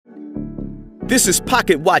This is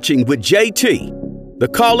Pocket Watching with JT, the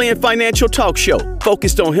call-in financial talk show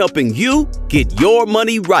focused on helping you get your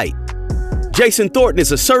money right. Jason Thornton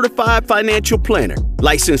is a certified financial planner,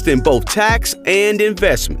 licensed in both tax and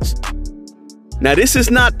investments. Now, this is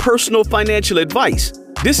not personal financial advice.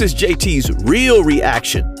 This is JT's real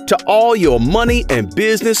reaction to all your money and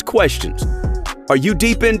business questions. Are you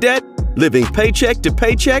deep in debt, living paycheck to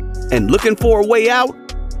paycheck, and looking for a way out?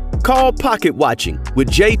 Call Pocket Watching with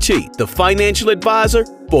JT, the financial advisor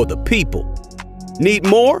for the people. Need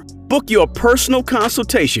more? Book your personal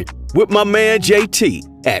consultation with my man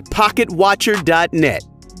JT at pocketwatcher.net.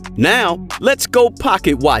 Now, let's go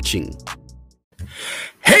Pocket Watching.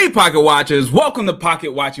 Hey, Pocket Watchers. Welcome to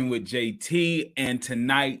Pocket Watching with JT. And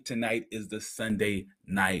tonight is the Sunday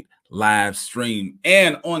night live stream.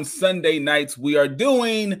 And on Sunday nights, we are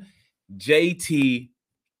doing JT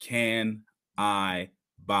Can I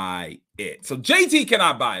Buy It? So JT Can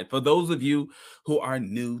I Buy It? For those of you who are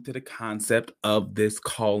new to the concept of this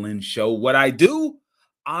call-in show, what I do,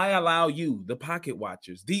 I allow you, the Pocket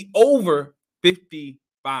Watchers, the over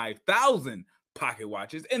 55,000 Pocket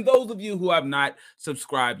Watchers, and those of you who have not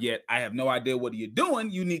subscribed yet, I have no idea what you're doing.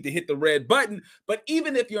 You need to hit the red button. But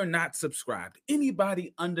even if you're not subscribed,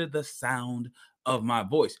 anybody under the sound of my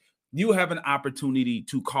voice, you have an opportunity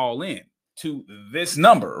to call in to this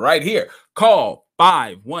number right here. Call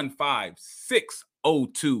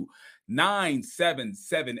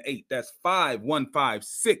 515-602-9778. That's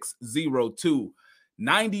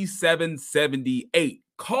 515-602-9778.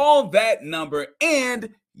 Call that number and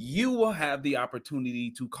you will have the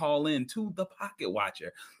opportunity to call in to the Pocket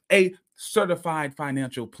Watcher, a certified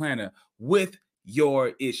financial planner with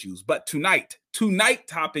your issues. But tonight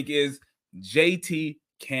topic is JT,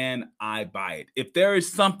 can I buy it? If there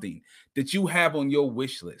is something that you have on your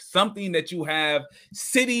wish list, something that you have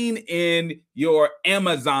sitting in your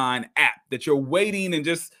Amazon app that you're waiting and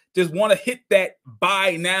just want to hit that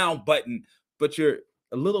buy now button, but you're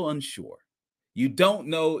a little unsure. You don't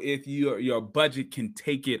know if your budget can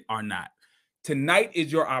take it or not. Tonight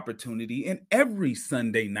is your opportunity, and every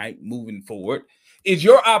Sunday night moving forward is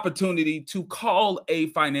your opportunity to call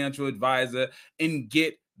a financial advisor and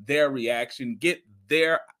get their reaction, get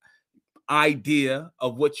their idea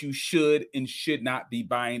of what you should and should not be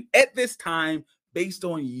buying at this time based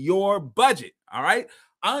on your budget. All right.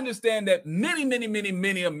 I understand that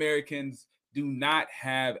many Americans do not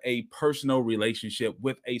have a personal relationship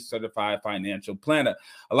with a certified financial planner.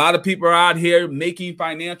 A lot of people are out here making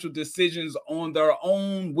financial decisions on their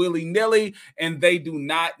own willy-nilly, and they do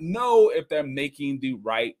not know if they're making the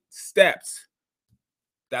right steps.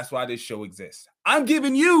 That's why this show exists. I'm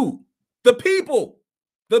giving you, the people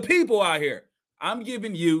out here, I'm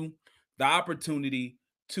giving you the opportunity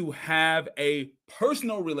to have a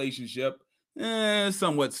personal relationship,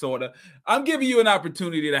 somewhat, sort of. I'm giving you an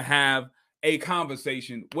opportunity to have a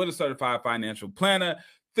conversation with a certified financial planner,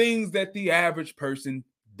 things that the average person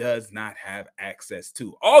does not have access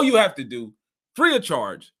to. All you have to do, free of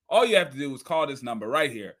charge, all you have to do is call this number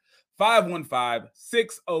right here,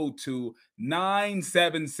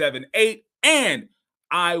 515-602-9778, and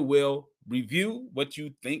I will review what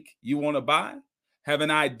you think you want to buy, have an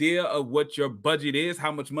idea of what your budget is,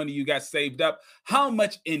 how much money you got saved up, how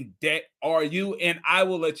much in debt are you, and I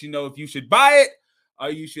will let you know if you should buy it or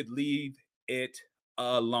you should leave it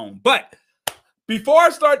alone. But before I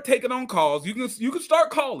start taking on calls, you can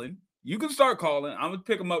start calling. You can start calling. I'm gonna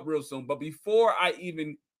pick them up real soon. But before I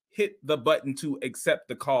even hit the button to accept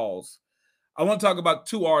the calls, I want to talk about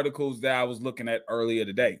two articles that I was looking at earlier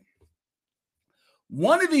today.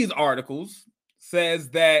 One of these articles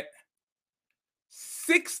says that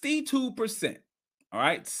 62%, all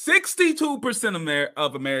right, 62%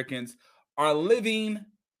 of Americans are living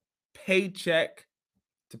paycheck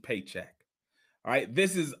to paycheck. All right,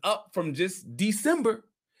 this is up from just December.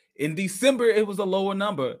 In December, it was a lower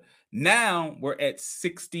number. Now we're at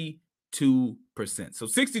 62%. So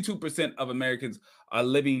 62% of Americans are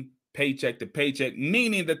living paycheck to paycheck,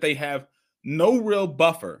 meaning that they have no real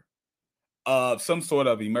buffer of some sort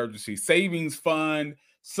of emergency savings fund,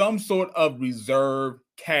 some sort of reserve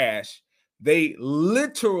cash. They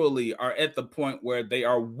literally are at the point where they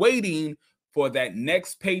are waiting for that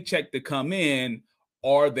next paycheck to come in,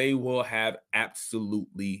 or they will have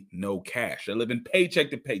absolutely no cash. They're living paycheck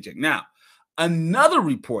to paycheck. Now, another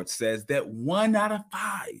report says that 1 out of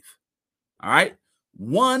 5, all right,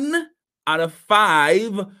 1 out of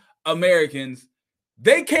 5 Americans,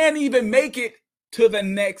 they can't even make it to the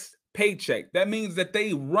next paycheck. That means that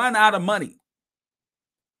they run out of money.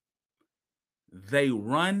 They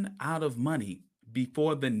run out of money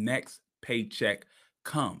before the next paycheck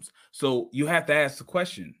comes. So you have to ask the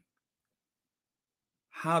question,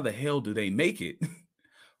 how the hell do they make it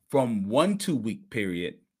from 1 2-week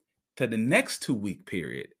period to the next 2-week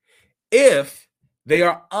period if they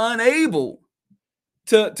are unable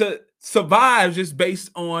to survive just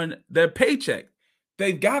based on their paycheck?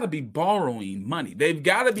 They've got to be borrowing money. They've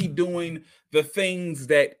got to be doing the things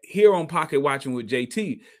that here on Pocket Watching with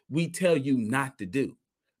JT, we tell you not to do.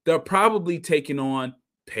 They're probably taking on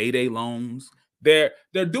payday loans. They're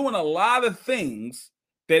doing a lot of things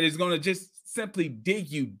that is going to just simply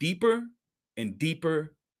dig you deeper and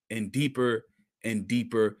deeper and deeper and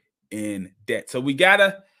deeper in debt. So we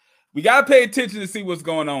gotta pay attention to see what's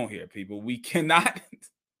going on here, people. We cannot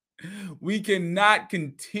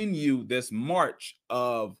continue this march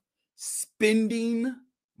of spending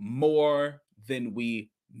more than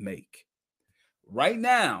we make. Right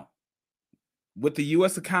now, with the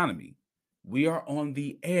U.S. economy, we are on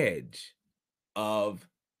the edge of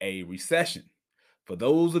a recession. For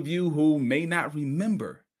those of you who may not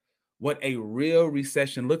remember what a real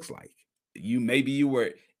recession looks like, maybe you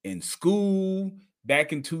were in school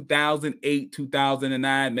back in 2008,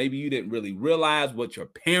 2009. Maybe you didn't really realize what your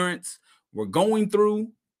parents were going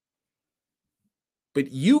through.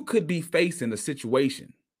 But you could be facing a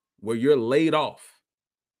situation where you're laid off,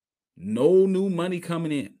 no new money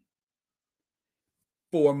coming in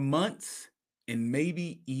for months and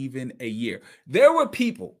maybe even a year. There were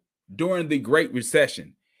people during the Great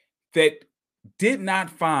Recession that did not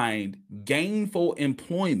find gainful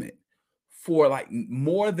employment for like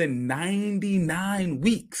more than 99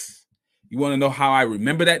 weeks. You want to know how I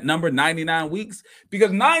remember that number, 99 weeks?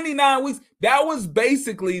 Because 99 weeks, that was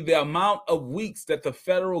basically the amount of weeks that the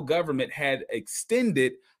federal government had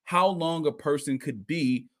extended how long a person could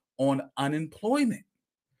be on unemployment.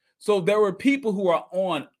 So there were people who are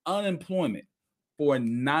on unemployment for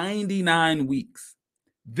 99 weeks.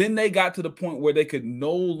 Then they got to the point where they could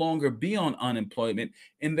no longer be on unemployment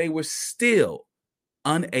and they were still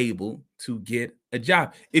unable to get a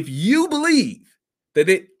job. If you believe that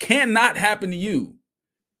it cannot happen to you,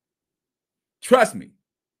 trust me,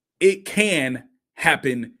 it can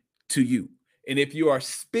happen to you. And if you are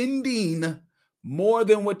spending more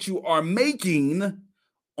than what you are making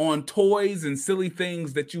on toys and silly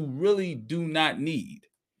things that you really do not need,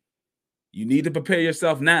 you need to prepare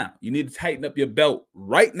yourself now. You need to tighten up your belt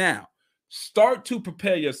right now. Start to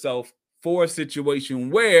prepare yourself for a situation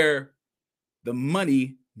where the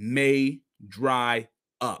money may dry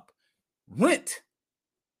up. Rent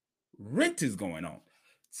is going on.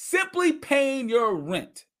 Simply paying your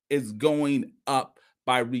rent is going up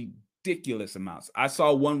by ridiculous amounts. I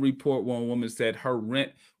saw one report, one woman said her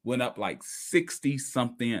rent went up like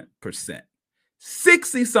 60-something percent.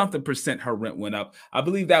 60-something percent her rent went up. I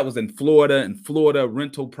believe that was in Florida. In Florida,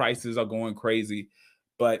 rental prices are going crazy.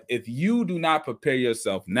 But if you do not prepare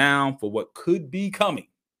yourself now for what could be coming,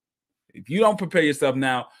 if you don't prepare yourself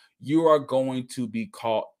now, you are going to be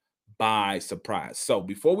caught by surprise. So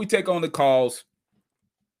before we take on the calls,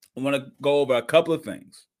 I want to go over a couple of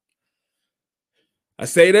things. I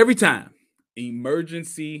say it every time.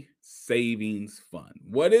 Emergency savings fund.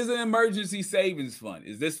 What is an emergency savings fund?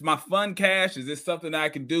 Is this my fun cash? Is this something I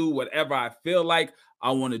can do whatever I feel like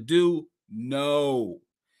I want to do? No.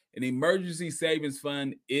 An emergency savings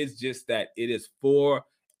fund is just that. It is for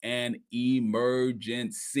an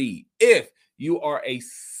emergency. If you are a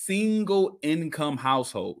single income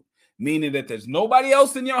household, meaning that there's nobody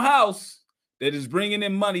else in your house that is bringing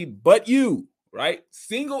in money but you, right?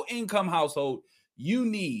 Single income household, you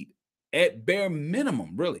need at bare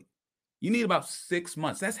minimum, really, you need about 6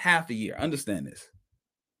 months. That's half a year. Understand this.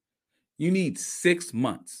 You need 6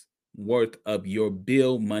 months worth of your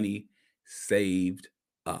bill money saved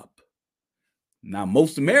up. Now,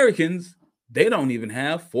 most Americans, they don't even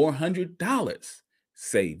have $400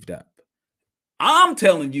 saved up. I'm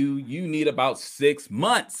telling you, you need about 6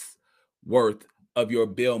 months worth of your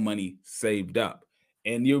bill money saved up.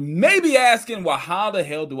 And you may be asking, well, how the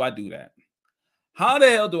hell do I do that? How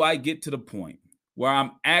the hell do I get to the point where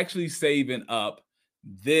I'm actually saving up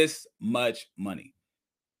this much money?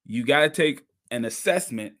 You got to take an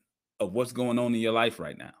assessment of what's going on in your life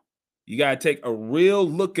right now. You got to take a real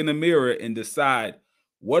look in the mirror and decide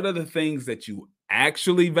what are the things that you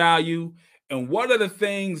actually value and what are the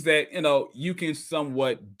things that, you can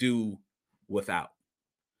somewhat do without.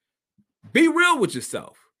 Be real with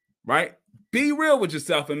yourself, right? Be real with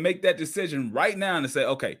yourself and make that decision right now and say,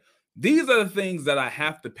 okay, these are the things that I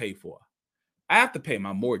have to pay for. I have to pay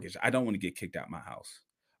my mortgage. I don't want to get kicked out of my house.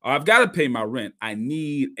 Or I've got to pay my rent. I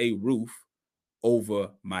need a roof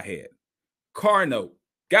over my head. Car note.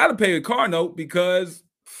 Got to pay the car note because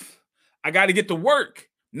I got to get to work.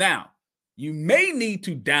 Now, you may need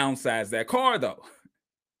to downsize that car, though.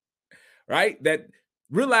 right? That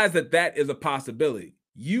realize that that is a possibility.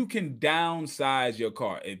 You can downsize your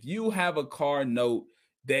car. If you have a car note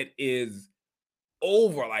that is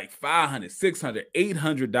over like $500, $600,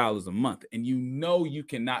 $800 a month, and you know you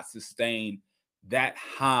cannot sustain that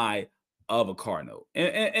high of a car note.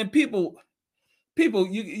 And people,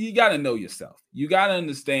 you got to know yourself. You got to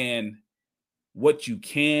understand what you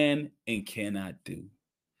can and cannot do.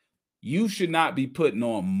 You should not be putting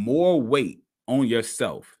on more weight on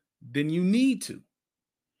yourself than you need to.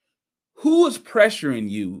 Who is pressuring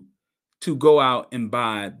you to go out and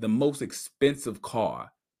buy the most expensive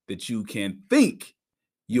car that you can think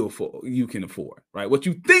you can afford, right? What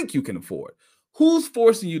you think you can afford. Who's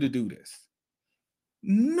forcing you to do this?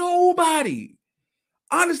 Nobody.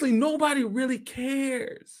 Honestly, nobody really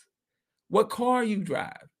cares what car you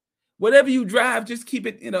drive. Whatever you drive, just keep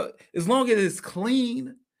it, as long as it's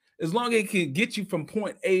clean, as long as it can get you from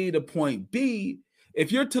point A to point B.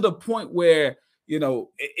 If you're to the point where,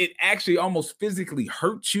 it actually almost physically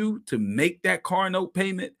hurts you to make that car note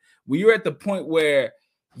payment, when you're at the point where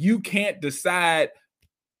you can't decide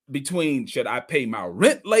between should I pay my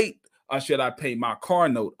rent late or should I pay my car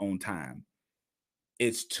note on time,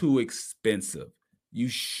 it's too expensive. You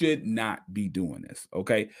should not be doing this.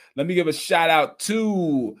 Okay. Let me give a shout out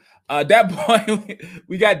to that boy.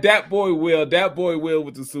 We got that boy Will. That boy Will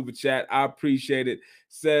with the super chat. I appreciate it.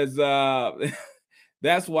 Says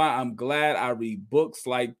that's why I'm glad I read books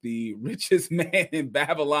like The Richest Man in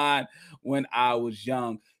Babylon when I was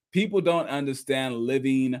young. People don't understand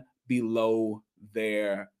living below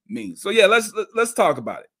their means. So yeah, let's talk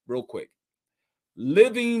about it real quick.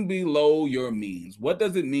 Living below your means. What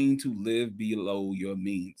does it mean to live below your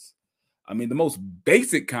means? I mean, the most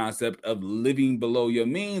basic concept of living below your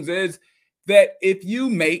means is that if you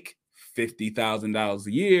make $50,000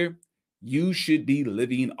 a year, you should be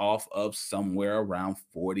living off of somewhere around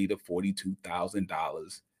 $40,000 to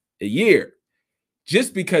 $42,000 a year.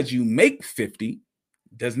 Just because you make 50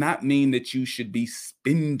 does not mean that you should be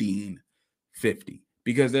spending 50,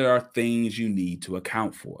 because there are things you need to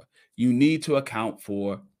account for. You need to account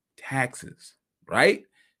for taxes, right?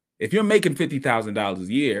 If you're making $50,000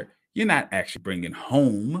 a year, you're not actually bringing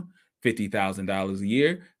home $50,000 a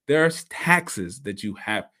year. There's taxes that you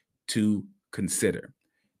have to consider.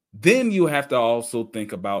 Then you have to also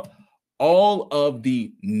think about all of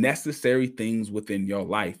the necessary things within your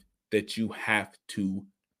life that you have to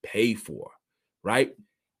pay for, right?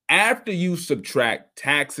 After you subtract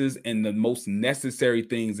taxes and the most necessary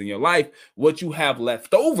things in your life, what you have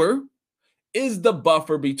left over is the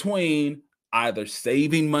buffer between either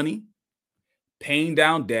saving money, paying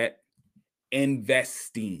down debt,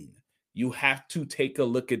 investing. You have to take a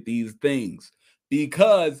look at these things,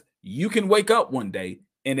 because you can wake up one day,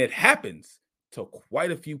 and it happens to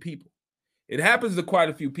quite a few people. It happens to quite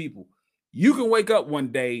a few people. You can wake up one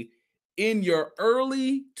day in your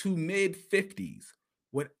early to mid 50s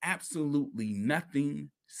with absolutely nothing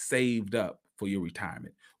saved up for your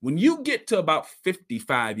retirement. When you get to about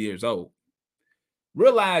 55 years old,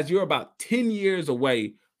 realize you're about 10 years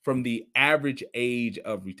away from the average age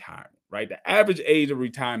of retirement, right? The average age of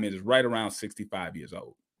retirement is right around 65 years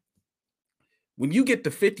old. When you get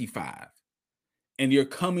to 55 and you're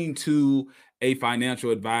coming to a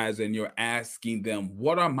financial advisor and you're asking them,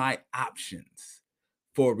 what are my options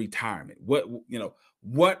for retirement?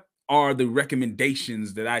 What are the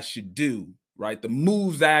recommendations that I should do, right? The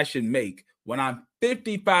moves that I should make when I'm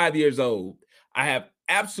 55 years old. I have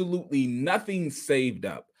absolutely nothing saved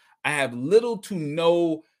up. I have little to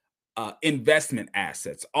no investment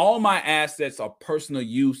assets. All my assets are personal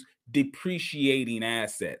use, depreciating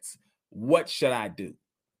assets. What should I do?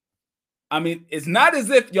 I mean, it's not as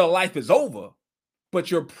if your life is over, but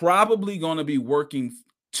you're probably going to be working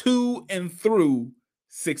to and through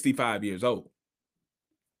 65 years old.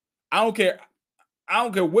 I don't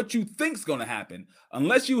care what you think's going to happen.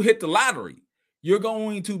 Unless you hit the lottery, you're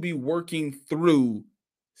going to be working through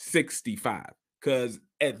 65. Because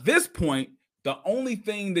at this point, the only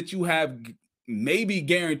thing that you have maybe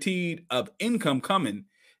guaranteed of income coming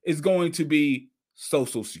is going to be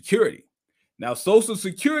Social Security. Now, Social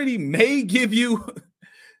Security may give you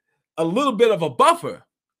a little bit of a buffer,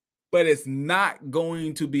 but it's not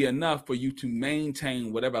going to be enough for you to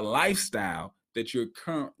maintain whatever lifestyle that you're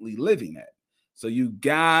currently living at. So you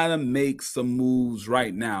gotta make some moves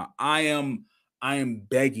right now. I am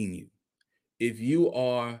begging you, if you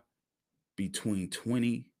are between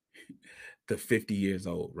 20 to 50 years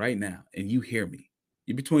old right now, and you hear me,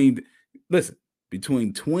 you're between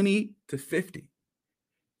 20 to 50,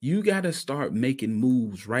 you gotta start making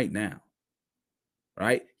moves right now,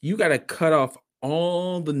 right? You gotta cut off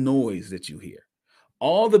all the noise that you hear,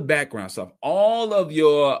 all the background stuff, all of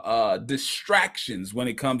your distractions when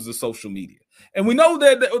it comes to social media. And we know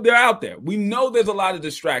that they're out there. We know there's a lot of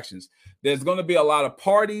distractions. There's going to be a lot of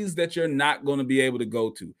parties that you're not going to be able to go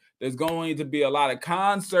to. There's going to be a lot of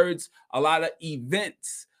concerts, a lot of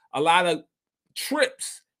events, a lot of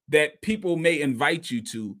trips that people may invite you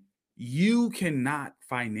to. You cannot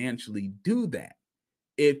financially do that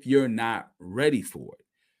if you're not ready for it.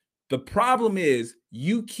 The problem is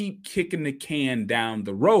you keep kicking the can down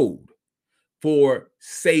the road for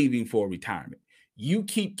saving for retirement. You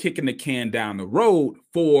keep kicking the can down the road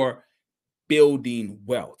for building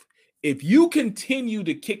wealth. If you continue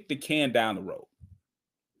to kick the can down the road,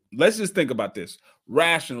 let's just think about this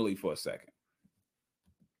rationally for a second.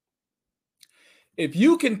 If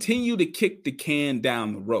you continue to kick the can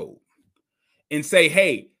down the road and say,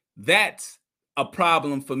 hey, that's a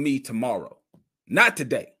problem for me tomorrow, not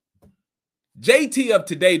today. JT of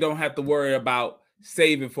today don't have to worry about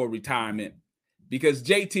saving for retirement because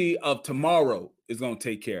JT of tomorrow is going to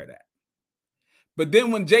take care of that. But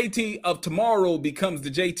then when JT of tomorrow becomes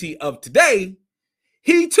the JT of today,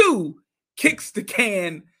 he too kicks the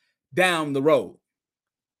can down the road.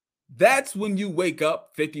 That's when you wake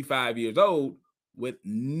up 55 years old with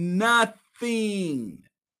nothing,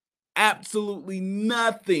 absolutely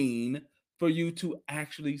nothing for you to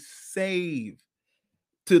actually save,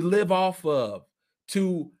 to live off of,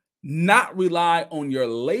 to not rely on your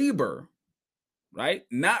labor, right?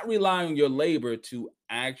 Not rely on your labor to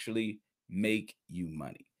actually make you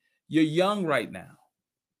money. You're young right now.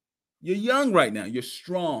 You're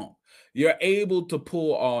strong. You're able to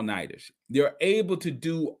pull all-nighters. You're able to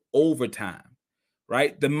do overtime,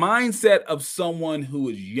 right? The mindset of someone who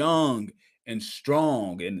is young and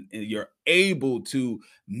strong and you're able to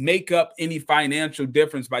make up any financial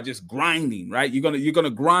difference by just grinding, right? You're gonna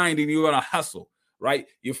grind and you're gonna hustle, right?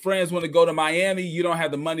 Your friends want to go to Miami. You don't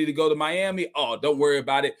have the money to go to Miami. Oh, don't worry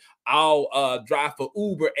about it. I'll drive for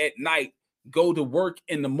Uber at night, go to work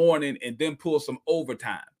in the morning, and then pull some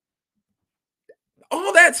overtime.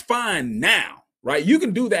 All that's fine now, right? You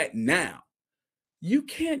can do that now. You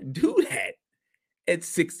can't do that at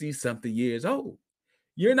 60-something years old.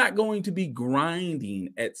 You're not going to be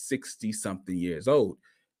grinding at 60-something years old.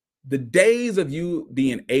 The days of you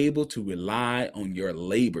being able to rely on your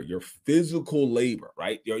labor, your physical labor,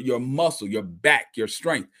 right? Your muscle, your back, your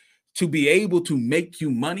strength, to be able to make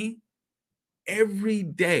you money, every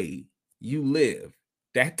day you live,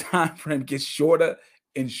 that time frame gets shorter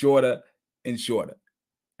and shorter and shorter,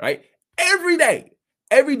 right? Every day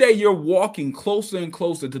you're walking closer and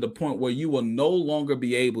closer to the point where you will no longer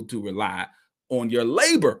be able to rely on your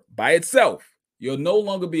labor by itself. You'll no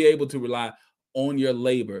longer be able to rely on your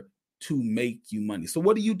labor to make you money. So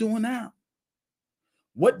what are you doing now?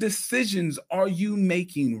 What decisions are you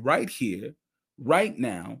making right here, right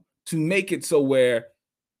now, to make it so where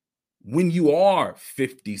when you are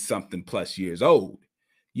 50-something plus years old,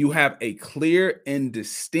 you have a clear and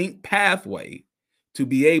distinct pathway to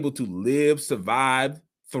be able to live, survive,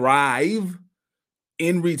 thrive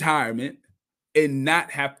in retirement and not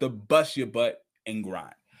have to bust your butt and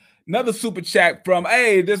grind. Another super chat from,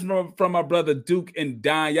 this from my brother Duke and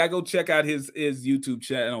Don. Y'all go check out his YouTube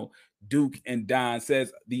channel, Duke and Don.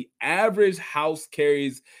 Says the average house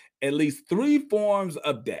carries at least 3 forms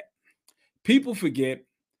of debt. People forget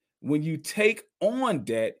when you take on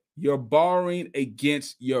debt, you're borrowing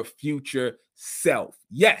against your future self.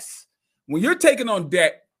 Yes, when you're taking on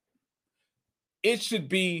debt, it should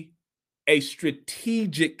be a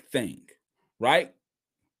strategic thing, right?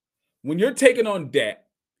 When you're taking on debt,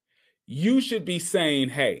 you should be saying,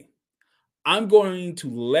 hey, I'm going to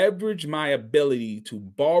leverage my ability to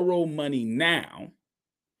borrow money now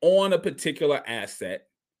on a particular asset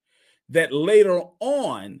that later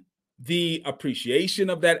on, the appreciation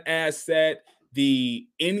of that asset, the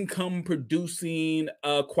income producing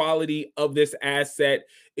quality of this asset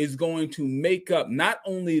is going to make up not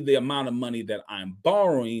only the amount of money that I'm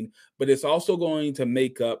borrowing, but it's also going to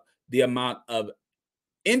make up the amount of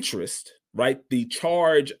interest, right? The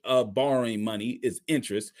charge of borrowing money is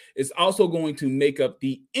interest. It's also going to make up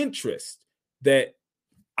the interest that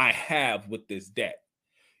I have with this debt.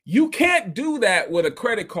 You can't do that with a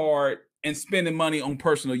credit card and spending money on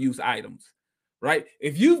personal use items, right?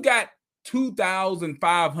 If you've got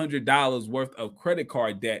 $2,500 worth of credit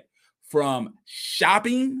card debt from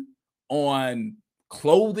shopping on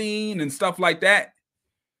clothing and stuff like that,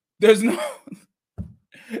 there's no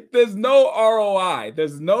ROI.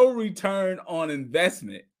 There's no return on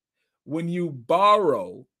investment when you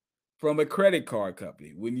borrow from a credit card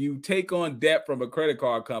company, when you take on debt from a credit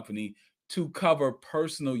card company to cover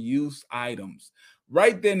personal use items.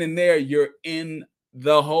 Right then and there, you're in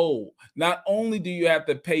the whole. Not only do you have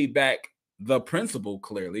to pay back the principal,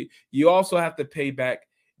 clearly, you also have to pay back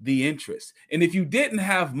the interest. And if you didn't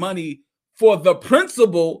have money for the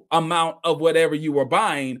principal amount of whatever you were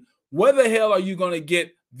buying, where the hell are you going to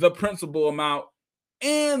get the principal amount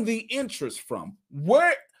and the interest from?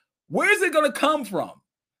 Where's it going to come from?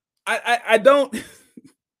 I don't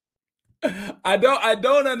I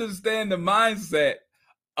don't understand the mindset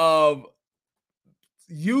of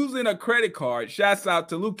using a credit card. Shouts out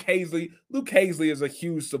to Luke Hazley. Luke Hazley is a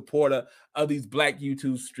huge supporter of these Black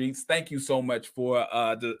YouTube streets. Thank you so much for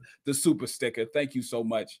the super sticker. Thank you so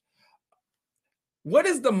much. What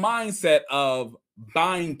is the mindset of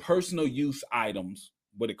buying personal use items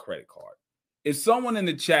with a credit card? If someone in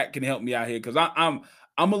the chat can help me out here, because I'm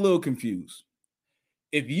a little confused.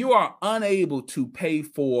 If you are unable to pay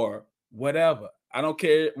for whatever, I don't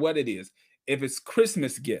care what it is, if it's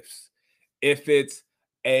Christmas gifts, if it's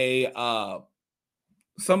a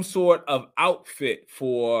some sort of outfit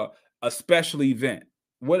for a special event,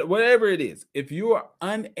 whatever it is, if you are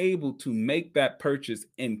unable to make that purchase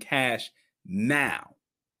in cash now,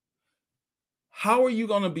 how are you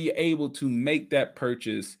going to be able to make that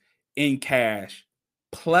purchase in cash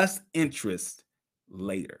plus interest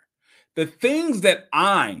later? The things that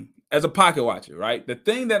I'm, as a pocket watcher, right? The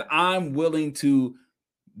thing that I'm willing to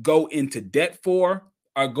go into debt for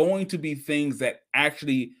are going to be things that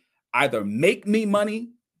actually either make me money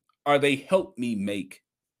or they help me make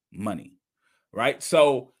money, right?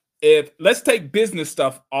 So if let's take business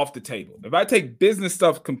stuff off the table. If I take business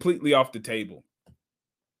stuff completely off the table,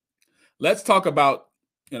 let's talk about,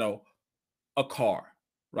 a car,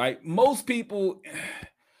 right? Most people,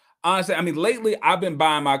 honestly, I mean, lately I've been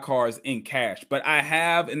buying my cars in cash, but I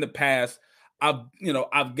have in the past, I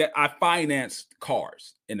financed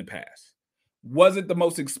cars in the past. Wasn't the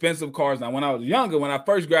most expensive cars. Now, when I was younger, when I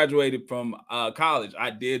first graduated from college,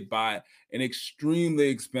 I did buy an extremely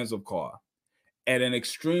expensive car at an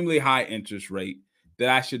extremely high interest rate that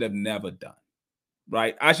I should have never done,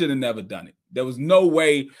 right? I should have never done it. There was no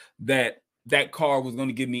way that car was going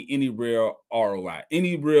to give me any real ROI,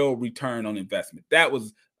 any real return on investment. That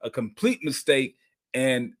was a complete mistake,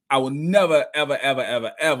 and I will never, ever, ever,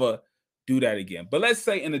 ever, ever do that again. But let's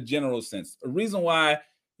say in a general sense, a reason why,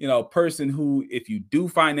 a person who, if you do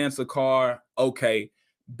finance a car, okay,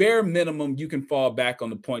 bare minimum, you can fall back on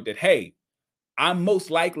the point that, hey, I most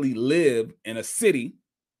likely live in a city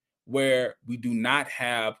where we do not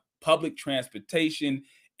have public transportation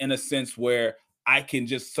in a sense where I can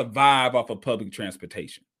just survive off of public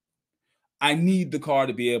transportation. I need the car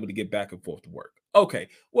to be able to get back and forth to work. Okay,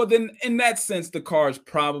 well then in that sense, the car is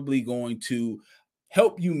probably going to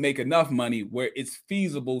help you make enough money where it's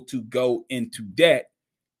feasible to go into debt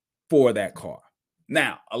for that car.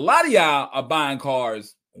 Now, a lot of y'all are buying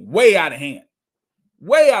cars way out of hand,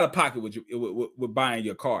 way out of pocket with buying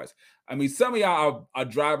your cars. I mean, some of y'all are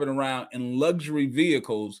driving around in luxury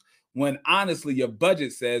vehicles when honestly your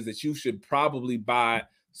budget says that you should probably buy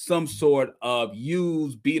some sort of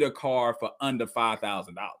used beater car for under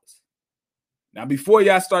 $5,000. Now, before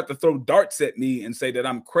y'all start to throw darts at me and say that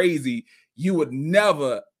I'm crazy, you would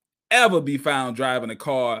never, ever be found driving a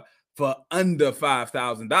car for under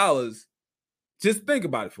 $5,000. Just think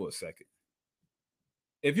about it for a second.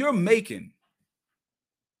 If you're making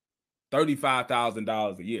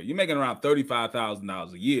 $35,000 a year, you're making around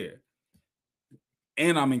 $35,000 a year,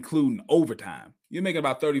 and I'm including overtime, you're making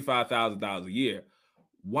about $35,000 a year.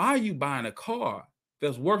 Why are you buying a car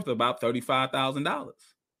that's worth about $35,000?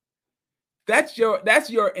 That's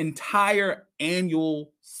your entire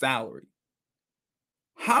annual salary.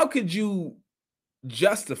 How could you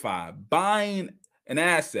justify buying an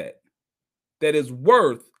asset that is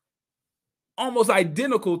worth almost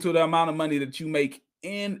identical to the amount of money that you make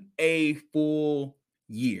in a full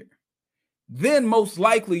year? Then most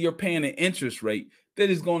likely you're paying an interest rate that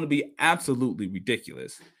is going to be absolutely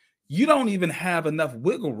ridiculous. You don't even have enough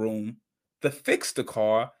wiggle room to fix the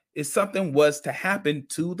car if something was to happen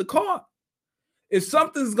to the car. If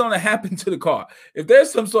something's going to happen to the car, if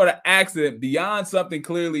there's some sort of accident beyond something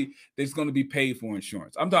clearly that's going to be paid for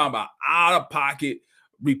insurance, I'm talking about out-of-pocket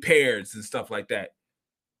repairs and stuff like that.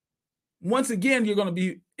 Once again, you're going to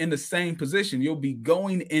be in the same position. You'll be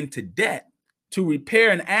going into debt to repair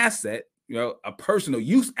an asset, a personal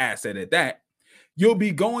use asset at that. You'll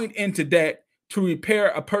be going into debt to repair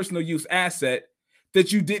a personal use asset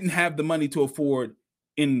that you didn't have the money to afford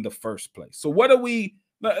in the first place. So what are we,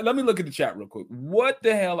 let me look at the chat real quick. What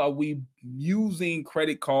the hell are we using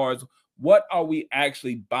credit cards? What are we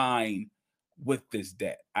actually buying with this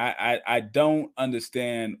debt? I don't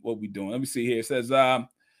understand what we're doing. Let me see here. It says,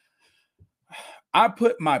 I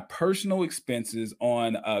put my personal expenses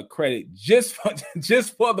on credit just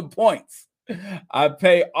for the points. I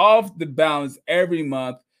pay off the balance every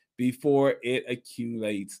month before it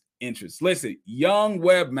accumulates interest. Listen, young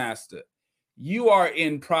webmaster, you are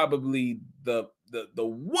in probably the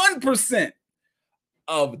 1%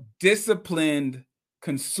 of disciplined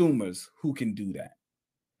consumers who can do that.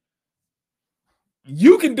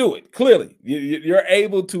 You can do it. Clearly, you're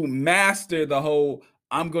able to master the whole,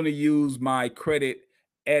 I'm going to use my credit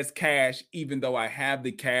as cash, even though I have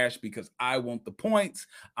the cash because I want the points.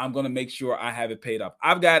 I'm going to make sure I have it paid off.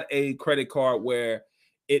 I've got a credit card where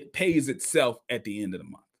it pays itself at the end of the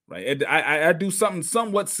month, right? I do something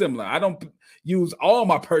somewhat similar. I don't use all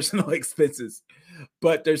my personal expenses,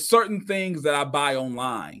 but there's certain things that I buy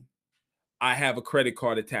online. I have a credit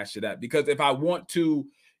card attached to that because if I want to,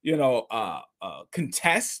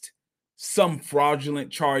 contest some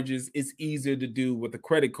fraudulent charges, it's easier to do with a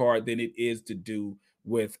credit card than it is to do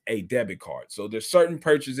with a debit card. So there's certain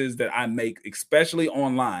purchases that I make, especially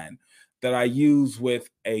online, that I use with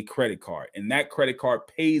a credit card. And that credit card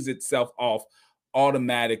pays itself off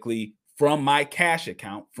automatically from my cash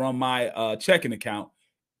account, from my checking account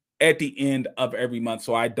at the end of every month.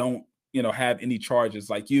 So I don't, have any charges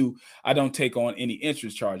like you. I don't take on any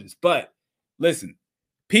interest charges. But listen,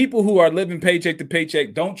 people who are living paycheck to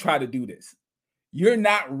paycheck, don't try to do this. You're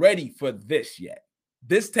not ready for this yet.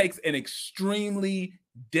 This takes an extremely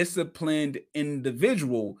disciplined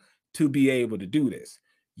individual to be able to do this.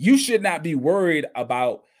 You should not be worried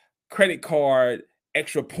about credit card,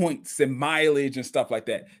 extra points and mileage and stuff like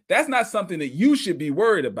that. That's not something that you should be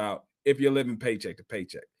worried about if you're living paycheck to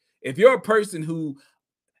paycheck. If you're a person who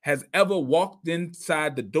has ever walked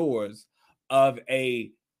inside the doors of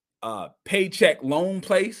a paycheck loan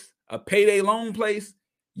place, a payday loan place,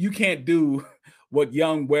 you can't do what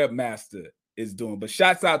Young Webmaster is doing. But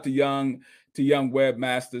shouts out to Young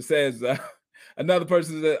Webmaster. Says another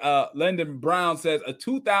person, Lyndon Brown says a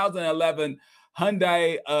 2011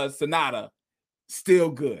 Hyundai Sonata still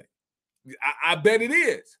good. I bet it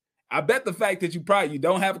is. I bet the fact that you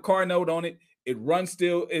don't have a car note on it,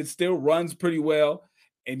 it still runs pretty well.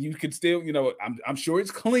 And you can still, I'm sure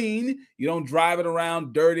it's clean. You don't drive it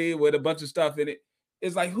around dirty with a bunch of stuff in it.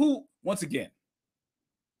 It's like, once again,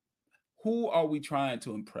 who are we trying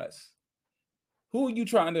to impress? Who are you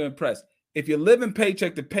trying to impress? If you're living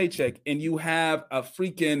paycheck to paycheck and you have a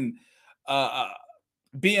freaking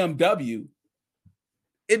BMW,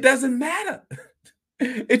 it doesn't matter.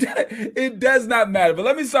 It does not matter. But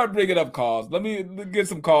let me start bringing up calls. Let me get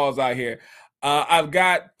some calls out here. I've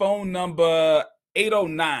got phone number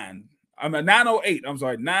 809. I'm at 908. I'm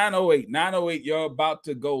sorry, 908. 908. You're about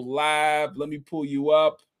to go live. Let me pull you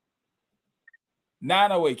up.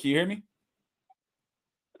 908. Can you hear me?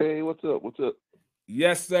 Hey, what's up? What's up?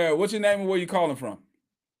 Yes, sir. What's your name and where you calling from?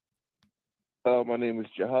 My name is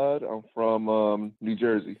Jihad. I'm from New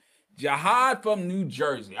Jersey. Jihad from New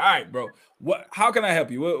Jersey. All right, bro. How can I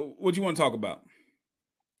help you? What you want to talk about?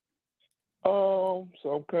 So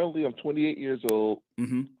I'm 28 years old.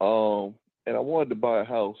 Mm-hmm. And I wanted to buy a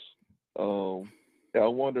house. And I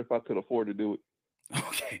wonder if I could afford to do it.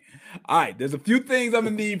 Okay. All right. There's a few things I'm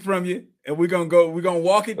gonna need from you, and we're gonna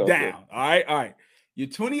walk it down. All right. You're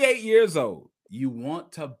 28 years old. You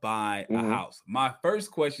want to buy a house. My first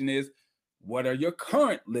question is, what are your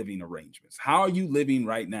current living arrangements? How are you living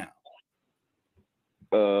right now?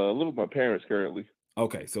 I live with my parents currently.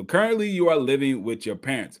 Okay, so currently you are living with your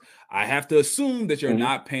parents. I have to assume that you're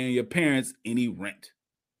not paying your parents any rent.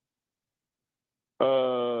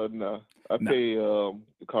 No. I pay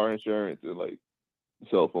the car insurance and like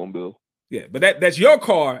cell phone bill. Yeah, but that's your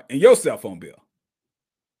car and your cell phone bill.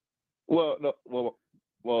 Well, no,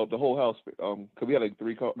 well, the whole house. Cause we had like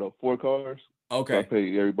 4 cars. Okay. So I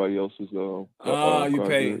pay everybody else's. You pay.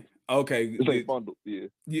 Insurance. Okay. It's like bundled. Yeah.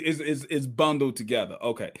 It's bundled together.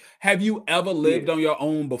 Okay. Have you ever lived on your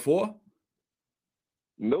own before?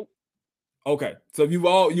 Nope. Okay, so you've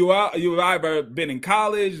either been in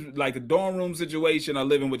college, like a dorm room situation, or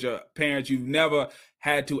living with your parents. You've never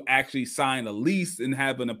had to actually sign a lease and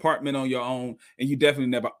have an apartment on your own, and you definitely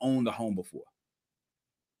never owned a home before.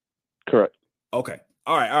 Correct. Okay.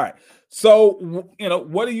 All right. So,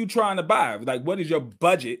 what are you trying to buy? Like, what is your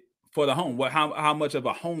budget for the home? How much of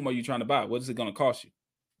a home are you trying to buy? What is it going to cost you?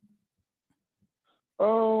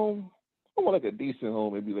 I want like a decent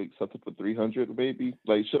home, maybe like something for $300, maybe.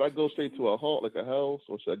 Like, should I go straight to a home, like a house,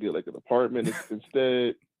 or should I get like an apartment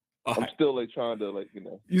instead? I'm still like trying to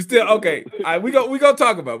You still okay? All right, we gonna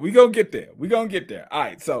talk about it. We gonna get there. All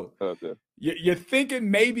right, so you're thinking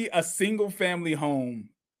maybe a single family home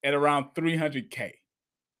at around $300K.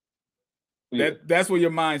 Yeah. That's where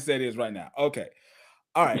your mindset is right now. Okay,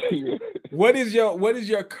 All right. What is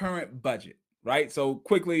your current budget? Right. So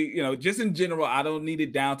quickly, just in general, I don't need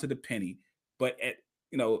it down to the penny, but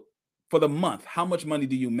for the month, how much money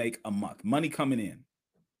do you make a month? Money coming in.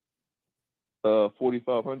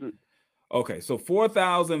 4,500. Okay, so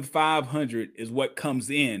 4,500 is what comes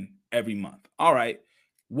in every month. All right.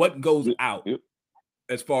 What goes out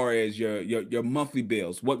as far as your monthly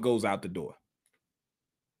bills? What goes out the door?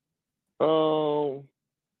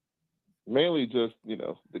 Mainly just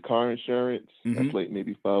the car insurance. That's like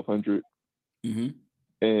maybe 500, and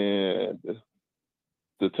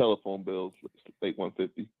the telephone bills like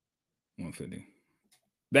 150. 150.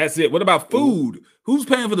 That's it. What about food? Who's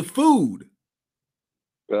paying for the food?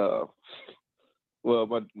 Well,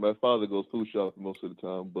 my father goes food shopping most of the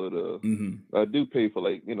time, but I do pay for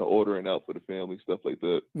ordering out for the family, stuff like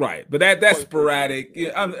that. Right, but that's sporadic.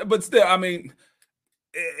 Yeah, but still, I mean,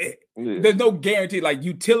 there's no guarantee. Like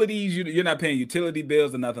utilities, you're not paying utility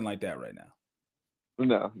bills or nothing like that right now.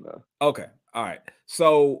 No. Okay, all right.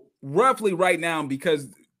 So roughly right now,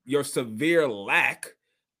 because your severe lack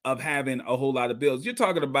of having a whole lot of bills, you're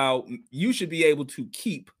talking about you should be able to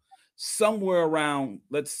keep somewhere around,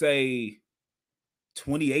 let's say,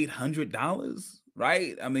 $2,800,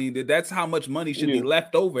 right? I mean, that's how much money should be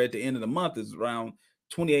left over at the end of the month, is around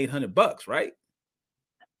 $2,800, right?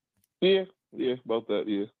 Yeah, about that,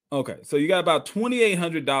 yeah. Okay, so you got about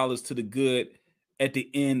 $2,800 to the good at the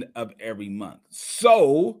end of every month.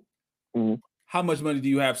 So, how much money do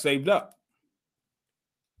you have saved up?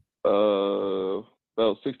 About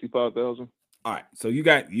 65,000. All right, so you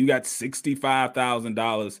got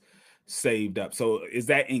 $65,000 saved up. So is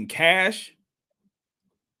that in cash?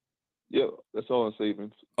 Yeah, that's all in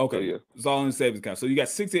savings. Okay, so, yeah, it's all in savings account. So you got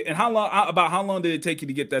 60. And how long did it take you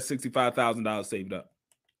to get that $65,000 saved up?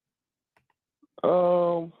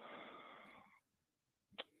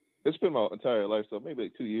 It's been my entire life, so maybe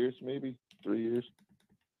like 2 years, maybe 3 years.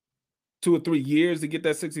 2 or 3 years to get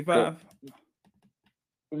that 65?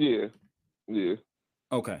 Yeah.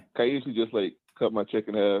 Okay. I usually just cut my check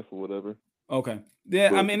in half or whatever. Okay. Yeah,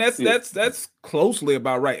 but, I mean that's closely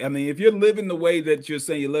about right. I mean, if you're living the way that you're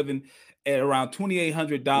saying you're living at around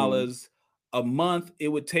 $2,800 a month, it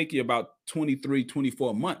would take you about 23,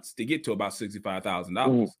 24 months to get to about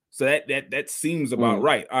 $65,000. So that seems about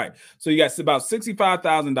right. All right. So you got about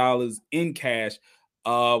 $65,000 in cash.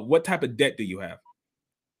 What type of debt do you have?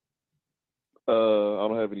 I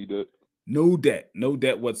don't have any debt. No debt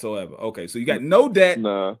whatsoever. Okay, so you got no debt.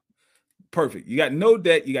 Nah. Perfect. You got no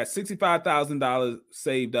debt. You got $65,000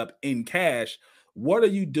 saved up in cash. What are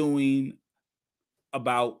you doing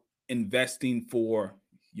about investing for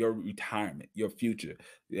your retirement, your future?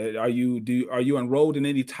 Are you enrolled in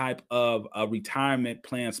any type of a retirement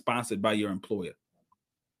plan sponsored by your employer?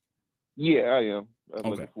 Yeah, I am. I have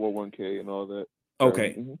like a 401k and all that.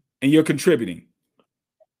 Okay. And you're contributing?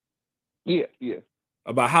 Yeah.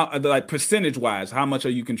 About how, like percentage wise, how much are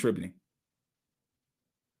you contributing?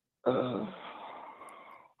 I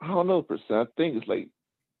don't know percent. I think it's like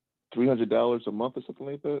 $300 a month or something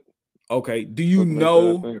like that. Okay. Do you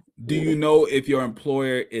know if your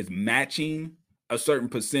employer is matching a certain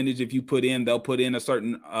percentage? If you put in, they'll put in a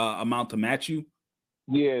certain amount to match you?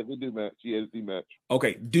 Yeah, they do match. Yeah, they do match.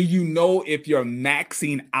 Okay. Do you know if you're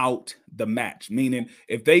maxing out the match? Meaning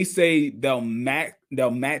if they say they'll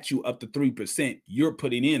match you up to 3%, you're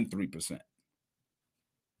putting in 3%.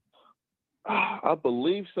 I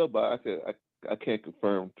believe so, but I can't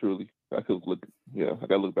confirm truly. I could look. Yeah, I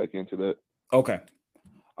gotta look back into that. Okay.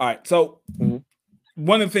 All right. So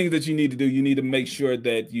one of the things that you need to do, you need to make sure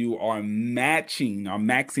that you are maxing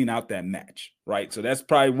out that match, right? So that's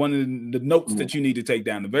probably one of the notes that you need to take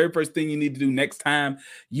down. The very first thing you need to do next time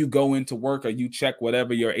you go into work or you check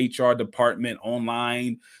whatever your HR department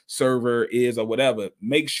online server is or whatever,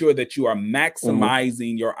 make sure that you are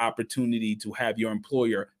maximizing your opportunity to have your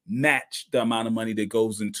employer match the amount of money that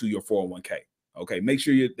goes into your 401k. Okay, make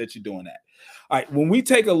sure that you're doing that. All right, when we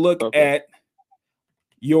take a look at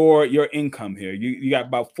your income here, you got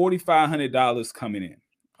about $4,500 coming in.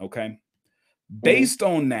 Okay, based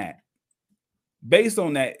on that,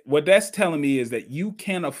 what that's telling me is that you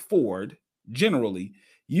can afford, generally,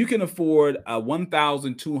 you can afford a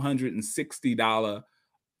 $1,260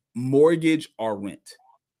 mortgage or rent.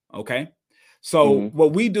 Okay. So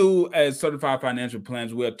what we do as certified financial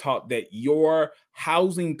planners, we're taught that your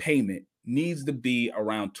housing payment needs to be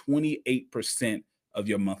around 28% of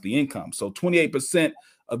your monthly income. So 28%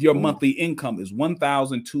 of your monthly income is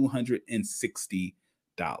 $1,260.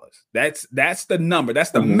 That's the number.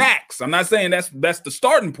 That's the max. I'm not saying that's the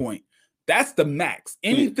starting point. That's the max.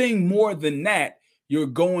 Anything more than that, you're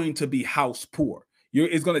going to be house poor.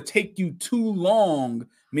 It's going to take you too long.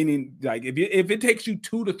 Meaning, like if it takes you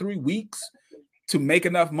 2 to 3 weeks to make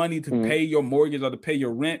enough money to pay your mortgage or to pay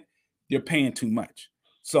your rent, you're paying too much.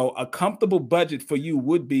 So a comfortable budget for you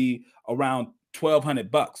would be around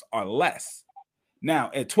 $1,200 or less.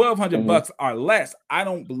 Now at $1,200 or less, I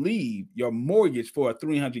don't believe your mortgage for a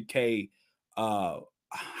 $300K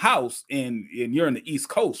house and you're in the East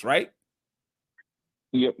Coast, right?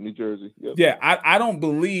 Yep, New Jersey. Yep. Yeah, I don't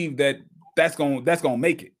believe that's gonna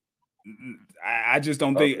make it. I just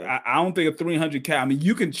don't think I don't think a $300K. I mean,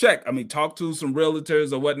 you can check. I mean, talk to some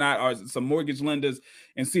realtors or whatnot, or some mortgage lenders,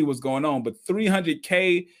 and see what's going on. But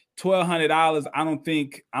 $300K, $1,200, I don't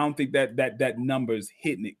think that number's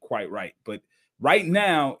hitting it quite right. But right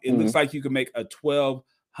now, it looks like you can make a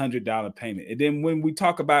 $1,200 payment. And then when we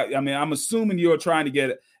talk about, I mean, I'm assuming you're trying to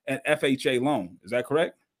get an FHA loan. Is that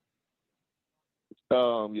correct?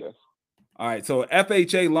 Yes. All right. So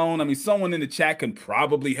FHA loan, I mean, someone in the chat can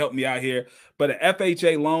probably help me out here, but an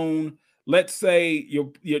FHA loan, let's say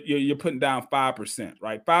you're putting down 5%,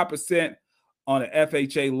 right? 5% on an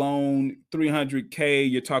FHA loan, $300K,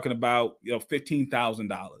 you're talking about,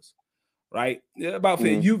 $15,000, right? About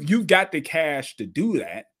you've got the cash to do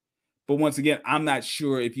that. But once again, I'm not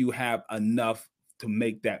sure if you have enough to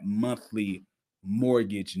make that monthly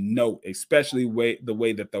mortgage note, especially the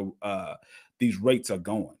way that these rates are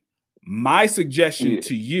going. My suggestion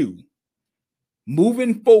to you,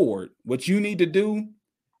 moving forward, what you need to do,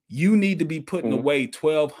 you need to be putting away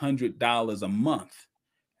 $1,200 a month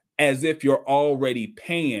as if you're already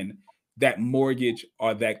paying that mortgage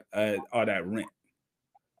or that rent.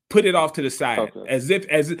 Put it off to the side.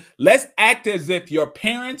 Let's act as if your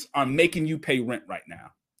parents are making you pay rent right now.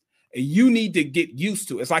 And you need to get used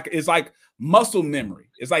to it. It's like muscle memory.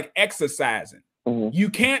 It's like exercising. You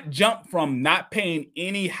can't jump from not paying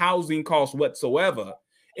any housing costs whatsoever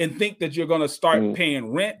and think that you're going to start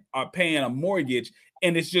paying rent or paying a mortgage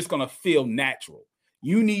and it's just going to feel natural.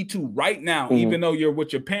 You need to right now, even though you're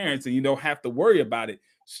with your parents and you don't have to worry about it,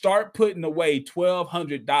 start putting away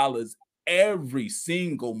 $1,200 every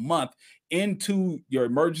single month into your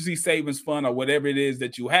emergency savings fund or whatever it is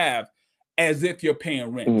that you have, as if you're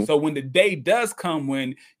paying rent. So when the day does come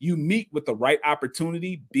when you meet with the right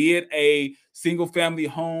opportunity, be it a single family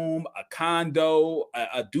home, a condo,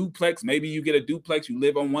 a duplex, maybe you get a duplex, you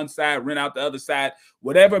live on one side, rent out the other side,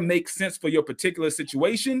 whatever makes sense for your particular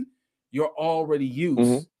situation, you're already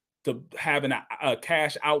used to having a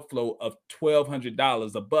cash outflow of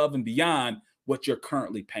 $1,200 above and beyond what you're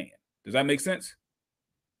currently paying. Does that make sense?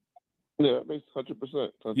 Yeah, it makes 100%.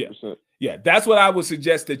 100%. Yeah, that's what I would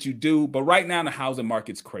suggest that you do. But right now, the housing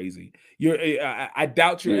market's crazy. I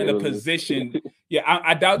doubt you're in a position.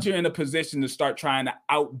 I doubt you're in a position to start trying to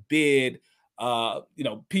outbid,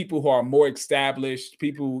 people who are more established,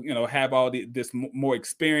 people have all this more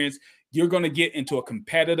experience. You're going to get into a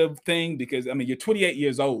competitive thing because you're 28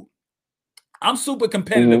 years old. I'm super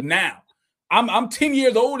competitive now. I'm 10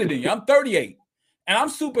 years older than you. I'm 38, and I'm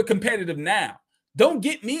super competitive now. Don't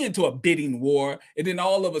get me into a bidding war. And then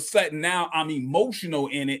all of a sudden now I'm emotional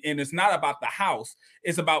in it. And it's not about the house.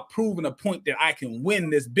 It's about proving a point that I can win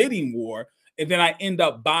this bidding war. And then I end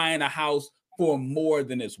up buying a house for more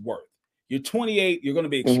than it's worth. You're 28. You're going to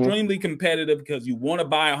be extremely competitive because you want to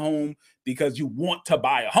buy a home, because you want to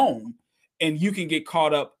buy a home. And you can get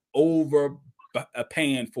caught up over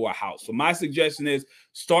paying for a house. So my suggestion is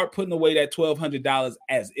start putting away that $1,200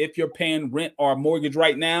 as if you're paying rent or a mortgage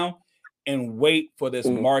right now, and wait for this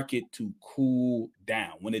market to cool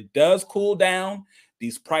down. When it does cool down,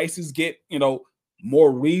 these prices get,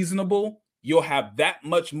 more reasonable. You'll have that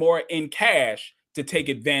much more in cash to take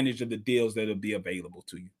advantage of the deals that'll be available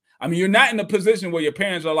to you. You're not in a position where your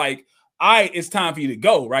parents are like, all right, it's time for you to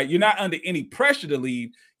go, right? You're not under any pressure to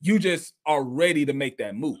leave. You just are ready to make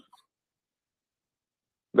that move.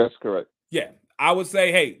 That's correct. Yeah. I would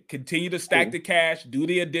say, hey, continue to stack the cash, do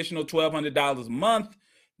the additional $1,200 a month.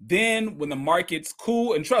 Then when the market's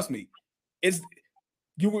cool, and trust me,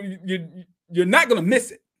 you're not going to miss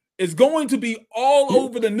it. It's going to be all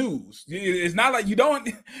over the news. It's not like you're not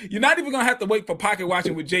even going to have to wait for Pocket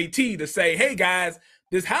Watching with JT to say, hey guys,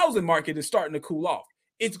 this housing market is starting to cool off.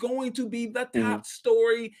 It's going to be the top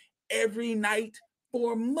story every night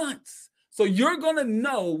for months. So you're going to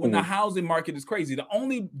know when the housing market is crazy. The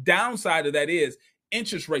only downside of that is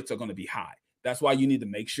interest rates are going to be high. That's why you need to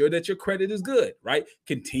make sure that your credit is good, right?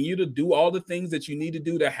 Continue to do all the things that you need to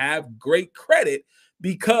do to have great credit,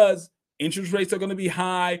 because interest rates are going to be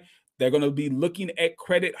high. They're going to be looking at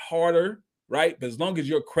credit harder, right? But as long as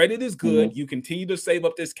your credit is good, you continue to save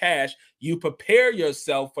up this cash, you prepare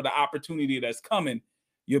yourself for the opportunity that's coming,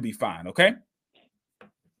 you'll be fine, okay?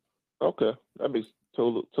 Okay. That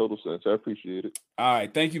Total sense. I appreciate it. All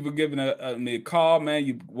right. Thank you for giving me a call, man.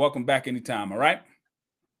 You're welcome back anytime. All right.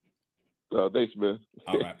 Thanks, man.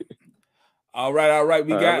 All right. All right.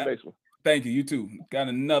 We got. Next one. Thank you. You too. Got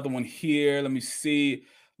another one here. Let me see.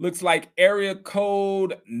 Looks like area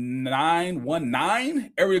code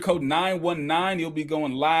 919. Area code 919. You'll be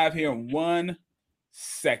going live here in 1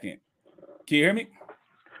 second. Can you hear me?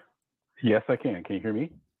 Yes, I can. Can you hear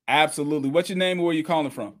me? Absolutely. What's your name and where are you calling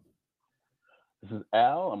from? This is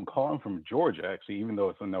Al. I'm calling from Georgia, actually, even though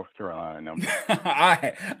it's a North Carolina number. All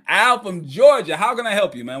right. Al from Georgia. How can I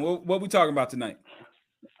help you, man? What we talking about tonight?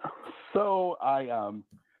 So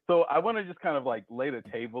I want to just kind of like lay the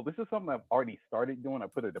table. This is something I've already started doing. I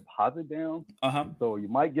put a deposit down. So you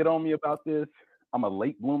might get on me about this. I'm a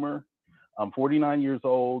late bloomer. I'm 49 years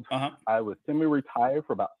old. I was semi-retired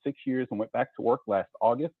for about 6 years and went back to work last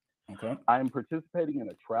August. Okay. I'm participating in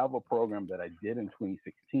a travel program that I did in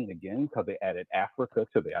 2016 again because they added Africa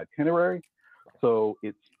to the itinerary. So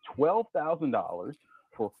it's $12,000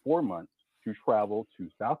 for 4 months to travel to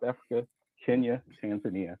South Africa, Kenya,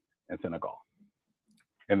 Tanzania, and Senegal.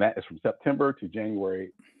 And that is from September to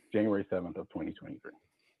January 7th of 2023.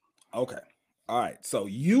 Okay. All right. So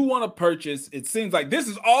you want to purchase, it seems like this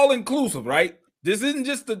is all inclusive, right? This isn't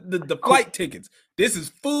just the flight tickets. This is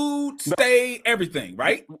food, stay, everything,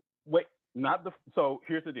 right? Wait, so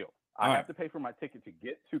here's the deal. I have to pay for my ticket to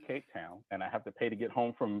get to Cape Town, and I have to pay to get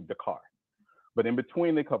home from Dakar. But in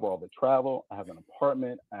between, they cover all the travel. I have an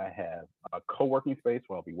apartment. I have a co-working space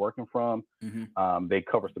where I'll be working from. They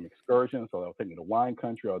cover some excursions, so they'll take me to wine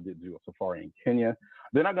country. I'll do a safari in Kenya.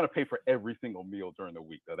 They're not going to pay for every single meal during the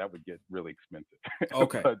week, though. That would get really expensive.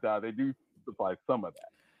 Okay. But they do supply some of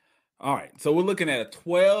that. All right. So we're looking at a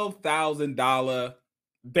 $12,000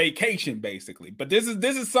 vacation, basically. But this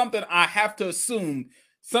is something I have to assume,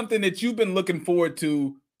 something that you've been looking forward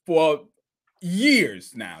to for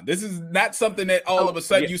years now. This is not something that all of a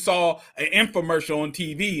sudden you saw an infomercial on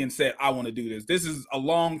TV and said, I want to do this. This is a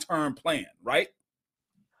long-term plan, right?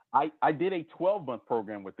 I did a 12-month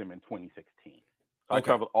program with them in 2016. So I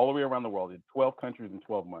traveled all the way around the world, did 12 countries in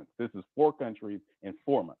 12 months. This is 4 countries in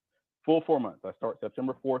 4 months. Full 4 months. I start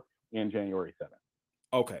September 4th and January 7th.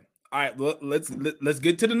 Okay. All right. Well, let's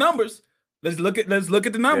get to the numbers. Let's look at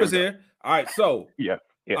the numbers here. All right. So yeah.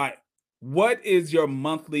 All right. What is your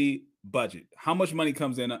monthly budget? How much money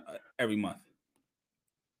comes in every month?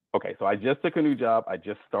 Okay. So I just took a new job. I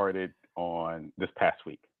just started on this past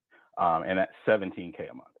week. And that's $17K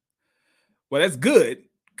a month. Well, that's good.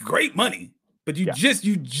 Great money. But you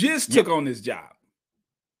just took on this job.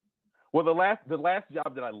 Well, the last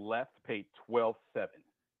job that I left paid $12,700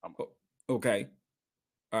 a month. Okay.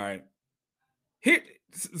 All right.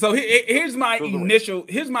 Here's my initial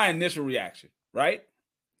reaction, right?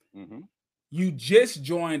 You just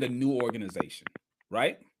joined a new organization,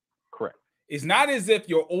 right? Correct. It's not as if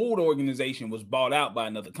your old organization was bought out by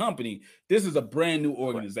another company. This is a brand new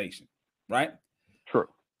organization, right? True.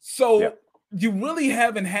 So you really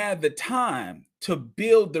haven't had the time to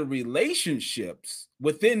build the relationships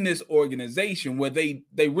within this organization where they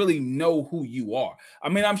really know who you are. I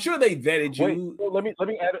mean, I'm sure they vetted you. Wait, let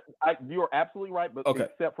me add. You are absolutely right, but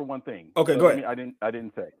except for one thing. Okay, go ahead. I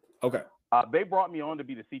didn't say. Okay. They brought me on to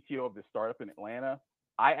be the CTO of this startup in Atlanta.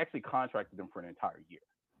 I actually contracted them for an entire year.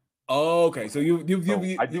 Oh, okay. So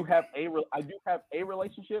I do have a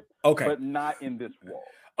relationship, but not in this role.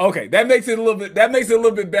 Okay, that makes it a little bit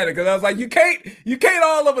better because I was like, you can't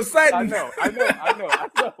all of a sudden. I know,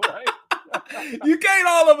 right? You can't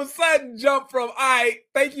all of a sudden jump from, all right,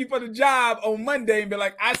 thank you for the job on Monday and be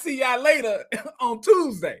like, I see y'all later on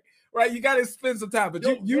Tuesday, right? You got to spend some time. But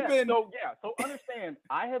you've been. So understand,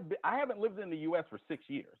 I haven't lived in the U.S. for 6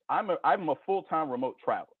 years. I'm a full-time remote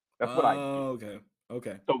traveler. That's what I do.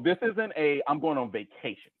 Okay. So this isn't I'm going on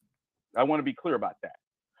vacation. I want to be clear about that.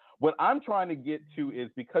 What I'm trying to get to is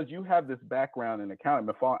because you have this background in accounting.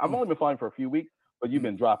 I've only been following for a few weeks, but you've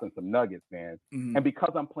been dropping some nuggets, man. And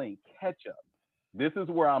because I'm playing catch up, this is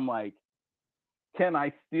where I'm like, can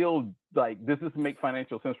I still does this make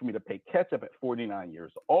financial sense for me to pay catch up at 49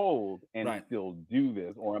 years old and still do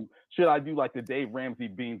this? Or should I do like the Dave Ramsey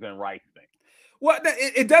beans and rice thing? Well,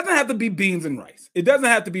 it doesn't have to be beans and rice. It doesn't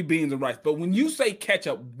have to be beans and rice. But when you say catch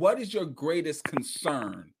up, what is your greatest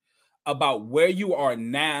concern about where you are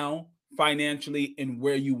now financially and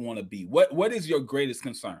where you want to be? What is your greatest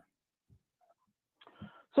concern?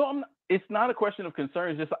 So it's not a question of concern.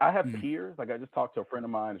 It's just I have peers. Like I just talked to a friend of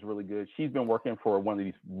mine who's really good. She's been working for one of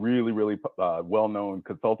these really, really well-known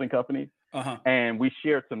consulting companies. And we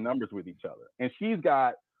shared some numbers with each other. And she's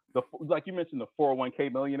got like you mentioned, the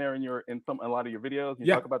 401k millionaire in a lot of your videos. You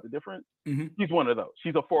talk about the difference. She's one of those.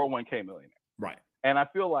 She's a 401k millionaire. Right. And I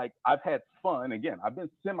feel like I've had fun. Again, I've been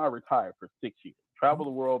semi-retired for 6 years, traveled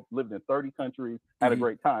the world, lived in 30 countries, had a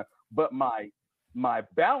great time. But my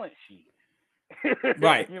balance sheet,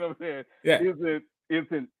 right? You know what I'm saying? Yeah,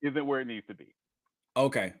 isn't where it needs to be.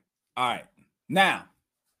 Okay. All right. Now,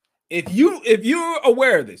 if you're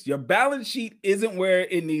aware of this, your balance sheet isn't where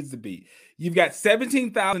it needs to be. You've got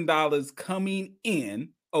 $17,000 coming in.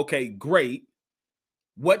 Okay, great.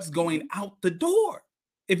 What's going out the door?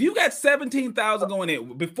 If you got 17,000 going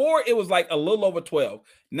in, before it was like a little over 12,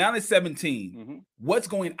 now it's 17. What's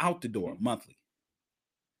going out the door monthly?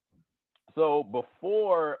 So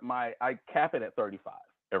before I cap it at 35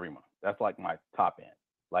 every month. That's like my top end.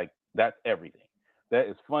 Like that's everything. That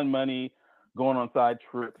is fun money, going on side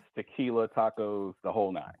trips, tequila, tacos, the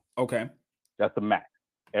whole nine. Okay. That's the max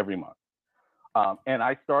every month. And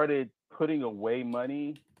I started putting away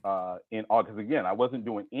money in August. Again, I wasn't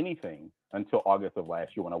doing anything until August of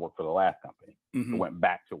last year when I worked for the last company. I went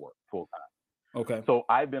back to work full time. Okay. So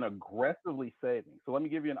I've been aggressively saving. So let me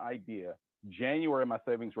give you an idea. January, my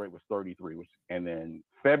savings rate was 33, and then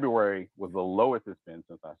February was the lowest it's been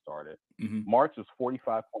since I started. March was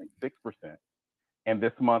 45.6%. And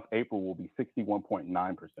this month, April, will be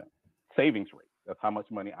 61.9% savings rate. That's how much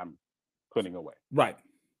money I'm putting away. Right.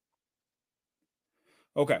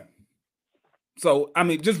 Okay. So, I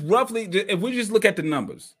mean, just roughly, if we just look at the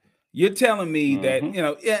numbers, you're telling me that, you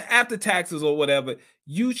know, after taxes or whatever,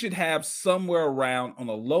 you should have somewhere around on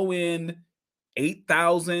the low end,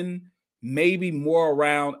 8,000, maybe more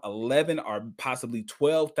around 11 or possibly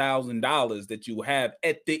 $12,000 that you have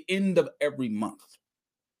at the end of every month.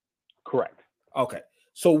 Correct. Okay.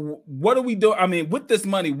 So what are we doing? I mean, with this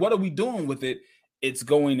money, what are we doing with it? It's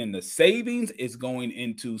going into savings. It's going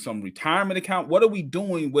into some retirement account. What are we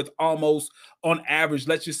doing with almost on average,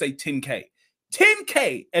 let's just say 10K,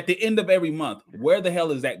 10K at the end of every month? Where the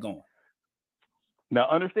hell is that going? Now,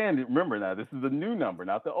 understand it. Remember now, this is the new number,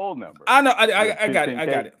 not the old number. I know. I got it. I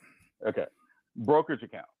got it. Okay. Brokerage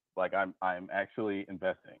account. Like I'm actually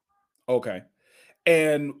investing. Okay.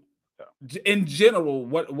 And in general,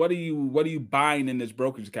 what are you buying in this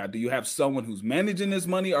brokerage account? Do you have someone who's managing this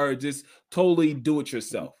money, or just totally do it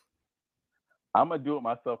yourself? I'm a do it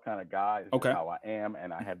myself kind of guy. This is how I am,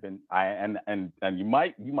 and I have been. And you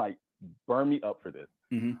might burn me up for this.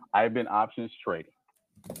 I've been options trading.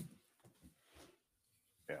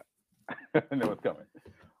 Yeah, I know what's coming.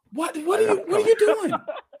 What are you doing?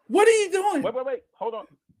 What are you doing? Wait. Hold on.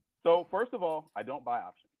 So first of all, I don't buy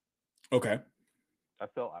options. Okay. I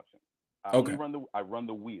sell options. I run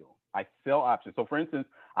the wheel. I sell options. So for instance,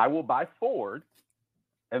 I will buy Ford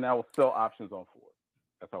and I will sell options on Ford.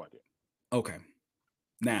 That's how I do it. Okay.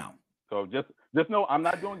 Now. So just know I'm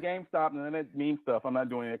not doing GameStop and that meme stuff. I'm not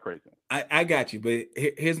doing that crazy. I got you, but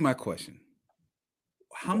here's my question.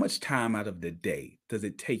 How much time out of the day does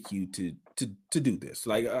it take you to do this?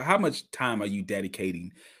 Like how much time are you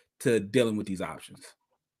dedicating to dealing with these options?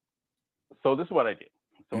 So this is what I do.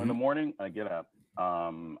 So in the morning I get up.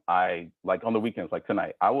 I like on the weekends, like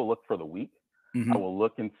tonight, I will look for the week. I will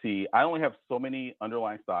look and see. I only have so many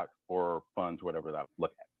underlying stocks or funds, whatever that I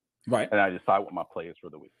look at. Right. And I decide what my play is for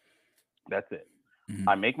the week. That's it.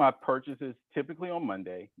 I make my purchases typically on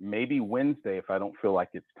Monday, maybe Wednesday if I don't feel like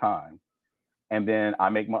it's time. And then I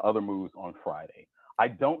make my other moves on Friday. I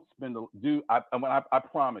don't I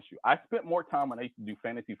promise you, I spent more time when I used to do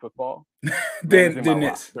fantasy football than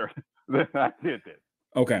this. Than I did this.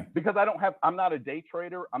 Okay. Because I'm not a day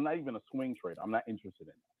trader. I'm not even a swing trader. I'm not interested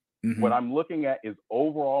in that. What I'm looking at is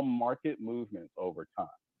overall market movements over time.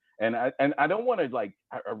 And I don't want to I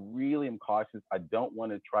really am cautious. I don't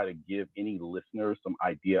want to try to give any listeners some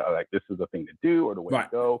idea of like this is the thing to do or the way to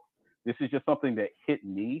go. This is just something that hit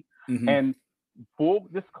me. And full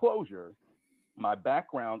disclosure, my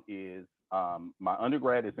background is my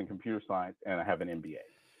undergrad is in computer science and I have an MBA.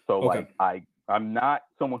 So I'm not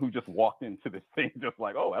someone who just walked into this thing just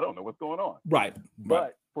like, oh, I don't know what's going on. Right.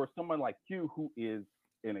 But for someone like you who is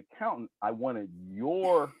an accountant, I wanted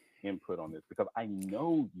your input on this because I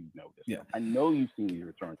know you know this. I know you've seen these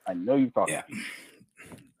returns. I know you've talked to people.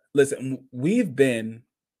 Listen, we've been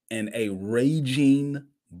in a raging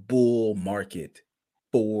bull market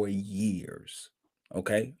for years.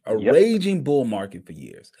 Okay. Raging bull market for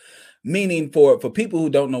years. Meaning for people who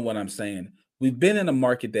don't know what I'm saying, we've been in a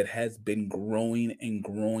market that has been growing and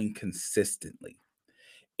growing consistently.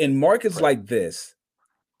 In markets like this,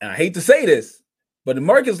 and I hate to say this, but in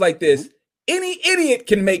markets like this, any idiot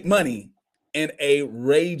can make money in a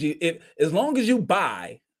raging, as long as you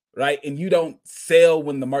buy, right, and you don't sell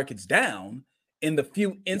when the market's down, in the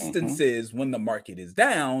few instances when the market is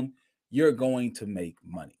down, you're going to make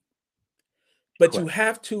money. But you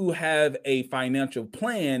have to have a financial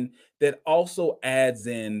plan that also adds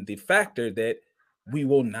in the factor that we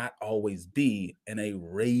will not always be in a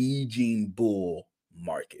raging bull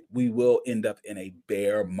market. We will end up in a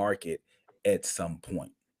bear market at some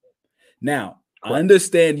point. Now, I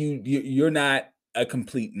understand you're not a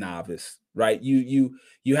complete novice, right? You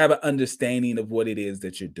have an understanding of what it is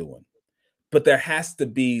that you're doing. But there has to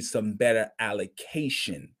be some better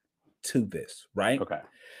allocation to this, right? Okay.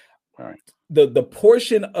 All right. The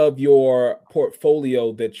portion of your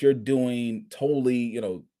portfolio that you're doing totally,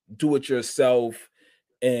 do it yourself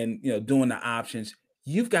and, doing the options,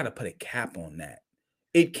 you've got to put a cap on that.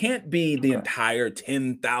 It can't be the entire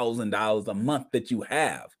 $10,000 a month that you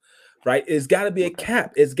have, right? It's got to be a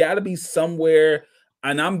cap. It's got to be somewhere,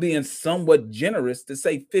 and I'm being somewhat generous to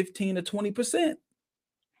say 15 to 20%.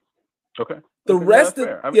 Okay. The rest of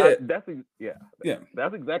that's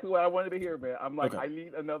exactly what I wanted to hear, man. I'm like, I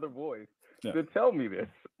need another voice to tell me this.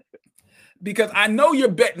 Because I know you're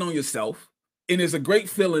betting on yourself, and it's a great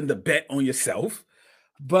feeling to bet on yourself.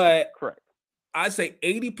 But I say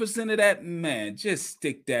 80% of that, man, just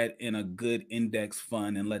stick that in a good index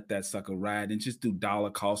fund and let that sucker ride and just do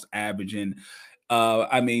dollar cost averaging.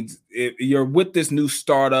 I mean, if you're with this new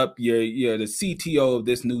startup, you're the CTO of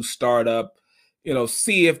this new startup,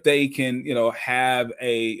 see if they can, have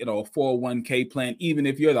a 401k plan, even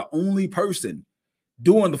if you're the only person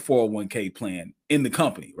doing the 401k plan in the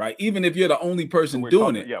company, right? Even if you're the only person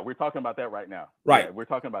doing it. Yeah, we're talking about that right now. Right. Yeah, we're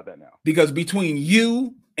talking about that now. Because between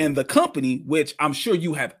you and the company, which I'm sure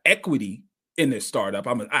you have equity in this startup,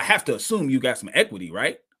 I have to assume you got some equity,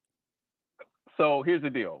 right? So here's the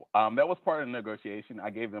deal. That was part of the negotiation. I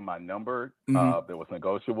gave them my number that was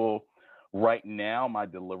negotiable. Right now, my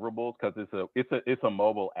deliverables, because it's a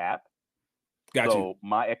mobile app. So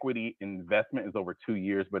my equity investment is over 2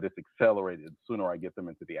 years, but it's accelerated. The sooner I get them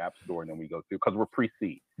into the app store, and then we go through, because we're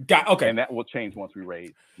pre-seed. And that will change once we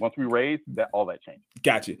raise. Once we raise, all that changes.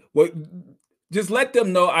 Gotcha. Well, just let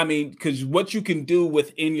them know. I mean, because what you can do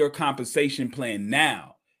within your compensation plan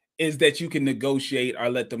now is that you can negotiate or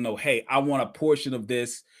let them know, hey, I want a portion of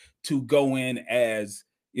this to go in as,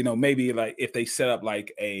 maybe like if they set up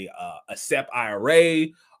like a SEP IRA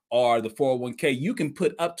or the 401k, you can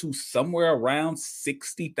put up to somewhere around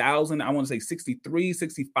 $60,000. I want to say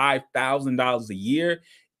 $63,000, $65,000 a year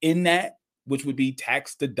in that, which would be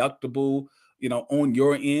tax deductible, on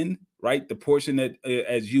your end, right? The portion that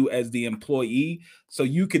as the employee, so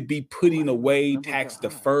you could be putting away tax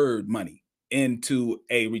deferred money into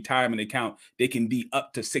a retirement account. They can be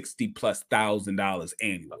up to $60,000+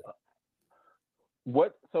 annually.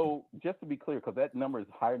 So just to be clear, because that number is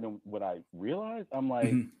higher than what I realized, I'm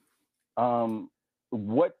like,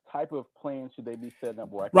 what type of plan should they be setting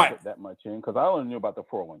up where I can put that much in? Because I only knew about the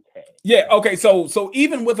 401k. Yeah. Okay. So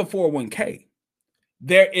even with a 401k,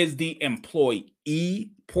 there is the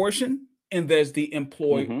employee portion and there's the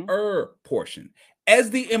employer portion.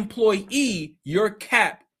 As the employee, your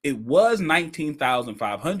cap, it was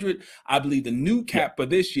 $19,500. I believe the new cap for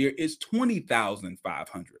this year is $20,500.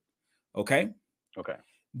 Okay.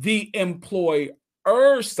 The employer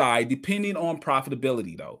side, depending on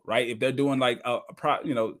profitability, though, right? If they're doing like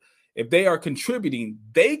if they are contributing,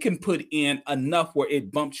 they can put in enough where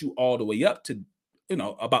it bumps you all the way up to,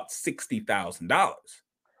 about $60,000.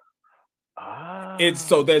 It's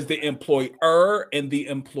so there's the employer and the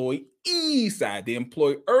employee side. The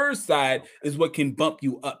employer side is what can bump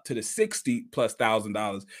you up to the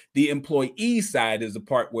 $60,000+. The employee side is the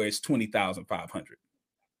part where it's $20,500.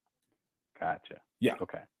 Gotcha. Yeah.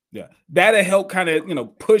 Okay. Yeah. That'll help kind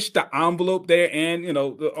of, push the envelope there and,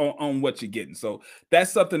 on what you're getting. So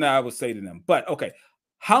that's something that I would say to them. But okay,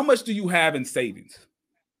 how much do you have in savings?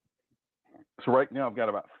 So right now I've got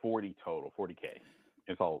about 40 total, 40K.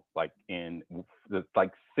 It's all like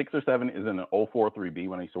like 6 or 7 is in an 043B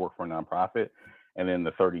when I used to work for a nonprofit. And then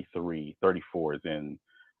the 34 is in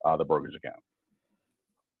the brokerage account.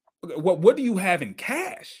 Okay, what do you have in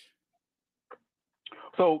cash?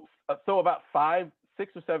 So about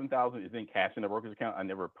 6 or 7,000 is in cash in the brokerage account. I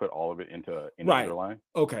never put all of it into another line.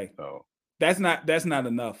 Okay. So that's not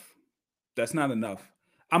enough. That's not enough.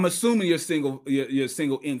 I'm assuming you're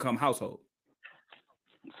single income household.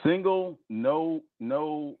 Single, no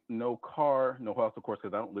car, no house, of course,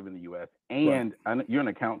 because I don't live in the U.S. And you're an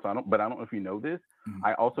accountant, but I don't know if you know this.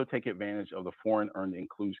 I also take advantage of the foreign earned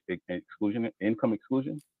income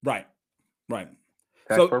exclusion. Right.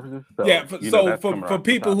 tax purposes. So, yeah. for For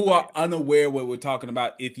people who are unaware what we're talking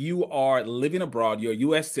about, if you are living abroad, you're a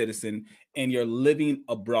U.S. citizen, and you're living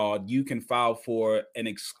abroad, you can file for an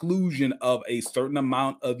exclusion of a certain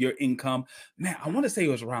amount of your income. Man, I want to say it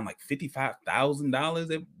was around like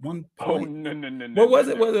 $55,000 at one point. Oh no! What was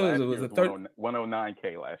it? Was it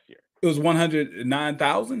 109K last year? It was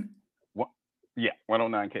 109,000. Yeah, 109K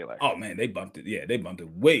last year. Oh man, they bumped it. Yeah, they bumped it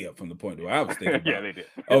way up from the point where I was thinking. Yeah, they did.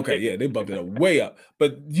 Okay, yeah, they bumped it way up.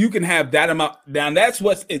 But you can have that amount. Now that's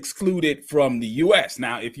what's excluded from the U.S.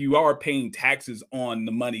 Now, if you are paying taxes on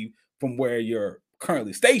the money from where you're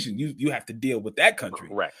currently stationed, you have to deal with that country.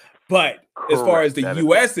 Correct. But as far as the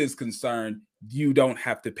U.S. is concerned, you don't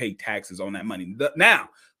have to pay taxes on that money. Now,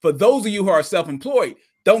 for those of you who are self-employed,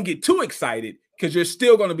 don't get too excited, because you're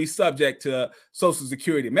still going to be subject to Social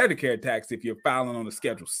Security and Medicare tax if you're filing on the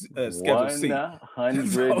Schedule C.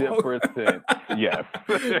 100%. Yes.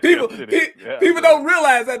 People don't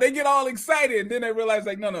realize that. They get all excited, and then they realize,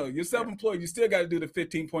 like, no, you're self-employed. You still got to do the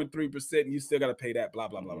 15.3%, and you still got to pay that, blah,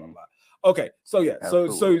 blah, blah, blah, blah. Okay, so yeah,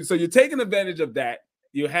 so you're taking advantage of that.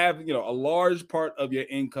 You have, a large part of your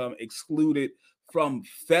income excluded from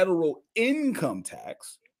federal income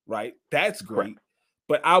tax, right? That's great. Correct.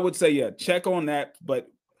 But I would say, yeah, check on that. But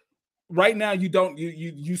right now,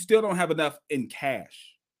 you still don't have enough in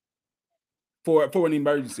cash for an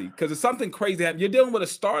emergency, because if something crazy happens, you're dealing with a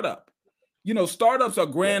startup. Startups are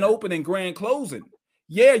grand open and grand closing.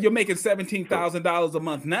 Yeah, you're making $17,000 a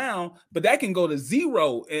month now, but that can go to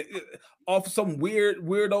zero off some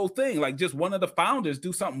weirdo thing. Like just one of the founders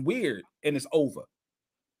do something weird and it's over.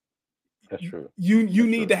 That's true. You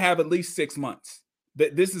need to have at least 6 months.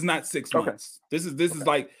 This is not 6 months. This is this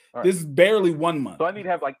is barely 1 month. So I need to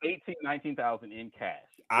have like 19,000 in cash.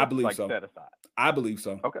 I believe so. Set aside. I believe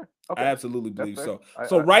so. Okay. I absolutely believe so.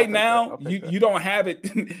 So right now, you don't have it.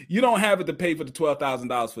 You don't have it to pay for the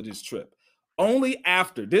 $12,000 for this trip. Only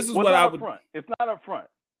after. This is what I would. It's not up front.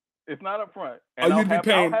 It's not up front. And I'll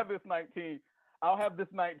have this 19. I'll have this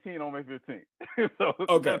 19 on May 15th. So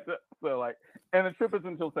and the trip is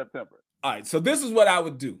until September. All right. So this is what I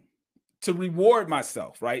would do to reward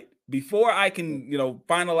myself, right? Before I can,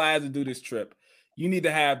 finalize and do this trip, you need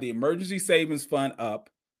to have the emergency savings fund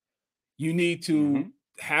up. You need to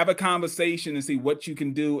have a conversation and see what you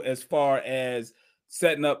can do as far as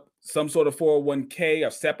setting up some sort of 401k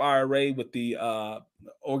or SEP IRA with the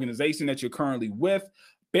organization that you're currently with.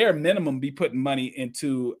 Bare minimum, be putting money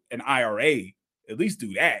into an IRA. At least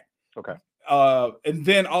do that. Okay. And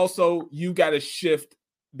then also you got to shift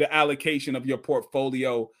the allocation of your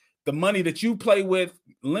portfolio. The money that you play with,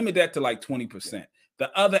 limit that to like 20%.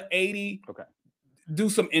 The other 80, do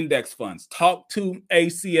some index funds. Talk to a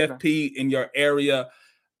CFP in your area,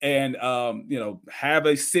 and have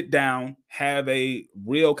a sit down, have a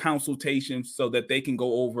real consultation so that they can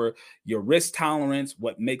go over your risk tolerance,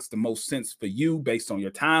 what makes the most sense for you based on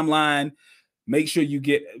your timeline. Make sure you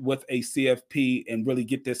get with a CFP and really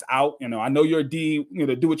get this out. I know you're a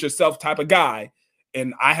do-it-yourself type of guy,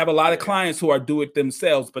 and I have a lot of clients who are do it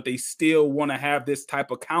themselves, but they still want to have this type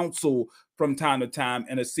of counsel from time to time,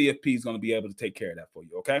 and a CFP is going to be able to take care of that for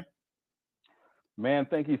you. Okay. Man,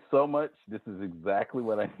 thank you so much. This is exactly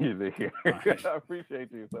what I needed to hear. Right. I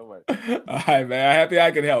appreciate you so much. All right, man. I'm happy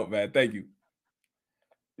I could help, man. Thank you.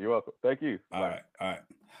 You're welcome. Thank you. All right.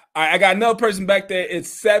 I got another person back there. It's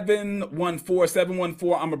 714. I'm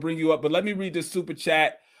going to bring you up, but let me read this super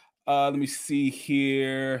chat. Let me see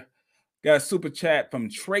here. Got a super chat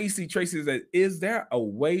from Tracy. Tracy says, is there a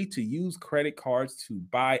way to use credit cards to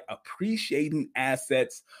buy appreciating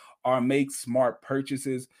assets or make smart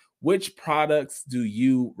purchases? Which products do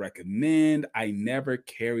you recommend? I never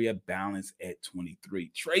carry a balance at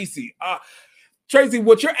 23. Tracy,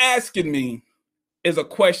 what you're asking me is a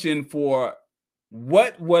question for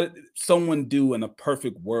what would someone do in a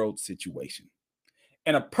perfect world situation?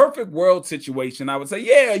 In a perfect world situation, I would say,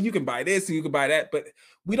 yeah, you can buy this and you can buy that, but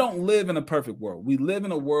we don't live in a perfect world. We live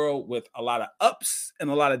in a world with a lot of ups and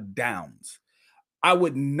a lot of downs. I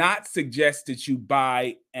would not suggest that you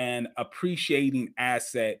buy an appreciating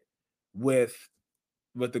asset with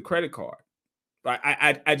the credit card.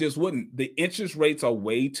 I just wouldn't. The interest rates are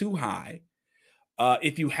way too high.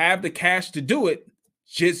 If you have the cash to do it,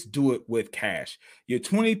 just do it with cash. You're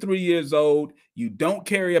 23 years old. You don't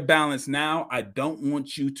carry a balance now. I don't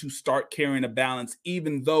want you to start carrying a balance,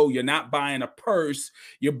 even though you're not buying a purse.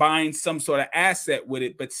 You're buying some sort of asset with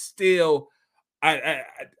it, but still, I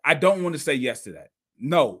don't want to say yes to that.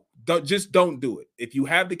 No, don't do it. If you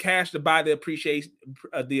have the cash to buy the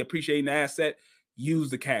appreciating asset, use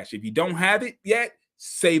the cash. If you don't have it yet,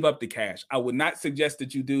 save up the cash. I would not suggest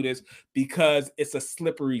that you do this because it's a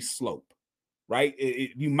slippery slope. right?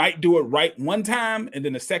 You might do it right one time, and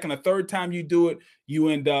then the second or third time you do it, you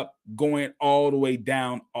end up going all the way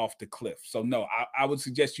down off the cliff. So no, I would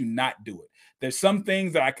suggest you not do it. There's some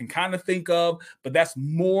things that I can kind of think of, but that's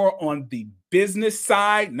more on the business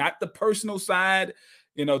side, not the personal side.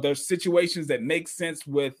 You know, there's situations that make sense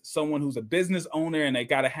with someone who's a business owner, and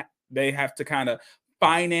they have to kind of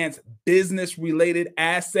finance business related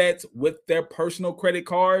assets with their personal credit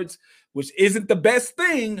cards, which isn't the best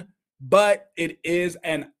thing, but it is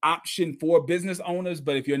an option for business owners.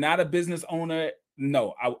 But if you're not a business owner,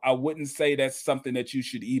 no, I wouldn't say that's something that you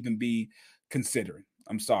should even be considering.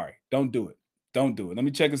 I'm sorry. Don't do it. Don't do it. Let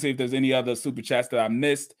me check and see if there's any other super chats that I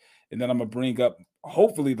missed. And then I'm going to bring up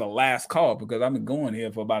hopefully the last call, because I've been going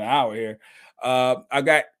here for about an hour here. I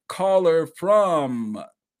got caller from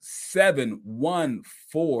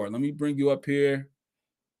 714. Let me bring you up here.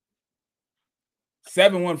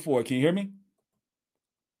 714. Can you hear me?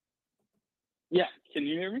 Yeah. Can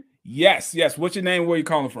you hear me? Yes. What's your name? Where are you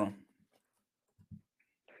calling from?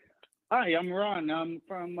 Hi, I'm Ron. I'm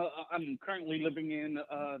currently living in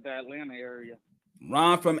the Atlanta area.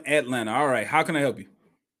 Ron from Atlanta. All right. How can I help you?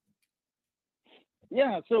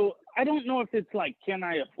 Yeah. So I don't know if it's like, can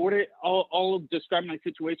I afford it? I'll describe my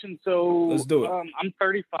situation. So let's do it. I'm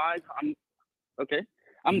 35.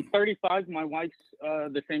 I'm 35. My wife's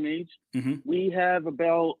the same age. Mm-hmm. We have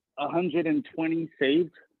about 120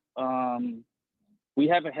 saved. We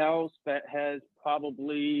have a house that has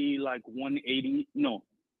probably like 180. No.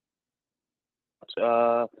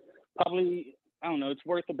 Probably, I don't know, it's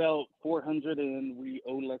worth about 400 and we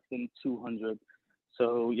owe less than 200.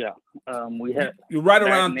 So yeah, we have you're right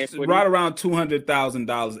around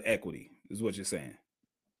 $200,000 equity is what you're saying.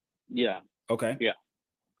 Yeah. Okay. Yeah.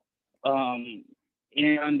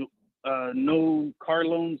 And no car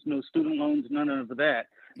loans, no student loans, none of that.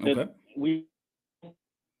 Okay. We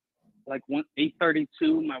like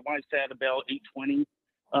 832. My wife's at about 820.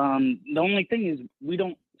 The only thing is we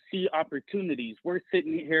don't see opportunities. We're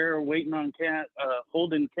sitting here waiting on cash,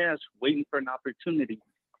 holding cash, waiting for an opportunity.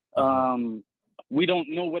 We don't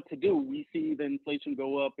know what to do. We see the inflation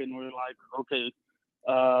go up and we're like, okay,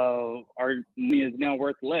 our money is now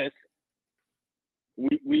worth less.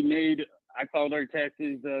 I filed our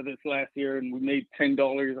taxes this last year and we made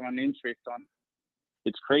 $10 on interest on it.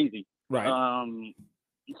 It's crazy. Right.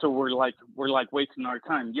 So we're like wasting our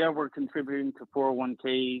time. Yeah, we're contributing to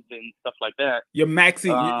 401ks and stuff like that. You're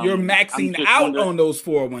maxing out on those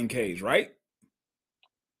 401ks, right?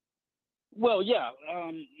 Well, yeah.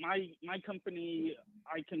 My company,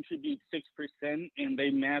 I contribute 6%, and they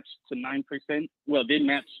match to 9%. Well, they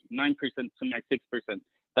match 9% to my 6%.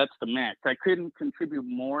 That's the max. I couldn't contribute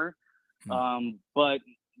more, but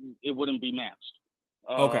it wouldn't be matched.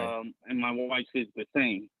 Okay. And my wife's is the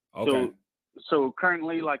same. Okay. So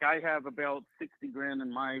currently, like, I have about 60 grand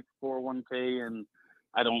in my 401k, and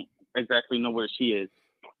I don't exactly know where she is.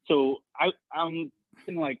 So I'm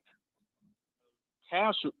thinking, like,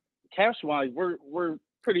 cash wise, we're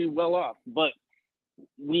pretty well off, but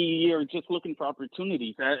we are just looking for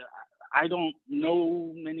opportunities. I don't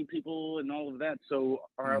know many people and all of that, so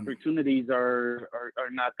our opportunities are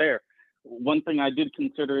not there. One thing I did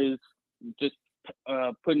consider is just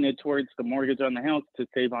putting it towards the mortgage on the house to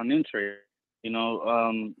save on interest. You know,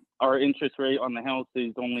 our interest rate on the house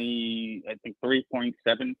is only, I think,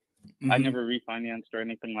 3.7. I never refinanced or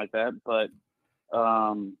anything like that, but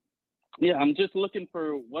yeah, I'm just looking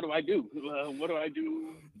for what do I do? What do I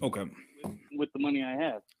do? Okay. With the money I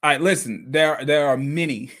have. All right, listen, there are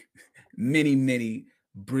many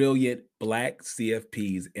brilliant Black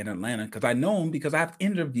CFPs in Atlanta, because I know them because I've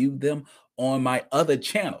interviewed them on my other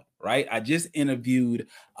channel, right? I just interviewed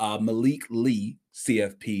Malik Lee,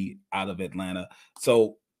 CFP out of Atlanta.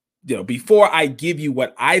 So, you know, before I give you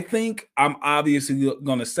what I think, I'm obviously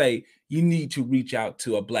going to say you need to reach out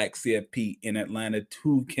to a Black CFP in Atlanta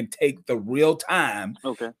who can take the real time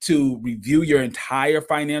to review your entire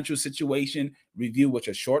financial situation, review what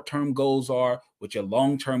your short-term goals are, what your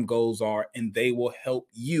long-term goals are, and they will help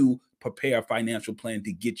you prepare a financial plan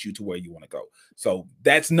to get you to where you want to go. So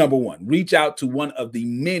that's number one. Reach out to one of the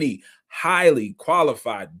many highly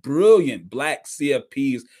qualified, brilliant Black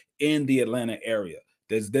CFPs in the Atlanta area.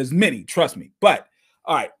 There's many, trust me. But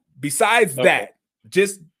all right, besides that,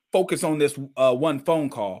 just focus on this one phone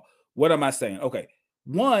call. What am I saying? Okay.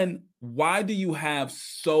 One, why do you have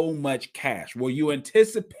so much cash? Were you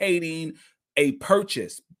anticipating a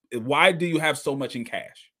purchase? Why do you have so much in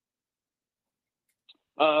cash?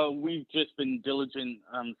 We've just been diligent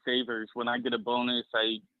savers. When I get a bonus,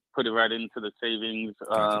 I put it right into the savings.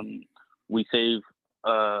 We save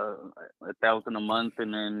 $1,000 a month,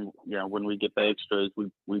 and then when we get the extras,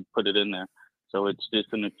 we put it in there. So it's just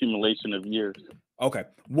an accumulation of years. Okay.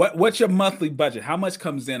 What's your monthly budget? How much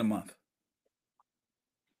comes in a month?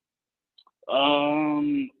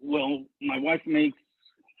 Well, my wife makes.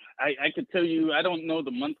 I could tell you. I don't know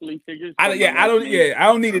the monthly figures. I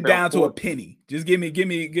don't need it down to a 4. penny. Just give me,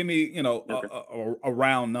 you know, Okay. a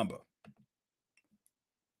round number.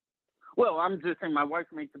 Well, I'm just saying my wife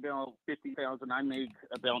makes about 50,000. I make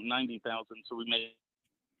about 90,000. So we make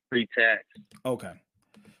pre-tax. Okay.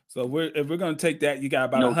 So if we're going to take that, you got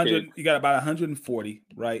about 100. You got about 140,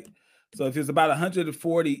 right? So if it's about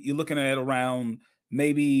 140, you're looking at around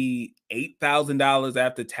maybe $8,000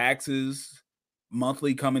 after taxes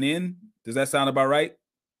monthly coming in. Does that sound about right?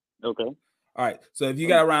 Okay. All right. So if you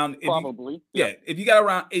got around probably if you got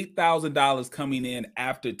around $8,000 coming in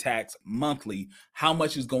after tax monthly, how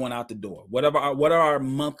much is going out the door? What are our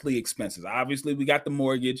monthly expenses? Obviously, we got the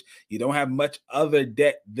mortgage. You don't have much other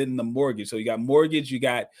debt than the mortgage. So you got mortgage, you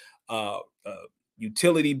got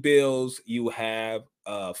utility bills, you have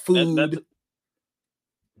food.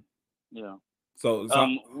 Yeah. So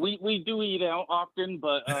we do eat out often,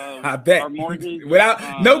 but I bet our mortgage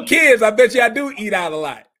without no kids, I bet you I do eat out a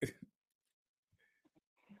lot.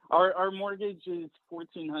 Our mortgage is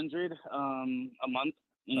 $1,400 a month,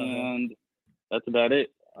 and that's about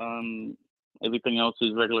it. Everything else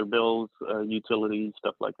is regular bills, utilities,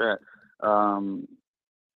 stuff like that.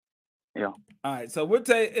 Yeah. All right. So if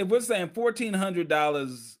we're saying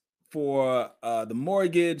 $1,400 for the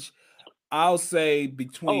mortgage, I'll say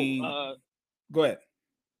between. Go ahead.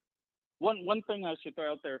 One thing I should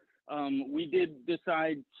throw out there. We did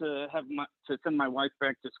decide to send my wife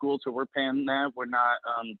back to school, so we're paying that. We're not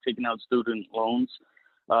taking out student loans.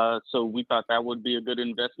 So we thought that would be a good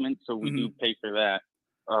investment. So we do pay for that.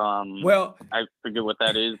 Well, I forget what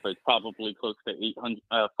that is, but probably close to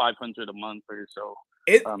 $500 a month or so.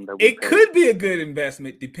 It could be a good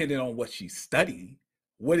investment depending on what she's studying.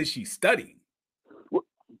 What is she studying?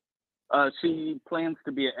 She plans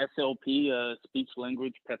to be a SLP, a speech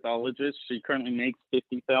language pathologist. She currently makes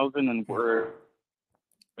 $50,000, and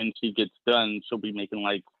when she gets done, she'll be making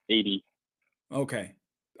like $80,000. Okay.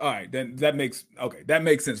 All right, then that makes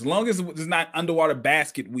sense. As long as it's not underwater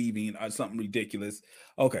basket weaving or something ridiculous.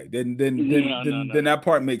 Okay, then that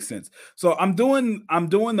part makes sense. So I'm doing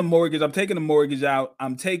the mortgage. I'm taking the mortgage out.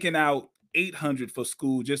 I'm taking out $800 for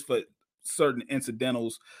school just for certain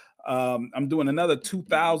incidentals. I'm doing another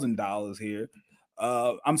 $2,000 here.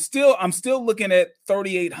 I'm still looking at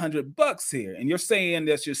 $3,800 here, and you're saying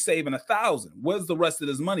that you're saving $1,000. Where's the rest of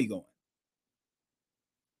this money going?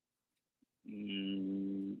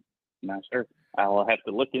 Not sure. I'll have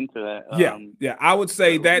to look into that. Yeah. I would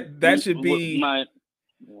say that should be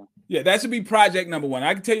that should be project number one.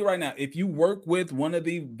 I can tell you right now, if you work with one of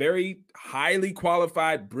the very highly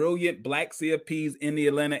qualified, brilliant Black CFPs in the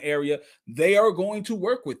Atlanta area, they are going to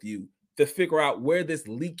work with you to figure out where this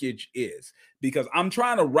leakage is, because I'm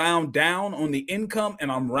trying to round down on the income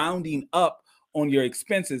and I'm rounding up on your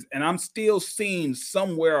expenses, and I'm still seeing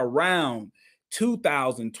somewhere around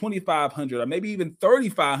 $2,000, $2,500, or maybe even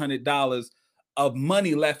 $3,500 of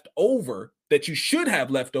money left over that you should have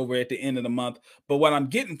left over at the end of the month. But what I'm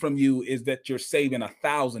getting from you is that you're saving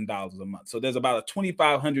 $1,000 a month. So there's about a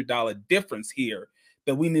 $2,500 difference here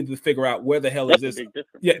that we need to figure out where the hell is this.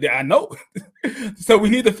 Yeah, I know. So we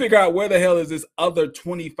need to figure out where the hell is this other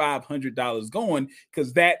 $2,500 going,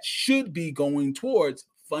 because that should be going towards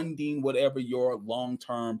funding whatever your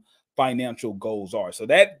long-term financial goals are. So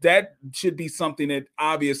that should be something that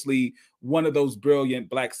obviously one of those brilliant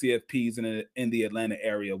Black CFPs in the Atlanta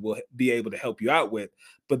area will be able to help you out with.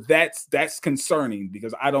 But that's concerning,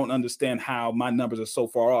 because I don't understand how my numbers are so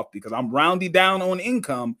far off, because I'm rounding down on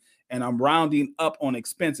income and I'm rounding up on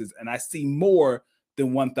expenses, and I see more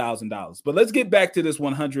than $1,000. But let's get back to this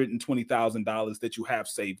 $120,000 that you have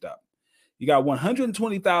saved up. You got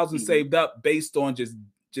 $120,000 saved up based on just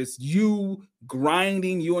you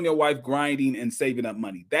grinding, you and your wife grinding and saving up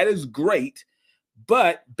money. That is great.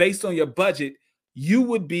 But based on your budget, you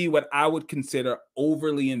would be what I would consider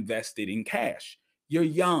overly invested in cash. You're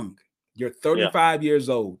young. You're 35 years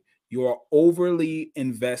old. You are overly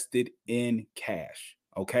invested in cash.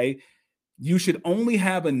 Okay. You should only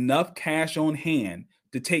have enough cash on hand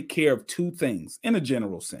to take care of two things in a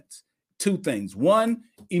general sense. Two things. One,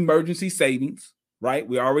 emergency savings, right?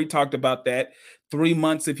 We already talked about that. 3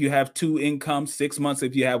 months if you have two incomes, 6 months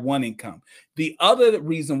if you have one income. The other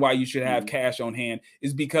reason why you should have cash on hand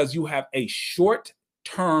is because you have a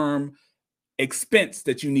short-term expense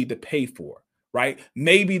that you need to pay for, right?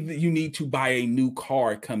 Maybe you need to buy a new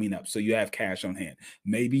car coming up, so you have cash on hand.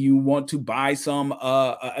 Maybe you want to buy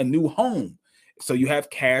a new home, so you have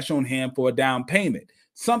cash on hand for a down payment.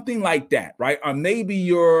 something like that, right? Or maybe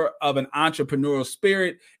you're of an entrepreneurial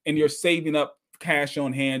spirit and you're saving up cash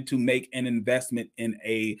on hand to make an investment in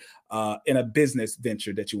a business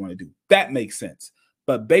venture that you want to do. That makes sense.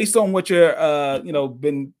 But based on what you're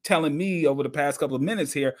been telling me over the past couple of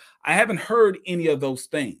minutes here, I haven't heard any of those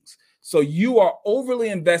things. So you are overly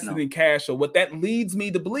invested in cash. So what that leads me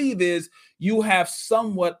to believe is you have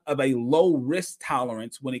somewhat of a low risk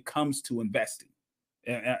tolerance when it comes to investing.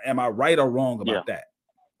 Am I right or wrong about that?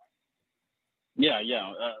 Yeah.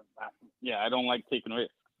 I don't like taking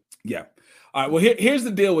risks. Yeah. All right. Well, here's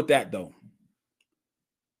the deal with that, though.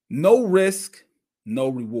 No risk, no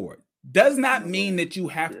reward. Does not mean that you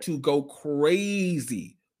have to go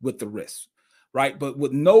crazy with the risk, right? But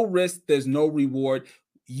with no risk, there's no reward.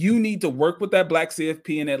 You need to work with that Black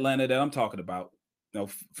CFP in Atlanta that I'm talking about.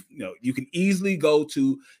 You can easily go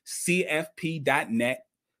to cfp.net,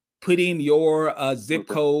 put in your zip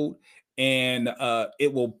code, and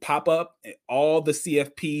it will pop up all the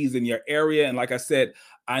CFPs in your area. And like I said,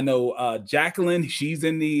 I know Jacqueline, she's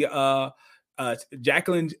in the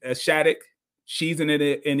Jacqueline Shattuck, she's in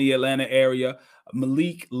the Atlanta area.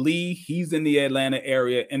 Malik Lee, he's in the Atlanta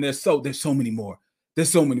area. And there's so many more.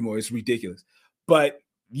 There's so many more. It's ridiculous. But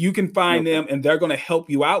you can find them and they're going to help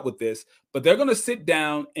you out with this. But they're going to sit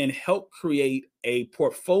down and help create a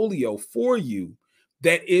portfolio for you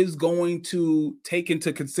that is going to take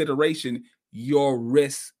into consideration your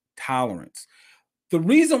risk tolerance. The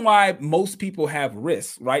reason why most people have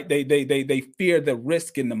risks, right? They fear the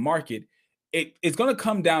risk in the market. It's going to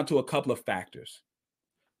come down to a couple of factors.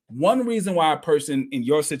 One reason why a person in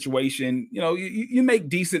your situation, you make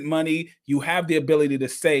decent money, you have the ability to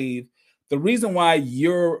save. The reason why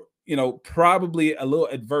you're, probably a little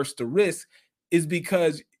adverse to risk is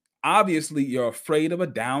because obviously you're afraid of a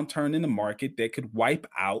downturn in the market that could wipe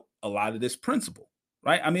out a lot of this principal,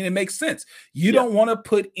 right? I mean, it makes sense. You don't want to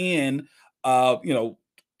put in,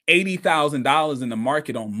 $80,000 in the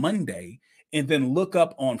market on Monday and then look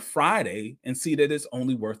up on Friday and see that it's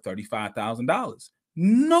only worth $35,000.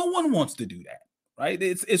 No one wants to do that, right?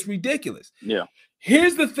 It's ridiculous. Yeah.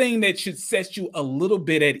 Here's the thing that should set you a little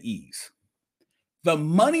bit at ease. The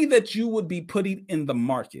money that you would be putting in the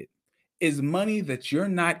market is money that you're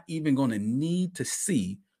not even going to need to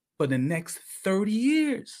see for the next 30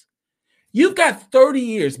 years. You've got 30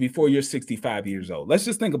 years before you're 65 years old. Let's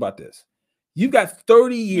just think about this. You've got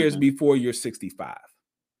 30 years before you're 65.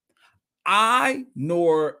 I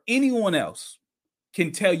nor anyone else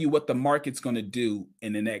can tell you what the market's going to do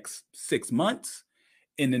in the next 6 months,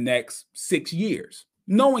 in the next 6 years.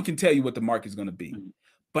 No one can tell you what the market's going to be.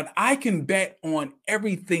 But I can bet on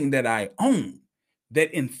everything that I own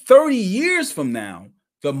that in 30 years from now,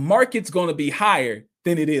 the market's going to be higher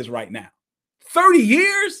than it is right now. 30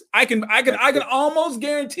 years, I can almost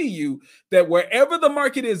guarantee you that wherever the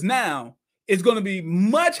market is now, it's going to be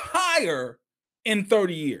much higher in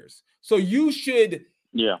 30 years. So you should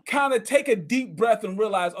kind of take a deep breath and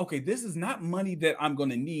realize, okay, this is not money that I'm going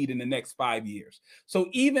to need in the next 5 years. So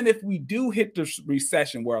even if we do hit the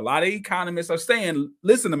recession, where a lot of economists are saying,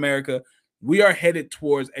 listen, America, we are headed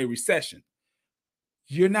towards a recession.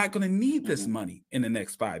 You're not going to need this money in the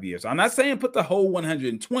next 5 years. I'm not saying put the whole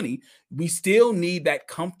 120. We still need that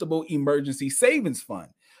comfortable emergency savings fund.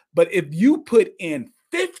 But if you put in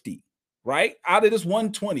 50, right, out of this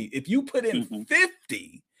 120, if you put in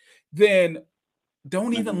 50, then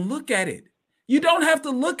don't even look at it. You don't have to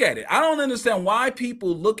look at it. I don't understand why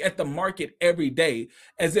people look at the market every day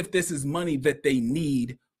as if this is money that they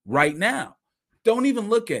need right now. Don't even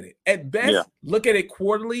look at it. At best, look at it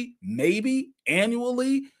quarterly, maybe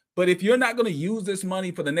annually. But if you're not going to use this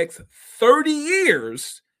money for the next 30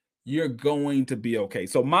 years, you're going to be okay.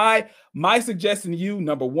 So my suggestion to you,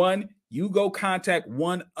 number one, you go contact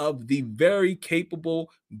one of the very capable,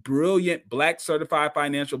 brilliant Black certified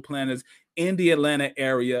financial planners in the Atlanta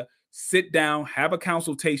area. Sit down, have a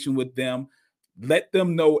consultation with them, let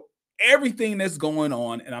them know everything that's going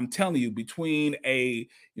on. And I'm telling you, between a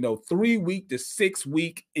 3-week to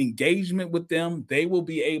 6-week engagement with them, they will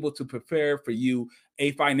be able to prepare for you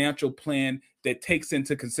a financial plan that takes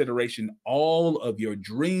into consideration all of your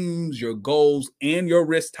dreams, your goals, and your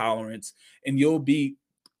risk tolerance. And you'll be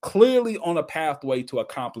clearly on a pathway to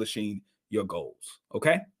accomplishing your goals.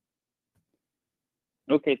 Okay?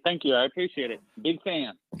 Okay, thank you. I appreciate it. Big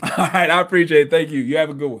fan. All right, I appreciate it. Thank you. You have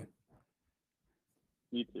a good one.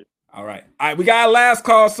 You too. All right. We got a last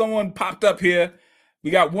call. Someone popped up here. We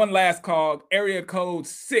got one last call. Area code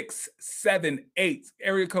 678.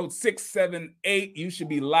 Area code 678. You should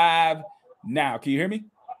be live now. Can you hear me?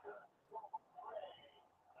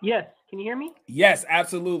 Yes. Can you hear me? Yes,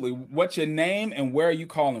 absolutely. What's your name and where are you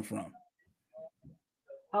calling from?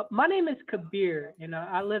 My name is Kabir, and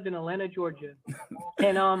I live in Atlanta, Georgia.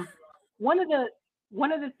 And one of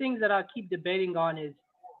the things that I keep debating on is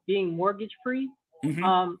being mortgage free.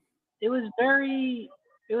 Mhm. It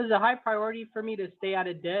was a high priority for me to stay out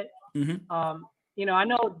of debt. Mhm. I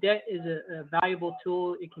know debt is a valuable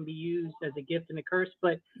tool. It can be used as a gift and a curse,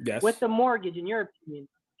 but with Yes. the mortgage, in your opinion,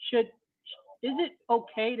 is it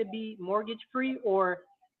okay to be mortgage free, or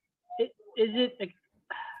is it,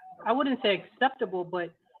 I wouldn't say acceptable,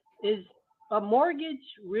 but is a mortgage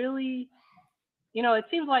really, it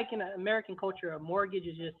seems like in American culture, a mortgage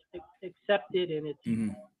is just accepted and it's,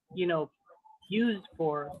 Mhm. you know, used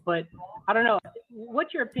for, but I don't know.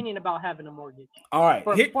 What's your opinion about having a mortgage All right.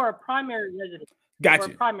 for a primary resident? Got For a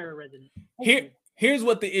you. primary resident. Thank you. Here's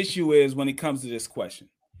what the issue is when it comes to this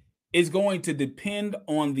question. It's going to depend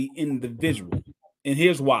on the individual. And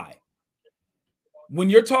here's why. When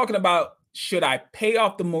you're talking about should I pay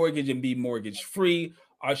off the mortgage and be mortgage free,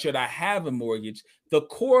 or should I have a mortgage? The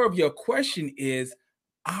core of your question is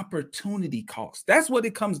opportunity cost. That's what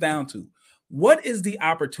it comes down to. What is the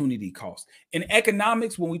opportunity cost? In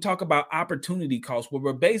economics, when we talk about opportunity cost, what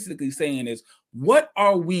we're basically saying is what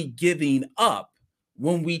are we giving up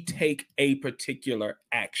when we take a particular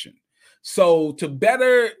action? So to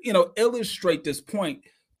better, illustrate this point,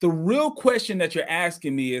 the real question that you're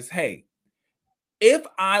asking me is, hey, if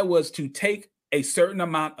I was to take a certain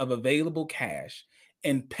amount of available cash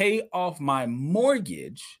and pay off my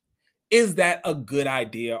mortgage, is that a good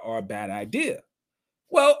idea or a bad idea?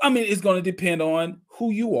 Well, I mean, it's going to depend on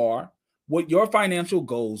who you are, what your financial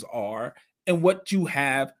goals are, and what you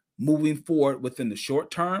have moving forward within the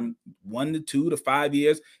short term, 1 to 2 to 5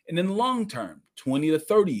 years, and then long term, 20 to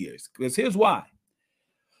 30 years. Because here's why.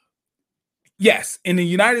 Yes, in the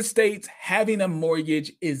United States, having a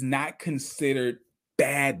mortgage is not considered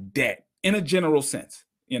bad debt in a general sense.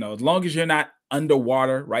 As long as you're not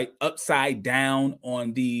underwater, right, upside down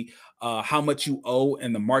on the how much you owe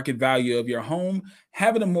and the market value of your home,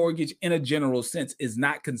 having a mortgage in a general sense is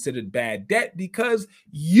not considered bad debt because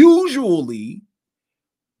usually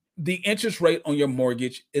the interest rate on your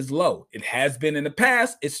mortgage is low. It has been in the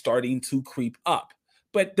past. It's starting to creep up.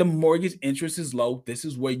 But the mortgage interest is low. This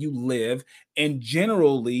is where you live. And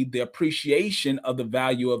generally, the appreciation of the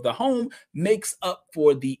value of the home makes up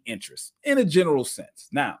for the interest in a general sense.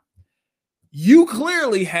 Now, you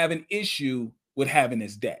clearly have an issue with having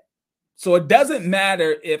this debt. So it doesn't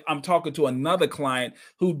matter if I'm talking to another client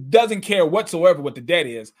who doesn't care whatsoever what the debt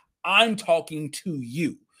is. I'm talking to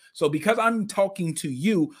you. So because I'm talking to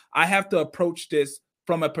you, I have to approach this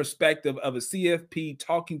from a perspective of a CFP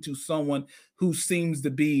talking to someone who seems to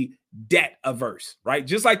be debt averse, right?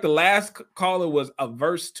 Just like the last caller was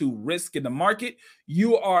averse to risk in the market,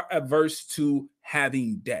 you are averse to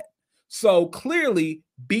having debt. So clearly,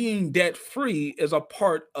 being debt free is a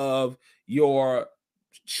part of your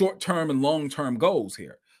short-term and long-term goals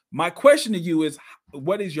here. My question to you is,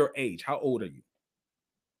 what is your age? How old are you?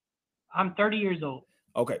 I'm 30 years old.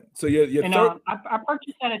 Okay, so you're And I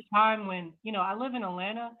purchased at a time when, I live in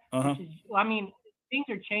Atlanta, which is, I mean, things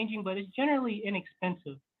are changing, but it's generally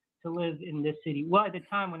inexpensive to live in this city. Well, at the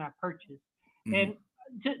time when I purchased. And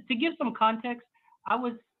to give some context, I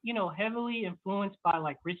was, heavily influenced by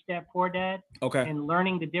like Rich Dad Poor Dad. Okay. And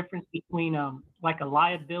learning the difference between like a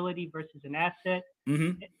liability versus an asset.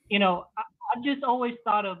 I just always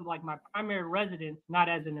thought of like my primary residence not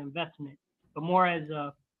as an investment, but more as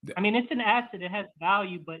it's an asset. It has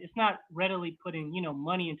value, but it's not readily putting,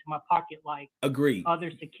 money into my pocket like Agreed.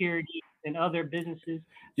 other securities and other businesses.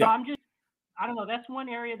 Yeah. So I don't know. That's one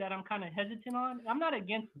area that I'm kind of hesitant on. I'm not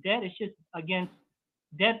against debt. It's just against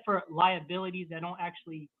debt for liabilities that don't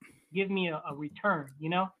actually give me a return,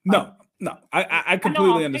 No. I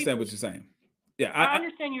completely understand what you're saying. Yeah, I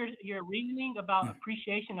understand your reasoning about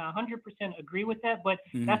appreciation. I 100% agree with that, but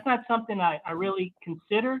that's not something I really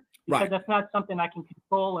consider because that's not something I can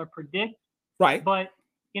control or predict. Right. But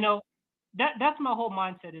that's my whole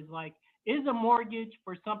mindset is like, is a mortgage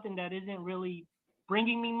for something that isn't really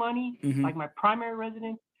bringing me money, like my primary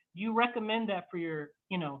residence? Do you recommend that for your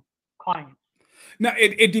clients? No,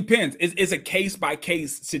 it depends. It's a case by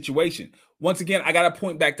case situation. Once again, I got to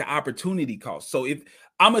point back to opportunity cost. So if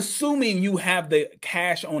I'm assuming you have the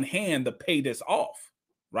cash on hand to pay this off,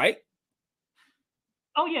 right?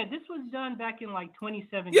 Oh yeah, this was done back in like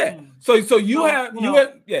 2017. Yeah. So you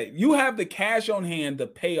have the cash on hand to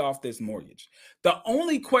pay off this mortgage. The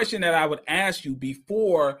only question that I would ask you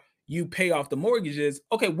before you pay off the mortgage is,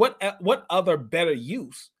 okay, what other better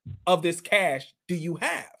use of this cash do you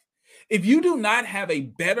have? If you do not have a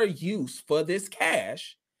better use for this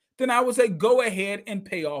cash, then I would say go ahead and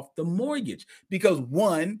pay off the mortgage because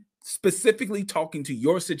one, specifically talking to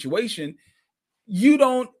your situation, you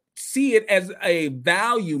don't see it as a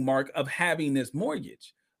value mark of having this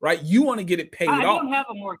mortgage, right? You want to get it paid off. I don't have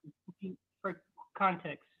a mortgage, for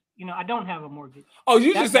context. I don't have a mortgage. Oh,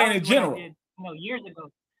 you're just saying in general. Did, years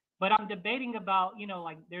ago. But I'm debating about,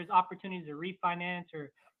 like there's opportunities to refinance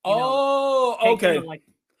or. Okay.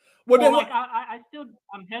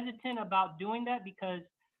 I'm hesitant about doing that because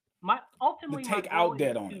ultimately take my goal out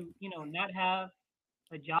debt is on to, it. Not have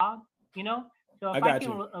a job, So if I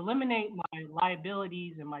can eliminate my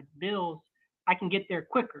liabilities and my bills, I can get there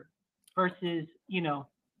quicker versus,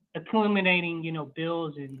 accumulating,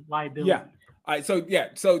 bills and liabilities. Yeah. All right.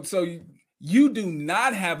 So you do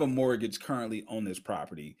not have a mortgage currently on this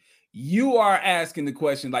property. You are asking the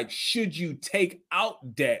question, like, should you take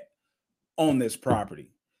out debt on this property?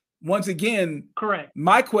 Once again, correct.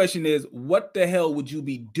 My question is, what the hell would you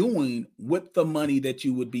be doing with the money that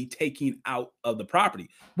you would be taking out of the property?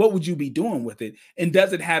 What would you be doing with it? And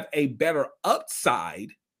does it have a better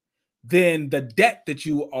upside than the debt that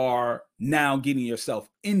you are now getting yourself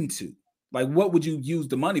into? Like, what would you use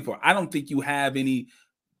the money for? I don't think you have any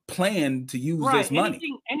plan to use this money.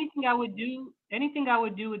 Anything I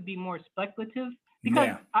would do would be more speculative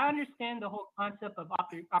because I understand the whole concept of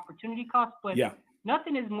opportunity cost, but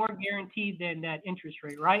nothing is more guaranteed than that interest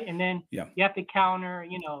rate, right? And then you have to counter,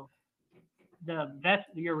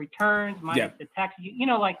 your returns minus the taxes.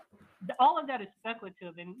 All of that is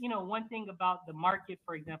speculative. And one thing about the market,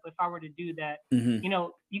 for example, if I were to do that,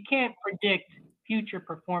 you can't predict future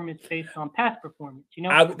performance based on past performance.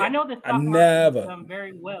 I know the stock market has done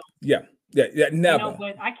very well. Never.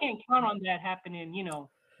 But I can't count on that happening,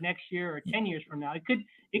 next year or 10 years from now.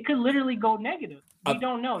 It could literally go negative. You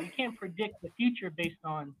don't know. You can't predict the future based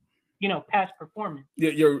on, past performance.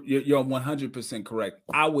 You're 100% correct.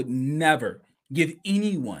 I would never give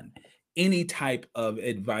anyone any type of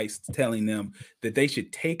advice telling them that they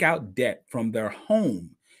should take out debt from their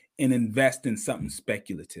home and invest in something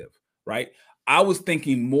speculative, right? I was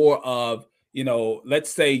thinking more of, let's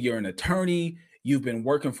say you're an attorney, you've been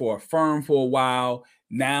working for a firm for a while.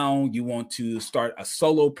 Now you want to start a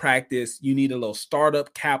solo practice. You need a little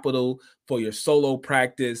startup capital for your solo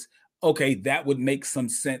practice. Okay, that would make some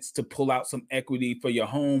sense to pull out some equity for your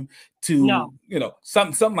home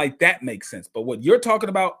something like that makes sense. But what you're talking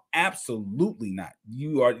about, absolutely not.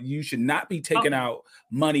 You should not be taking out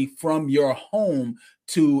money from your home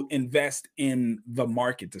to invest in the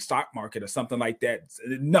market, the stock market or something like that.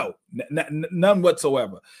 No, none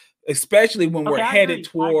whatsoever. Especially when we're headed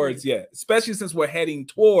towards, especially since we're heading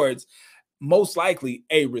towards most likely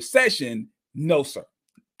a recession. No, sir.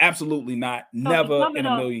 Absolutely not. Never in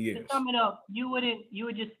a million years. To sum it up, you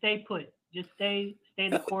would just stay put. Just stay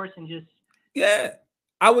the course and just. Yeah.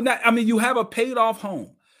 I would not. I mean, you have a paid off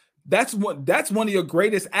home. That's one of your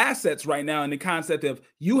greatest assets right now in the concept of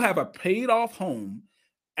you have a paid off home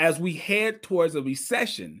as we head towards a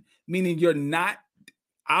recession, meaning you're not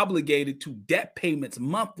obligated to debt payments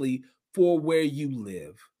monthly for where you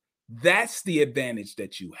live. That's the advantage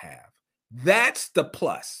that you have. That's the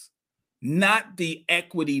plus, not the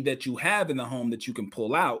equity that you have in the home that you can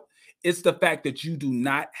pull out. It's the fact that you do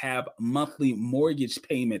not have monthly mortgage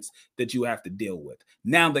payments that you have to deal with.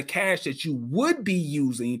 Now, the cash that you would be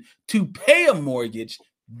using to pay a mortgage,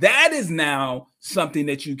 that is now something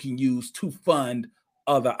that you can use to fund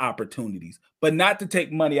other opportunities, but not to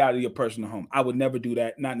take money out of your personal home. I would never do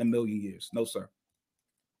that. Not in a million years. No, sir.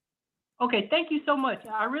 Okay. Thank you so much.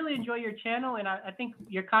 I really enjoy your channel and I think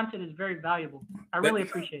your content is very valuable. I really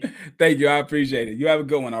appreciate it. Thank you. I appreciate it. You have a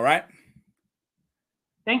good one. All right.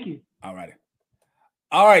 Thank you. All right.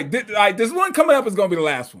 All right. This one coming up is going to be the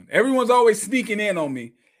last one. Everyone's always sneaking in on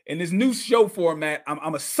me. In this new show format,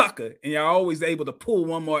 I'm a sucker, and you're always able to pull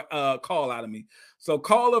one more call out of me. So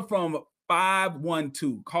caller from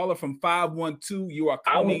 512. Caller from 512. You are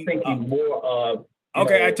coming. I was thinking more of.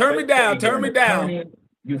 Okay, turn me down. Turn me down.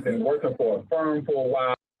 You've been working for a firm for a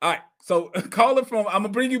while. All right. So caller from, I'm gonna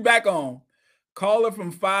bring you back on. Caller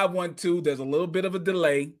from 512. There's a little bit of a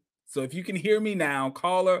delay. So if you can hear me now,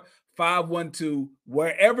 caller 512,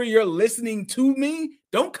 wherever you're listening to me,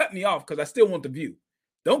 don't cut me off because I still want the view.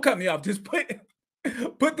 Don't cut me off. Just put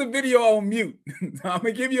the video on mute. I'm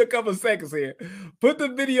gonna give you a couple of seconds here. Put the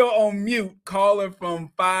video on mute, caller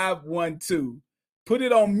from 512. Put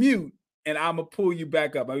it on mute, and I'm gonna pull you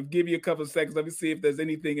back up. I'll give you a couple of seconds. Let me see if there's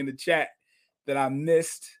anything in the chat that I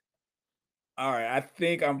missed. All right, I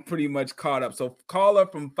think I'm pretty much caught up. So caller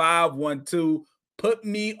from 512. Put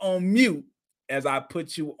me on mute as I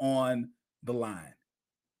put you on the line.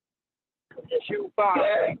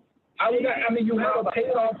 I mean, you have a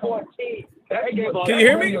paid off 14. That Can you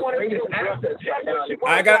hear me?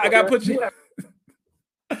 I got to put you.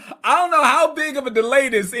 I don't know how big of a delay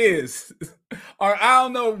this is, or I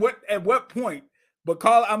don't know at what point. But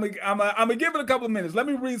call. I'm gonna give it a couple of minutes. Let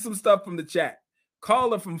me read some stuff from the chat.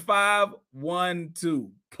 Caller from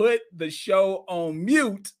 512. Put the show on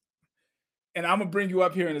mute, and I'm gonna bring you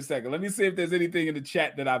up here in a second. Let me see if there's anything in the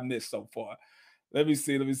chat that I've missed so far. Let me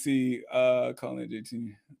see. Calling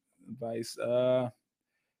JT advice.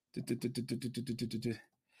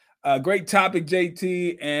 Great topic,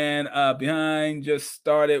 JT, and behind just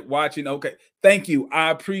started watching. Okay, thank you.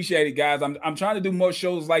 I appreciate it, guys. I'm trying to do more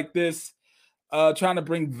shows like this, trying to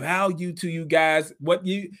bring value to you guys.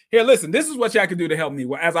 Listen, this is what y'all can do to help me.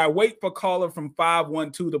 As I wait for caller from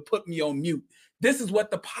 512 to put me on mute, this is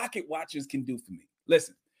what the Pocket Watchers can do for me.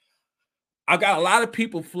 Listen, I got a lot of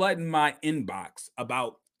people flooding my inbox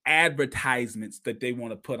about advertisements that they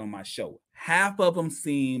want to put on my show. Half of them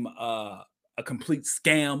seem a complete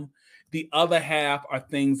scam. The other half are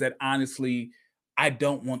things that honestly I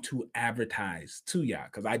don't want to advertise to y'all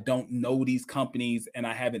because I don't know these companies and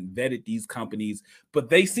I haven't vetted these companies, but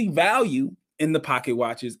they see value in the Pocket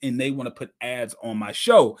Watchers and they want to put ads on my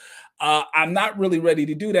show. I'm not really ready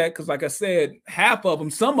to do that because, like I said, half of them,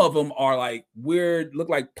 some of them are like weird, look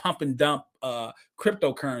like pump and dump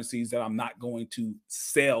cryptocurrencies that I'm not going to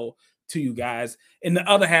sell to you guys. And the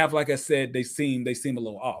other half, like I said, they seem a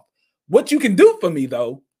little off. What you can do for me,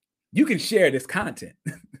 though, you can share this content.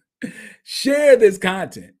 Share this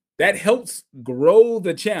content. That helps grow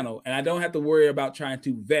the channel, and I don't have to worry about trying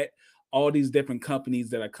to vet all these different companies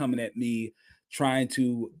that are coming at me trying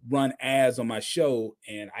to run ads on my show,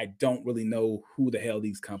 and I don't really know who the hell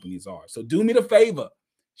these companies are. So do me the favor.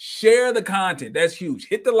 Share the content. That's huge.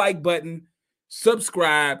 Hit the like button,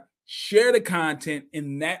 subscribe, share the content,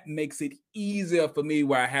 and that makes it easier for me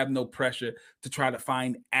where I have no pressure to try to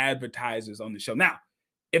find advertisers on the show. Now,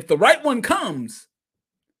 if the right one comes,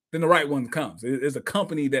 then the right one comes. It's a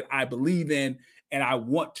company that I believe in and I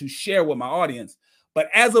want to share with my audience. But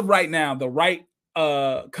as of right now, the right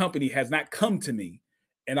company has not come to me,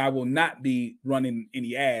 and I will not be running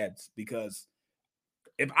any ads because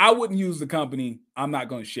if I wouldn't use the company, I'm not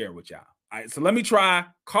going to share with y'all. All right, so let me try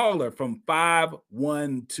caller from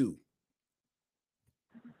 512.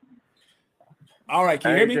 All right,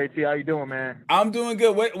 can you hear me? JT, how you doing, man? I'm doing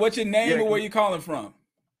good. What's your name and where you calling from?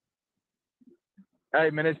 Hey,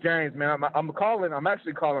 man, it's James, man. I'm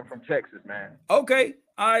actually calling from Texas, man. Okay.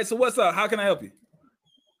 All right, so what's up? How can I help you?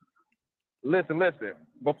 Listen.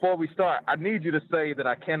 Before we start, I need you to say that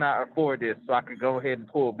I cannot afford this so I can go ahead and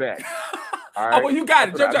pull back. All right? Oh, well, you got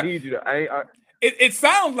it. I need you to. It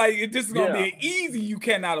sounds like this is going to be easy. You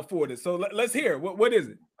cannot afford it. So let's hear. What is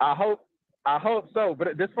it? I hope so.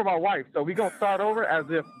 But this for my wife. So we're going to start over as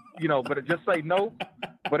if, but just say no.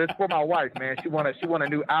 But it's for my wife, man. She want a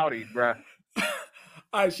new Audi, bruh.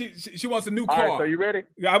 All right, she wants a new car. All right, so you ready?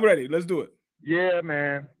 Yeah, I'm ready. Let's do it. Yeah,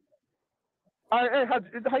 man. All right, hey,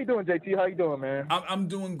 how you doing, JT? How you doing, man? I'm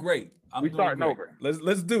doing great. We starting over.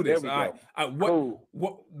 Let's do this. All right.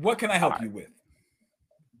 What can I help you with?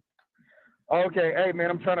 Okay, hey man,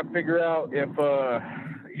 I'm trying to figure out if I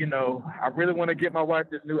really want to get my wife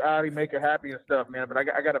this new Audi, make her happy and stuff, man. But I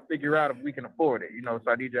got to figure out if we can afford it, so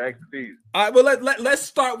I need your expertise. All right, well let's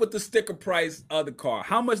start with the sticker price of the car.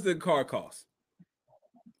 How much did the car cost?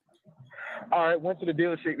 All right, went to the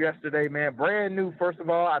dealership yesterday, man. Brand new, first of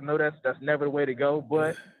all. I know that's never the way to go,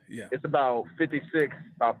 but it's about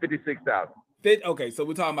 $56,000. Okay, so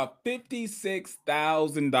we're talking about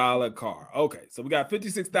 $56,000 car. Okay, so we got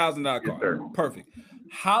 $56,000 car. Yes, sir. Perfect.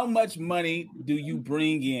 How much money do you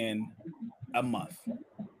bring in a month?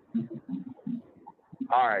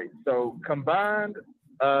 All right, so combined,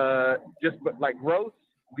 just like gross,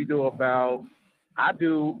 we do about. Okay,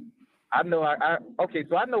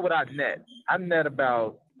 so I know what I net. I net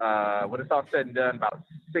about when it's all said and done, about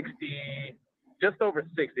 60, just over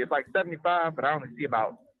 60. It's like 75, but I only see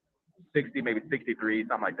about 60, maybe 63,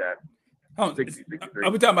 something like that. Oh, 60, 63.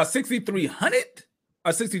 Are we talking about 6,300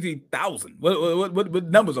 or 63,000? What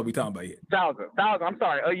numbers are we talking about here? Thousand. I'm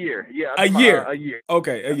sorry, a year. Yeah, a year. A year.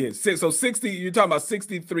 Okay, a year. So 60. You're talking about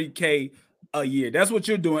 63K a year. That's what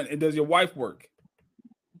you're doing. And does your wife work?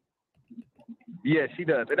 Yeah, she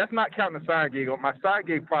does. And that's not counting the side gig. My side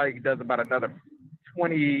gig probably does about another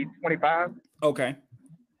 20, 25. Okay.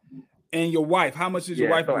 And your wife, how much does your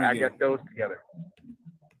wife bring in? I got those together.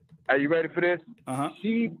 Are you ready for this? Uh-huh.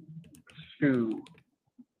 She's an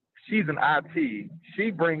IT. She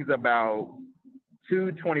brings about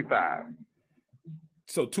 $225.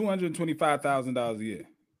 So $225,000 a year.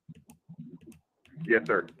 Yes,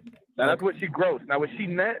 sir. Now that's what she gross. Now what she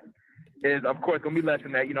net, is of course gonna be less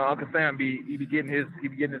than that. You know, Uncle Sam be getting his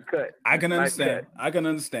cut. I can Nice understand. cut. I can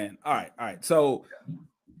understand. All right. So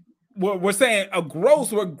we're saying we're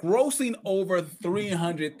grossing over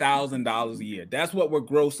 $300,000 a year. That's what we're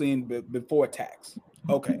grossing before tax.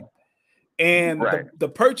 Okay. And Right. the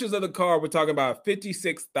purchase of the car, we're talking about a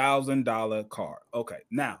 $56,000 car. Okay.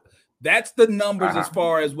 Now, that's the numbers as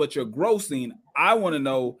far as what you're grossing. I want to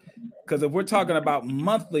know, because if we're talking about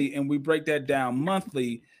monthly and we break that down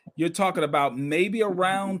monthly, you're talking about maybe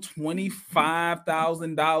around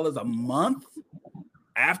 $25,000 a month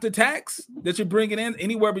after tax that you're bringing in,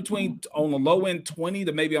 anywhere between on the low end 20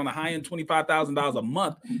 to maybe on the high end $25,000 a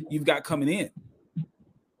month you've got coming in.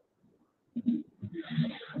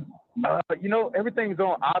 You know, everything's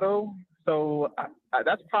on auto, so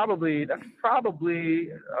that's probably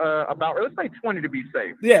about, let's say 20 to be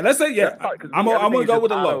safe. Yeah, let's say I'm gonna go with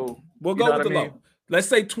the low. Auto, We'll go with the low. mean? Let's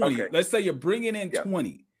say 20. Okay. Let's say you're bringing in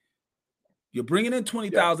 20. You're bringing in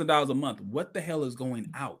 $20,000 a month. What the hell is going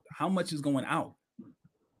out? How much is going out?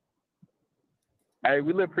 Hey,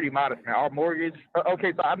 we live pretty modest, man. Our mortgage.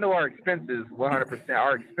 Okay, so I know our expenses 100%.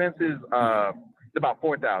 Our expenses, it's about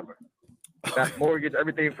 $4,000. That's mortgage,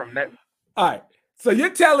 everything from that. All right. So you're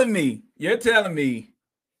telling me you're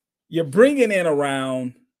bringing in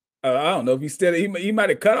around. I don't know if he might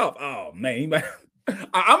have cut off. Oh man, he might.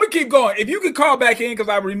 I'm gonna keep going. If you can call back in, because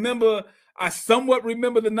I somewhat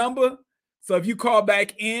remember the number. So if you call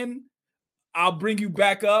back in, I'll bring you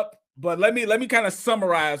back up. But let me kind of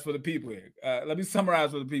summarize for the people here.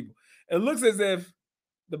 It looks as if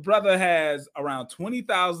the brother has around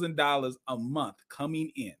 $20,000 a month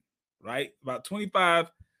coming in, right? About 25.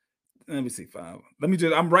 Let me see, 5.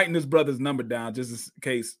 I'm writing this brother's number down just in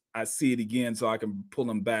case I see it again so I can pull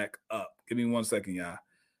him back up. Give me 1 second, y'all.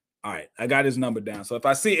 All right, I got his number down. So if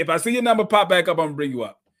I see your number pop back up, I'm gonna bring you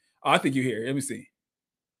up. Oh, I think you're here. Let me see.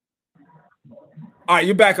 All right,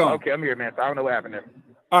 you're back on. Okay, I'm here, man. So I don't know what happened there.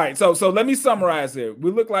 All right, so let me summarize here. We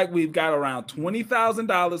look like we've got around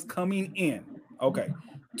 $20,000 coming in. Okay,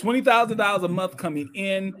 $20,000 a month coming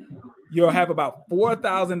in. You'll have about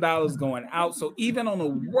 $4,000 going out. So even on the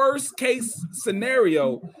worst case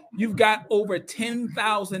scenario, you've got over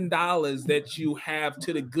 $10,000 that you have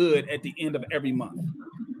to the good at the end of every month.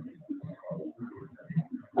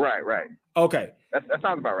 Right. Okay. That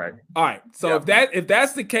sounds about right. All right. So if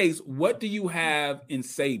that's the case, what do you have in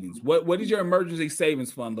savings? What is your emergency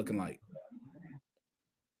savings fund looking like?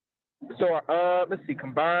 So let's see,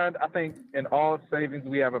 combined, I think in all savings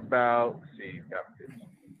we have about,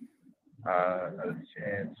 how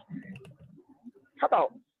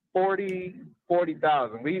about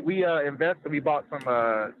 40,000. We invest, and we bought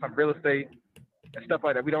some real estate and stuff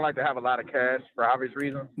like that. We don't like to have a lot of cash for obvious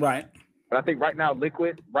reasons. Right. But I think right now,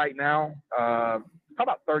 how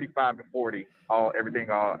about 35 to 40, everything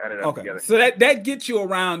added up together. So that gets you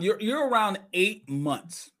around, you're around 8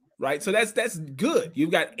 months, right? So that's good.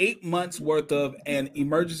 You've got 8 months worth of an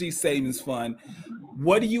emergency savings fund.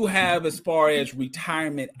 What do you have as far as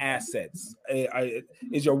retirement assets?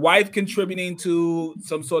 Is your wife contributing to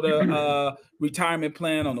some sort of retirement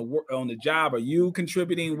plan on the job? Are you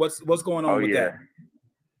contributing? What's going on with that?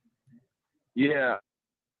 Yeah.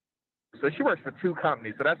 So she works for 2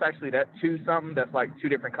 companies. So that's actually that's like 2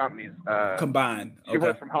 different companies combined. She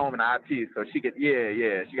works from home in IT, so she got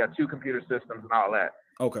she got 2 computer systems and all that.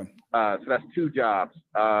 Okay. So that's 2 jobs.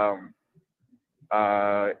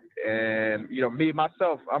 And you know, me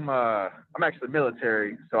myself, I'm actually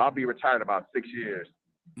military, so I'll be retired in about 6 years.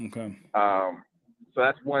 Okay. So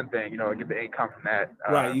that's one thing, you know, get the income from that.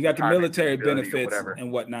 Right, you got the military benefits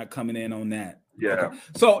and whatnot coming in on that. Yeah. Okay.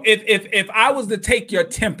 So if I was to take your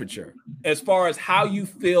temperature as far as how you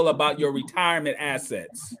feel about your retirement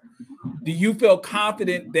assets, do you feel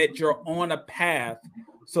confident that you're on a path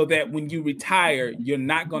so that when you retire, you're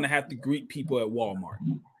not going to have to greet people at Walmart?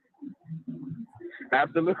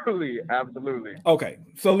 Absolutely. Okay,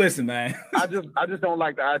 so listen, man. I just don't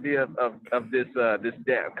like the idea of this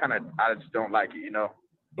debt. I just don't like it, you know.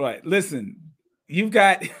 Right. Listen, you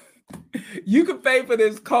can pay for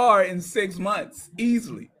this car in 6 months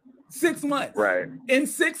easily. 6 months. Right. In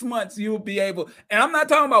 6 months, you will be able, and I'm not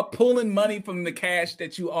talking about pulling money from the cash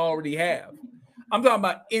that you already have. I'm talking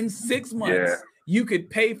about in 6 months, you could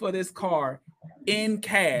pay for this car in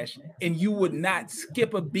cash and you would not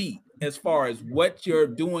skip a beat as far as what you're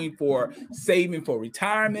doing for saving for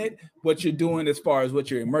retirement, what you're doing as far as what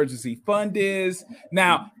your emergency fund is.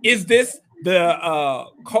 Now, is this the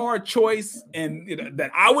car choice and that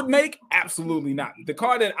I would make? Absolutely not. The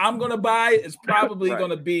car that I'm going to buy is probably going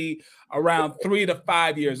to be around 3 to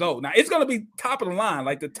 5 years old. Now, it's going to be top of the line,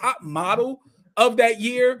 like the top model of that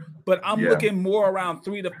year, but I'm Yeah. looking more around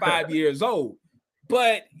 3 to 5 years old.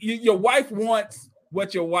 But your wife wants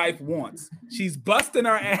what your wife wants. She's busting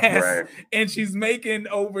her ass, Right. and she's making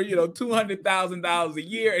over, $200,000 a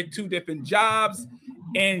year at 2 different jobs.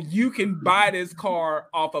 And you can buy this car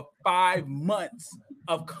off of 5 months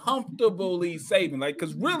of comfortably saving. Like,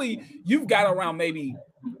 because really, you've got around maybe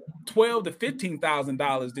 $12,000 to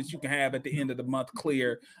 $15,000 that you can have at the end of the month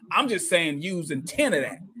clear. I'm just saying using 10 of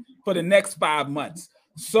that for the next 5 months.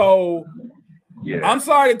 So Yeah. I'm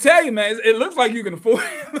sorry to tell you, man, it looks like you can afford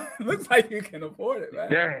it. It looks like you can afford it,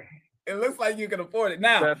 man. Dang. It looks like you can afford it.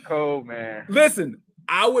 Now, That's cold, man. listen,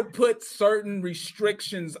 I would put certain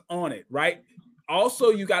restrictions on it, right? Also,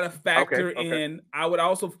 you got to factor Okay. in, I would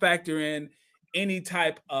also factor in any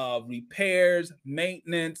type of repairs,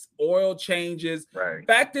 maintenance, oil changes. Right.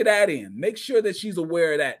 Factor that in. Make sure that she's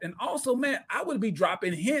aware of that. And also, man, I would be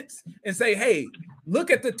dropping hints and say, hey, look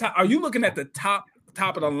at the top. Are you looking at the top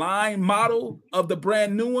of the line model of the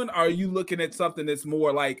brand new one? Or are you looking at something that's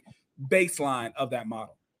more like baseline of that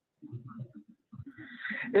model?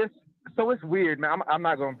 It's weird, man. I'm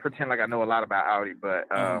not going to pretend like I know a lot about Audi, but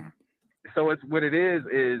so it's what it is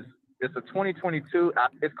it's a 2022.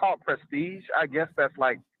 It's called Prestige. I guess that's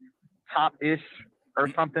like top-ish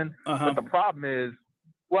or something. But the problem is,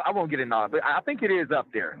 well, I won't get into all, but I think it is up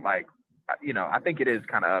there. Like, I think it is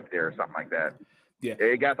kind of up there or something like that. Yeah.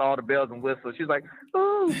 It got all the bells and whistles. She's like,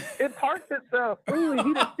 ooh, it parks itself. Ooh,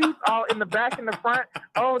 heated seats all in the back and the front.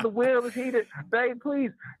 Oh, the wheel is heated. Babe,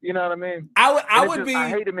 please. You know what I mean? I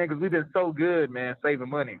hate it, man, because we've been so good, man,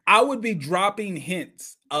 saving money. I would be dropping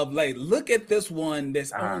hints of like, look at this one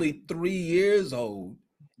that's only 3 years old,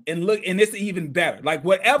 and look, and it's even better. Like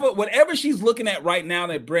whatever she's looking at right now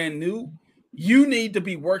that brand new, you need to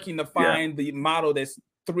be working to find the model that's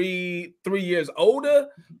 3 years older,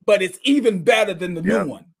 but it's even better than the new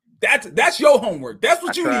one. That's your homework. That's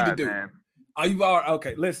what you need to do. Man. Are you all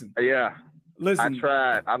okay? Listen. Yeah. Listen. I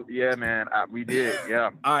tried. Yeah, man. We did.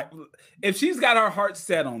 Yeah. All right. If she's got her heart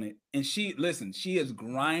set on it, and she is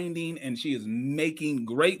grinding and she is making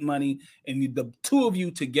great money, and the two of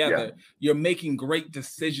you together, you're making great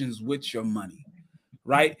decisions with your money,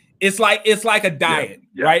 right? It's like a diet,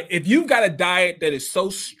 right? If you've got a diet that is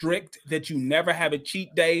so strict that you never have a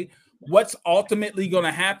cheat day, what's ultimately going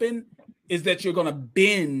to happen is that you're going to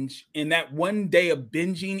binge, and that one day of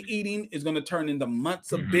binging eating is going to turn into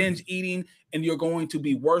months of binge eating, and you're going to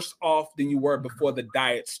be worse off than you were before the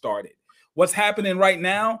diet started. What's happening right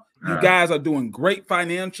now, you guys are doing great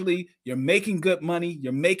financially. You're making good money.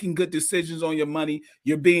 You're making good decisions on your money.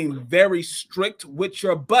 You're being very strict with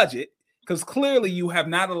your budget, because clearly you have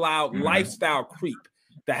not allowed lifestyle creep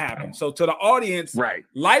to happen. So to the audience,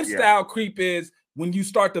 lifestyle creep is when you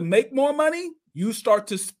start to make more money, you start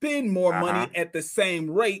to spend more money at the same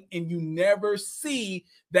rate, and you never see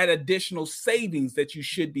that additional savings that you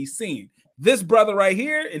should be seeing. This brother right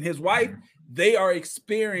here and his wife, they are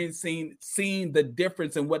seeing the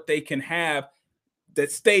difference in what they can have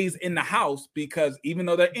that stays in the house, because even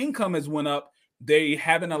though their income has went up, they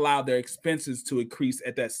haven't allowed their expenses to increase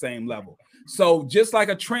at that same level. So just like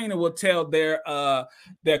a trainer will tell their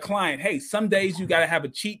client, hey, some days you got to have a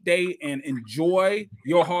cheat day and enjoy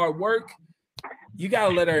your hard work. You got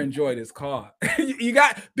to let her enjoy this car.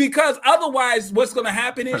 Because otherwise what's going to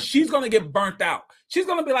happen is she's going to get burnt out. She's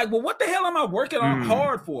going to be like, well, what the hell am I working on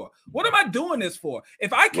hard for? What am I doing this for?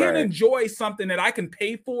 If I can't enjoy something that I can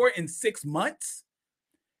pay for in 6 months,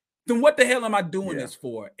 then what the hell am I doing this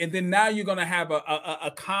for? And then now you're going to have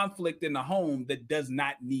a conflict in the home that does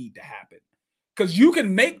not need to happen, because you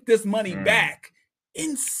can make this money back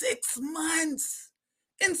in 6 months.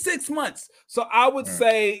 In 6 months. So I would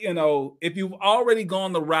say, if you've already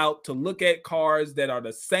gone the route to look at cars that are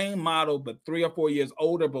the same model, but 3 or 4 years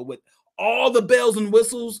older, but with all the bells and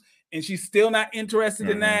whistles, and she's still not interested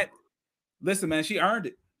in that, listen, man, she earned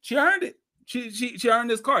it. She earned it. She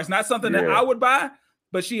earned this car. It's not something that I would buy,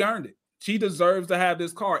 but she earned it. She deserves to have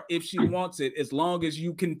this car if she wants it, as long as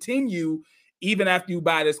you continue, even after you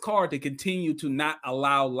buy this car, to continue to not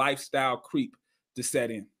allow lifestyle creep to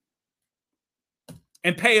set in.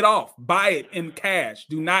 And pay it off. Buy it in cash.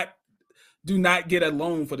 Do not get a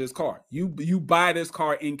loan for this car. You buy this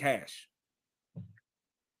car in cash.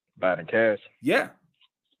 Buy it in cash. Yeah.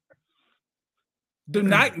 Do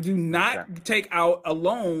not take out a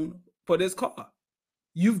loan for this car.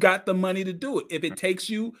 You've got the money to do it. If it takes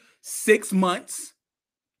you 6 months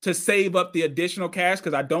to save up the additional cash,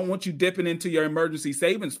 because I don't want you dipping into your emergency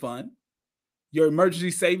savings fund. Your emergency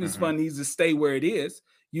savings fund needs to stay where it is.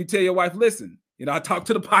 You tell your wife, listen, I talked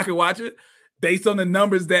to the pocket watcher. Based on the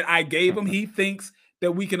numbers that I gave him, he thinks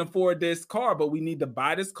that we can afford this car, but we need to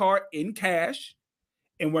buy this car in cash,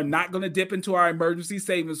 and we're not going to dip into our emergency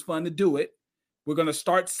savings fund to do it. We're going to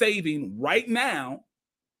start saving right now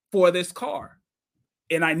for this car.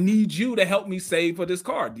 And I need you to help me save for this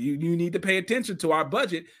car. You need to pay attention to our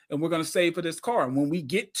budget, and we're going to save for this car. And when we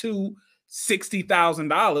get to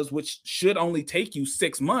 $60,000, which should only take you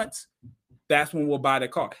 6 months, that's when we'll buy the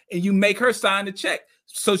car. And you make her sign the check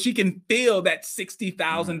so she can feel that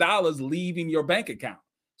 $60,000 leaving your bank account.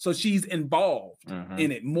 So she's involved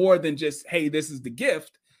in it more than just, hey, this is the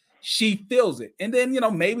gift. She feels it. And then,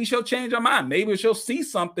 maybe she'll change her mind. Maybe she'll see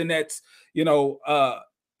something that's,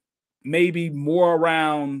 maybe more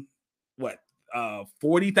around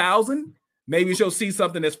 40,000. Maybe she'll see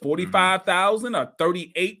something that's 45,000 or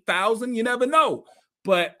 38,000. You never know.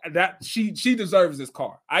 But that she deserves this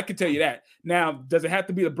car. I can tell you that. Now, does it have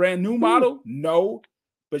to be a brand new model? No.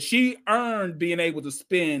 But she earned being able to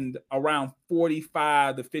spend around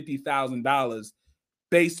 $45,000 to $50,000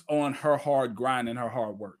 based on her hard grind and her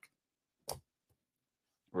hard work.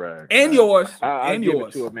 Right. And yours. I and give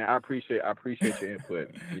yours. it to her, man. I appreciate your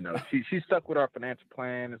input. She stuck with our financial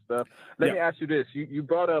plan and stuff. Let me ask you this. You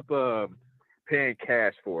brought up paying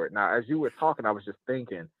cash for it. Now, as you were talking, I was just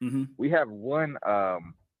thinking, we have one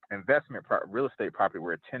investment real estate property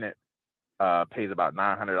where a tenant pays about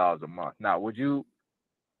 $900 a month. Now,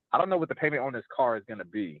 I don't know what the payment on this car is going to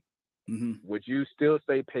be. Would you still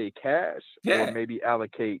say pay cash or maybe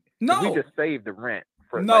allocate? No. We just save the rent.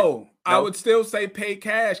 No, I would still say pay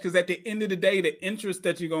cash, because at the end of the day, the interest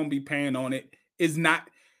that you're going to be paying on it is not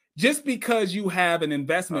just because you have an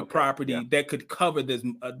investment property that could cover this,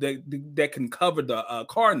 that can cover the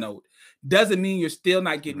car note, doesn't mean you're still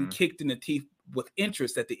not getting kicked in the teeth with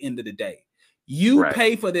interest at the end of the day. You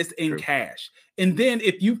pay for this in cash. And then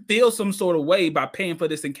if you feel some sort of way by paying for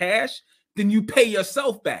this in cash, then you pay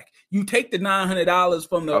yourself back. You take the $900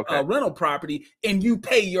 from the rental property and you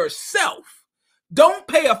pay yourself. Don't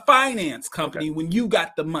pay a finance company when you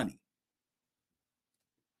got the money.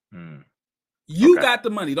 You got the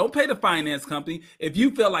money. Don't pay the finance company if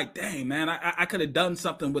you feel like, dang, man, I could have done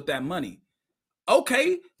something with that money.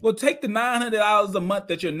 Okay, well, take the $900 a month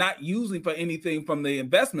that you're not using for anything from the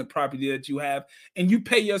investment property that you have, and you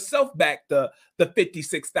pay yourself back the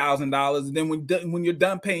 $56,000. And then when you're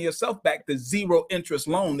done paying yourself back the zero interest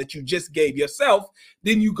loan that you just gave yourself,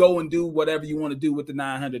 then you go and do whatever you want to do with the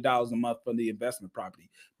 $900 a month from the investment property.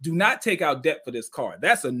 Do not take out debt for this car.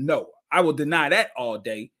 That's a no. I will deny that all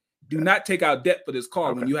day. Do not take out debt for this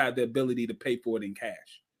car when you have the ability to pay for it in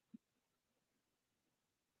cash.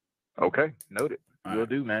 Okay, noted. Will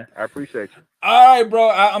do, man. I appreciate you. All right, bro.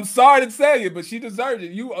 I'm sorry to tell you, but she deserves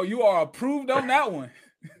it. You are approved on that one.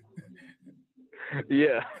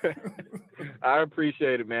 Yeah, I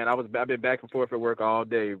appreciate it, man. I've been back and forth at work all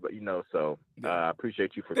day, but so I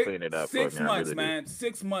appreciate you for cleaning it up. 6 for me. months, really man.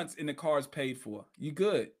 6 months and the car's paid for. You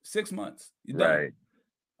good? 6 months. You done. Right.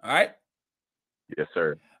 All right. Yes,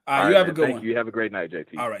 sir. All right. You have a good one. Thank you. You have a great night,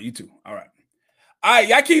 JT. All right. You too. All right. All right.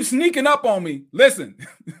 Y'all keep sneaking up on me. Listen.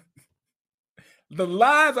 The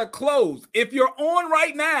lines are closed. If you're on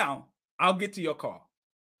right now, I'll get to your call.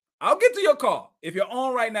 I'll get to your call if you're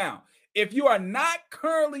on right now. If you are not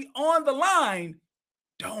currently on the line,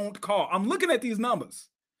 don't call. I'm looking at these numbers.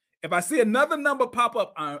 If I see another number pop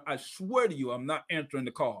up, I swear to you, I'm not answering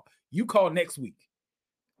the call. You call next week.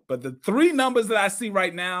 But the 3 numbers that I see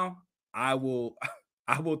right now, I will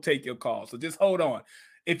take your call. So just hold on.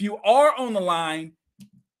 If you are on the line,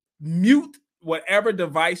 mute whatever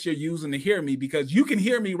device you're using to hear me, because you can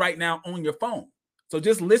hear me right now on your phone. So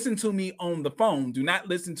just listen to me on the phone. Do not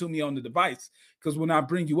listen to me on the device, because when I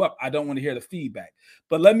bring you up, I don't want to hear the feedback.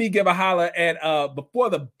 But let me give a holler at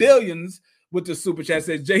Before the Billions with the super chat.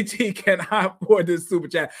 Says, JT, can I afford this super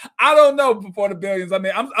chat? I don't know, Before the Billions. I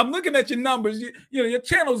mean, I'm looking at your numbers. Your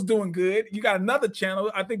channel's doing good. You got another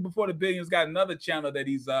channel. I think Before the Billions got another channel that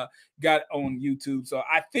he's got on YouTube. So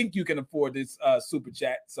I think you can afford this super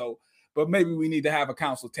chat. But maybe we need to have a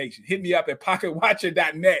consultation. Hit me up at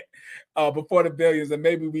pocketwatcher.net Before the Billions, and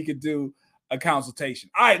maybe we could do a consultation.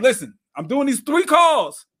 All right, listen, I'm doing these 3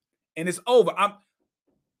 calls, and it's over.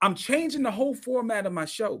 I'm changing the whole format of my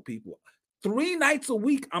show, people. 3 nights a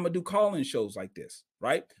week, I'm going to do call-in shows like this,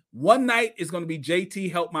 right? One night is going to be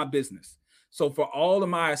JT Help My Business. So for all of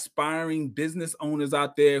my aspiring business owners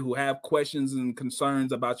out there who have questions and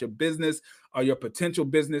concerns about your business or your potential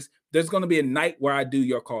business, there's going to be a night where I do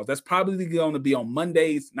your calls. That's probably going to be on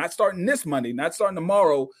Mondays, not starting this Monday, not starting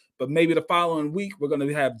tomorrow, but maybe the following week. We're going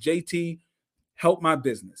to have JT Help My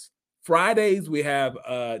Business. Fridays, we have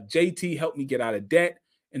JT Help Me Get Out of Debt.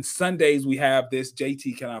 And Sundays, we have this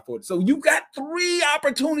JT Can I Afford It? So you got 3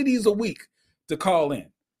 opportunities a week to call in.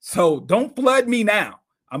 So don't flood me now.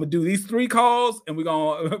 I'm gonna do these 3 calls and we're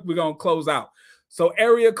gonna close out. So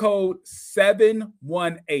area code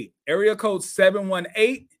 718. Area code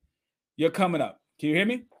 718. You're coming up. Can you hear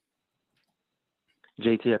me?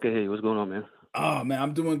 JT, I can hear you. What's going on, man? Oh man,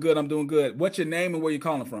 I'm doing good. I'm doing good. What's your name and where you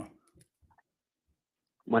calling from?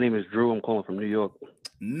 My name is Drew. I'm calling from New York.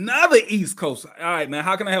 Another East Coast. All right, man.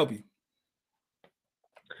 How can I help you?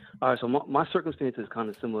 All right, so my circumstance is kind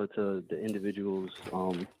of similar to the individuals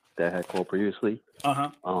that had called previously.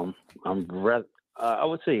 I'm I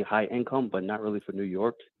would say high income, but not really for New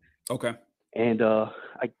York. Okay. And I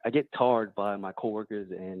get tarred by my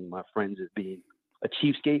coworkers and my friends as being a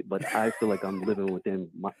cheapskate, but I feel like I'm living within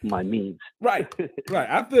my means. Right. Right.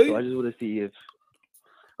 I feel you. So I just want to see if.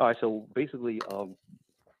 All right. So basically,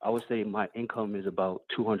 I would say my income is about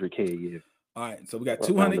 $200K a year. All right. So we got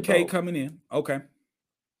 $200K coming in. Okay.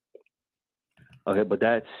 Okay, but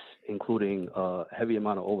that's including a heavy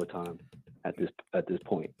amount of overtime at this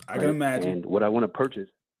point. I can imagine. And what I want to purchase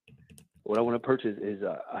is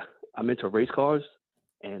I'm into race cars,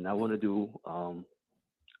 and I want to do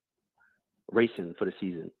racing for the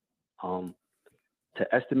season. To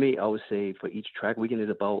estimate, I would say for each track weekend is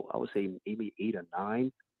about, I would say maybe 8 or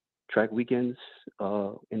 9 track weekends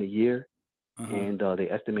in a year, and they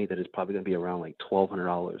estimate that it's probably going to be around like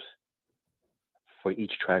 $1,200 for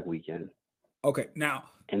each track weekend. Okay, now.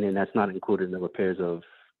 And then that's not included in the repairs of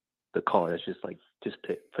the car. That's just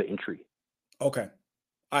for entry. Okay.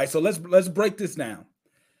 All right, so let's break this down.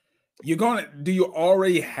 Do you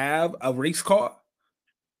already have a race car?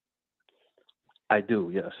 I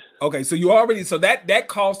do, yes. Okay, so so that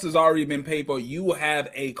cost has already been paid for. You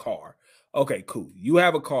have a car. Okay, cool. You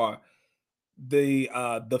have a car.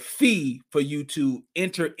 The fee for you to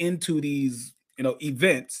enter into these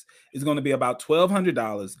events is going to be about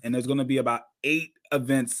 $1,200, and there's going to be about 8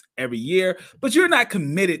 events every year. But you're not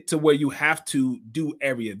committed to where you have to do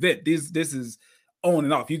every event. This is on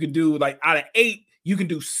and off. You can do like out of 8, you can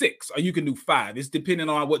do 6 or you can do 5. It's depending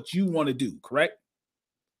on what you want to do. Correct?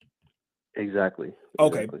 Exactly.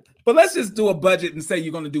 Okay, but let's just do a budget and say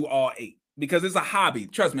you're going to do all 8 because it's a hobby.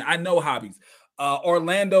 Trust me, I know hobbies.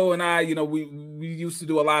 Orlando and I, we used to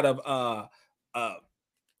do a lot of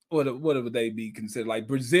what would they be considered, like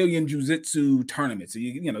Brazilian jiu-jitsu tournaments. So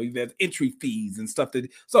there's entry fees and stuff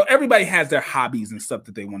so everybody has their hobbies and stuff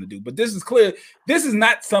that they want to do. But this is clear. This is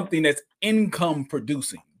not something that's income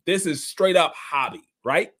producing. This is straight up hobby,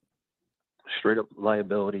 right? Straight up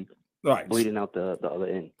liability. Right. Bleeding out the other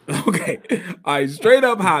end. Okay. All right. Straight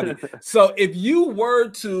up hobby. So if you were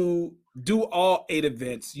to do all 8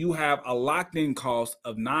 events, you have a locked in cost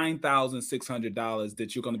of $9,600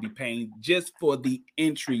 that you're going to be paying just for the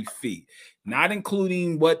entry fee, not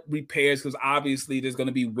including what repairs, because obviously there's going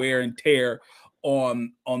to be wear and tear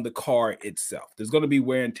on the car itself. There's going to be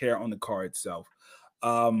wear and tear on the car itself.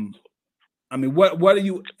 I mean, what are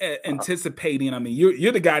you anticipating? I mean,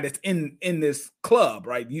 you're the guy that's in this club,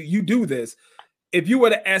 right? You do this. If you were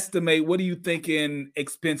to estimate, what are you thinking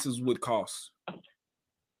expenses would cost?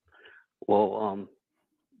 Well,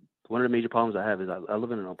 one of the major problems I have is I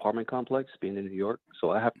live in an apartment complex, being in New York,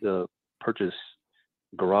 so I have to purchase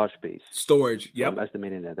garage space, storage. Yeah, so I'm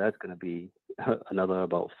estimating that's going to be another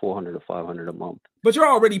about $400 to $500 a month. But you're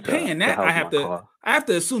already paying that. I have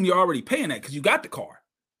to assume you're already paying that because you got the car.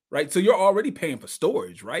 Right, so you're already paying for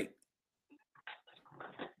storage, right?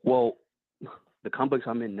 Well, the complex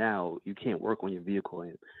I'm in now, you can't work on your vehicle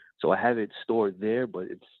in, so I have it stored there, but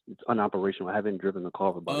it's unoperational. I haven't driven the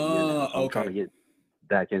car for about a year now. So I'm trying to get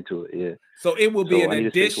back into it. Yeah. So it will be an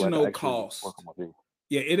additional cost.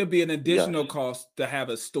 Yeah, it'll be an additional cost to have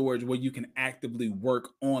a storage where you can actively work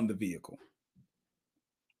on the vehicle.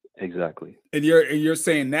 Exactly. And you're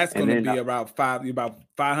saying that's going to be about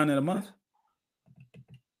 $500 a month.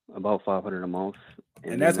 About $500 a month,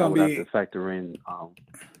 and that's going to be have to factor in.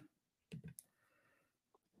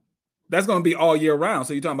 That's going to be all year round.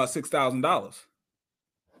 So you're talking about $6,000.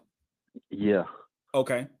 Yeah.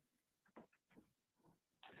 Okay.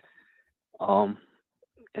 And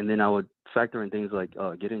then I would factor in things like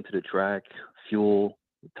getting to the track, fuel,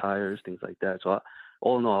 tires, things like that. So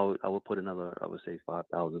all in all, I would put another, I would say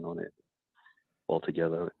 $5,000 on it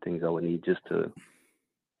altogether. Things I would need just to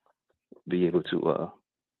be able to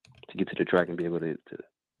get to the track and be able to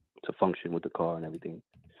function with the car and everything.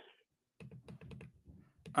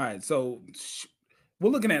 All right, so we're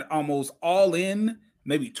looking at almost all in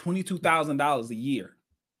maybe $22,000 a year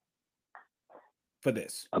for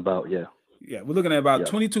this. Yeah, we're looking at about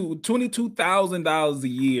 $22,000 a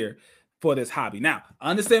year for this hobby. Now, I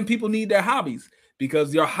understand people need their hobbies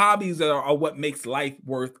because your hobbies are what makes life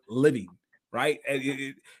worth living. right?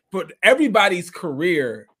 But everybody's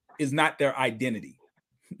career is not their identity,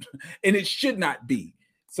 and it should not be.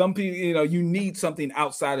 Some people, you need something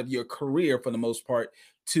outside of your career for the most part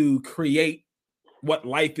to create what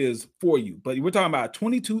life is for you. But we're talking about a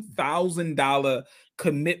 $22,000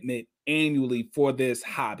 commitment annually for this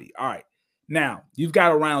hobby. All right. Now you've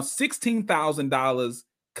got around $16,000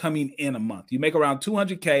 coming in a month. You make around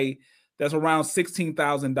 $200K. That's around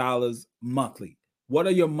 $16,000 monthly. What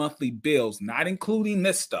are your monthly bills? Not including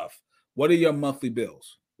this stuff. What are your monthly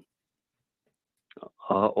bills?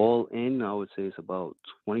 All in, I would say it's about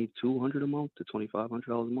 $2,200 a month to $2,500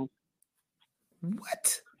 a month.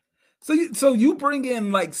 What? So you bring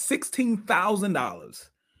in like $16,000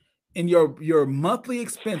 in your monthly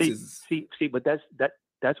expenses. See, but that's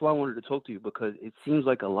why I wanted to talk to you, because it seems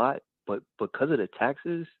like a lot, but because of the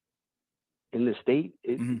taxes in the state,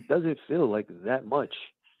 it doesn't feel like that much.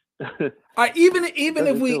 Even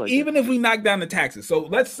if we knock down the taxes. So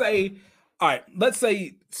let's say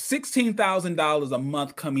 $16,000 a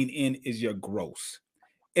month coming in is your gross.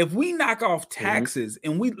 If we knock off taxes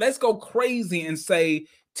and let's go crazy and say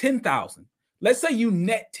 10,000. Let's say you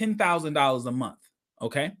net $10,000 a month.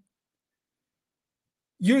 Okay.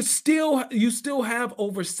 You still have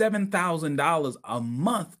over $7,000 a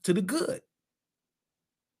month to the good.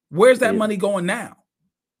 Where's that money going now?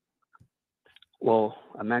 Well,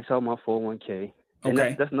 I maxed out my 401k. And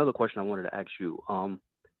that's another question I wanted to ask you.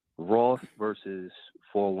 Roth versus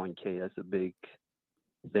 401k, that's a big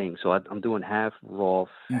thing. So I'm doing half Roth,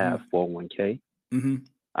 half 401k.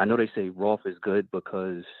 I know they say Roth is good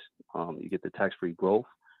because you get the tax-free growth.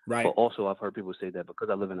 Right. But also I've heard people say that because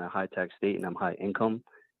I live in a high tax state and I'm high income,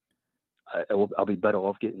 I'll be better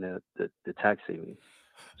off getting the tax savings.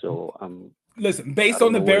 So listen, based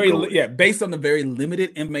on the very limited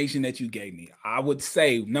information that you gave me, I would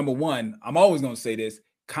say, number one, I'm always going to say this: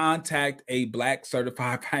 contact a Black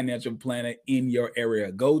certified financial planner in your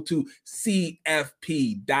area. Go to cfp.net,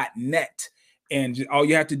 and all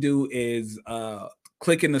you have to do is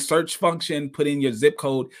click in the search function, put in your zip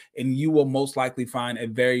code, and you will most likely find a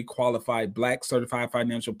very qualified Black certified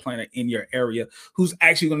financial planner in your area who's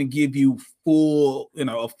actually going to give you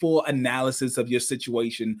a full analysis of your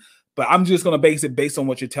situation. But I'm just going to base it based on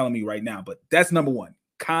what you're telling me right now. But that's number one.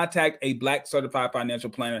 Contact a Black certified financial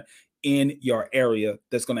planner in your area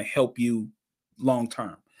that's going to help you long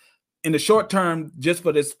term. In the short term, just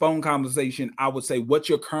for this phone conversation, I would say what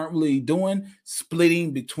you're currently doing,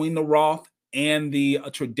 splitting between the Roth and the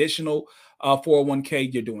traditional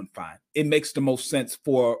 401k, you're doing fine. It makes the most sense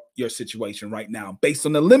for your situation right now. Based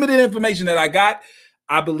on the limited information that I got,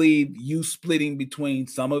 I believe you splitting between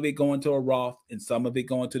some of it going to a Roth and some of it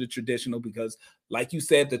going to the traditional, because like you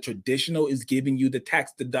said, the traditional is giving you the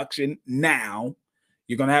tax deduction now.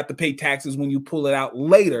 You're going to have to pay taxes when you pull it out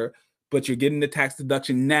later, but you're getting the tax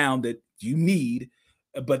deduction now that you need.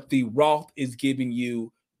 But the Roth is giving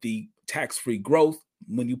you the tax-free growth.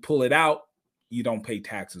 When you pull it out, you don't pay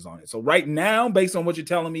taxes on it. So right now, based on what you're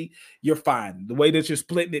telling me, you're fine. The way that you're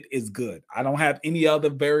splitting it is good. I don't have any other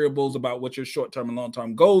variables about what your short-term and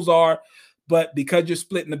long-term goals are, but because you're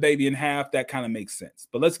splitting the baby in half, that kind of makes sense.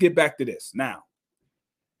 But let's get back to this. Now,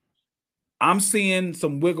 I'm seeing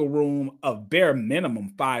some wiggle room of bare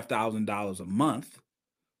minimum $5,000 a month.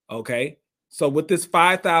 Okay. So with this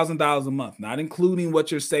 $5,000 a month, not including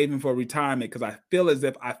what you're saving for retirement, because I feel as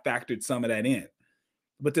if I factored some of that in,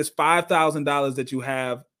 but this $5,000 that you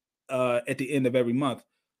have at the end of every month,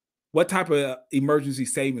 what type of emergency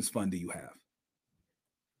savings fund do you have?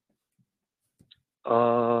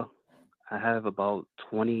 I have about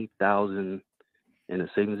 20,000 in a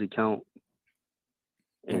savings account.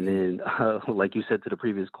 And then, like you said to the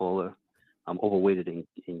previous caller, I'm overweighted in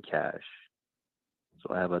cash.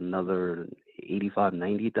 So I have another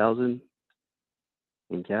 90,000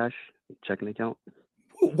 in cash, checking account.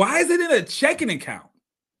 Why is it in a checking account?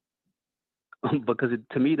 Because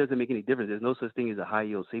to me, it doesn't make any difference. There's no such thing as a high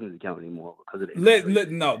yield savings account anymore because of it. So I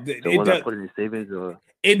put it in savings or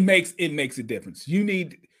it makes a difference.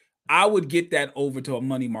 I would get that over to a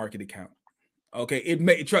money market account. Okay,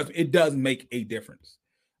 trust me, it does make a difference.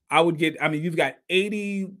 You've got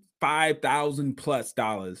 $85,000 plus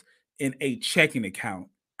in a checking account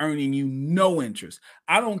earning you no interest.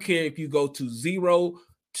 I don't care if you go to 0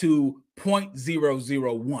 to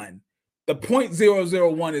 0.001. The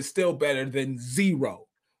 0.001 is still better than 0.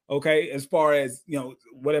 Okay, as far as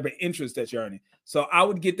whatever interest that you're earning. So I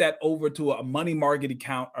would get that over to a money market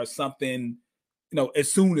account or something,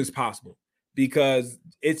 as soon as possible, because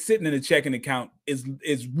it's sitting in a checking account is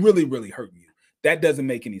really, really hurting you. That doesn't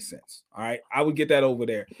make any sense. All right. I would get that over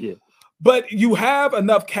there. Yeah. But you have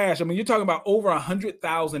enough cash. I mean, you're talking about over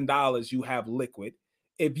 $100,000 you have liquid.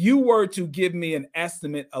 If you were to give me an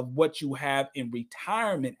estimate of what you have in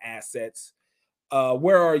retirement assets,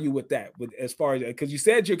 where are you with that? With as far as, because you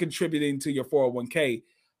said you're contributing to your 401k,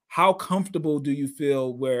 how comfortable do you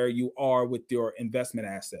feel where you are with your investment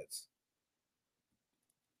assets?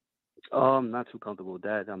 Not too comfortable with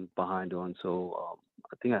that. I'm behind on, so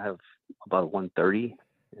I think I have about 130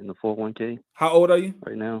 in the 401k. How old are you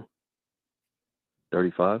right now?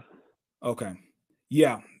 35. Okay.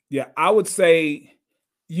 Yeah. I would say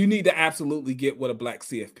you need to absolutely get with a Black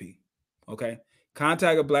CFP. Okay.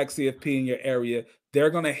 Contact a Black CFP in your area. They're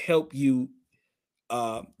going to help you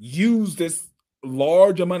use this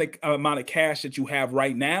large amount of cash that you have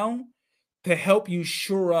right now to help you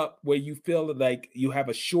shore up where you feel like you have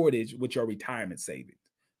a shortage with your retirement savings.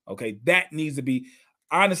 Okay. That needs to be,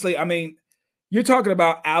 honestly, I mean, you're talking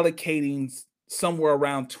about allocating somewhere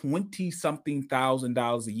around $20-something thousand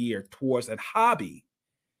a year towards a hobby,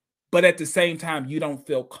 but at the same time, you don't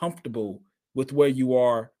feel comfortable with where you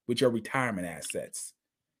are with your retirement assets.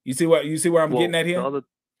 You see where I'm getting at here?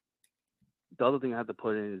 The other thing I have to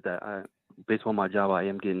put in is that based on my job, I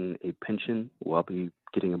am getting a pension where I'll be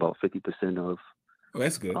getting about 50% of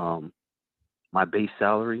that's good. My base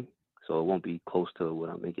salary. So it won't be close to what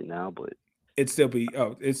I'm making now, but it'd still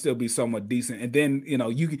be somewhat decent. And then,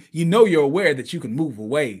 you're aware that you can move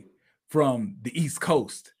away from the East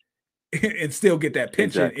Coast and still get that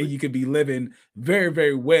pension. Exactly. And you could be living very,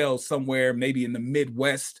 very well somewhere, maybe in the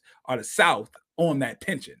Midwest or the South on that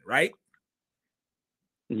pension, right?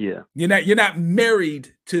 Yeah. You're not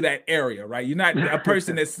married to that area, right? You're not a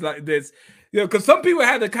person that's like this, because some people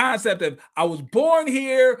have the concept of, I was born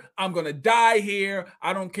here, I'm going to die here,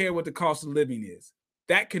 I don't care what the cost of living is.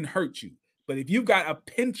 That can hurt you. But if you've got a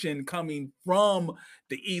pension coming from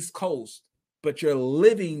the East Coast, but you're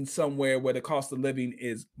living somewhere where the cost of living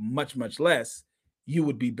is much, much less, you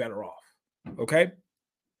would be better off. Okay?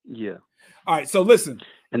 Yeah. All right. So listen.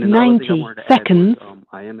 And then 90 seconds.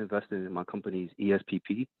 I am invested in my company's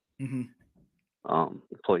ESPP,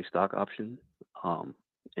 employee stock option.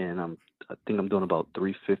 And I think I'm doing about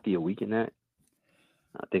 $350 a week in that.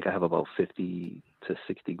 I think I have about 50 to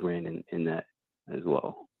 60 grand in that as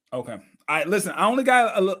well. Okay. All right. Listen, I only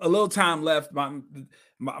got a little time left.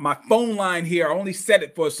 My phone line here, I only set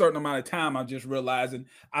it for a certain amount of time. I'm just realizing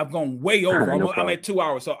I've gone way over. I'm at 2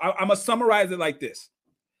 hours. So I'm going to summarize it like this.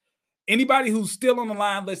 Anybody who's still on the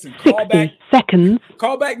line, listen, call back. Seconds.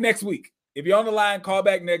 Call back next week. If you're on the line, call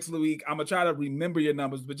back next week. I'm going to try to remember your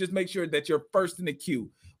numbers, but just make sure that you're first in the queue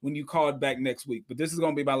when you call back next week. But this is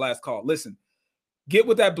going to be my last call. Listen, get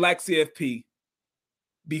with that Black CFP.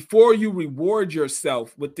 Before you reward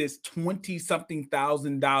yourself with this $20-something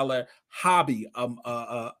thousand hobby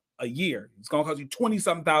a year, it's going to cost you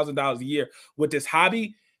 $20-something thousand a year with this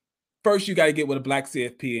hobby. First, you got to get with a Black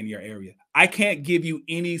CFP in your area. I can't give you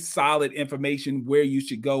any solid information where you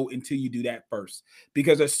should go until you do that first,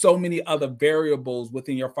 because there's so many other variables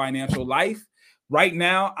within your financial life. Right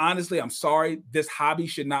now, honestly, I'm sorry, this hobby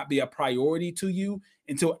should not be a priority to you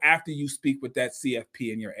until after you speak with that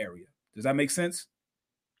CFP in your area. Does that make sense?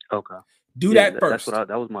 Okay. Do that first. That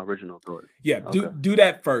was my original thought. Yeah, okay. do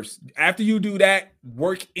that first. After you do that,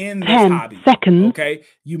 work in this 10 hobby. Seconds. Okay.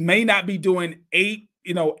 You may not be doing 8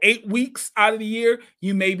 weeks out of the year.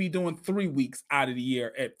 You may be doing 3 weeks out of the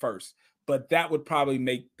year at first, but that would probably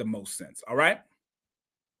make the most sense. All right.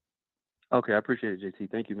 Okay. I appreciate it,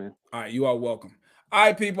 JT. Thank you, man. All right. You are welcome. All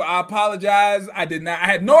right, people. I apologize. I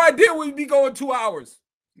had no idea we'd be going 2 hours.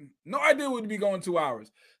 No idea we'd be going 2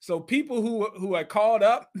 hours. So people who had called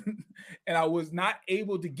up and I was not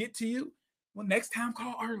able to get to you, well, next time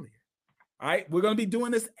call earlier. All right. We're going to be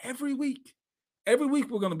doing this every week. Every week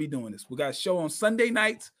we're going to be doing this. We got a show on Sunday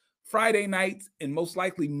nights, Friday nights, and most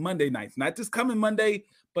likely Monday nights. Not this coming Monday,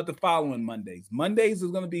 but the following Mondays. Mondays is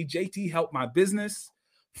going to be JT Help My Business.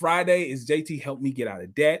 Friday is JT Help Me Get Out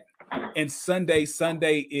of Debt. And Sunday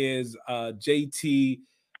is JT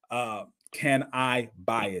Can I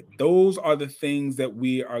Buy It? Those are the things that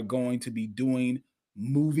we are going to be doing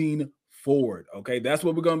moving forward. Okay, that's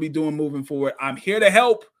what we're going to be doing moving forward. I'm here to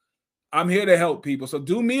help. I'm here to help people. So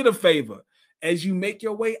do me the favor. As you make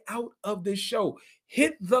your way out of this show,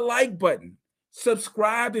 hit the like button,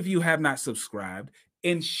 subscribe if you have not subscribed,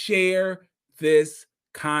 and share this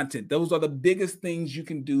content. Those are the biggest things you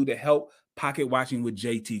can do to help Pocket Watching with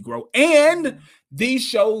JT grow. And these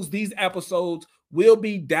shows, these episodes will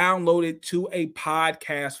be downloaded to a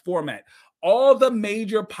podcast format. all the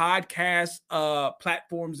major podcast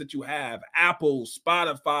platforms that you have, Apple,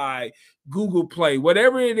 Spotify, Google Play,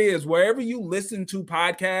 whatever it is, wherever you listen to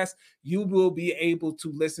podcasts, you will be able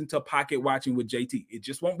to listen to Pocket Watching with JT. It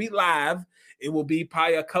just won't be live. It will be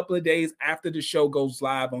probably a couple of days after the show goes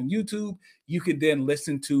live on YouTube. You can then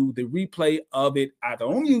listen to the replay of it either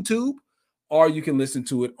on YouTube or you can listen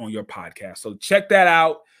to it on your podcast. So check that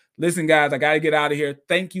out. Listen, guys, I got to get out of here.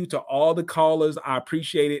 Thank you to all the callers. I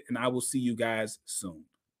appreciate it, and I will see you guys soon.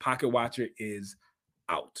 Pocket Watcher is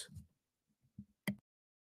out.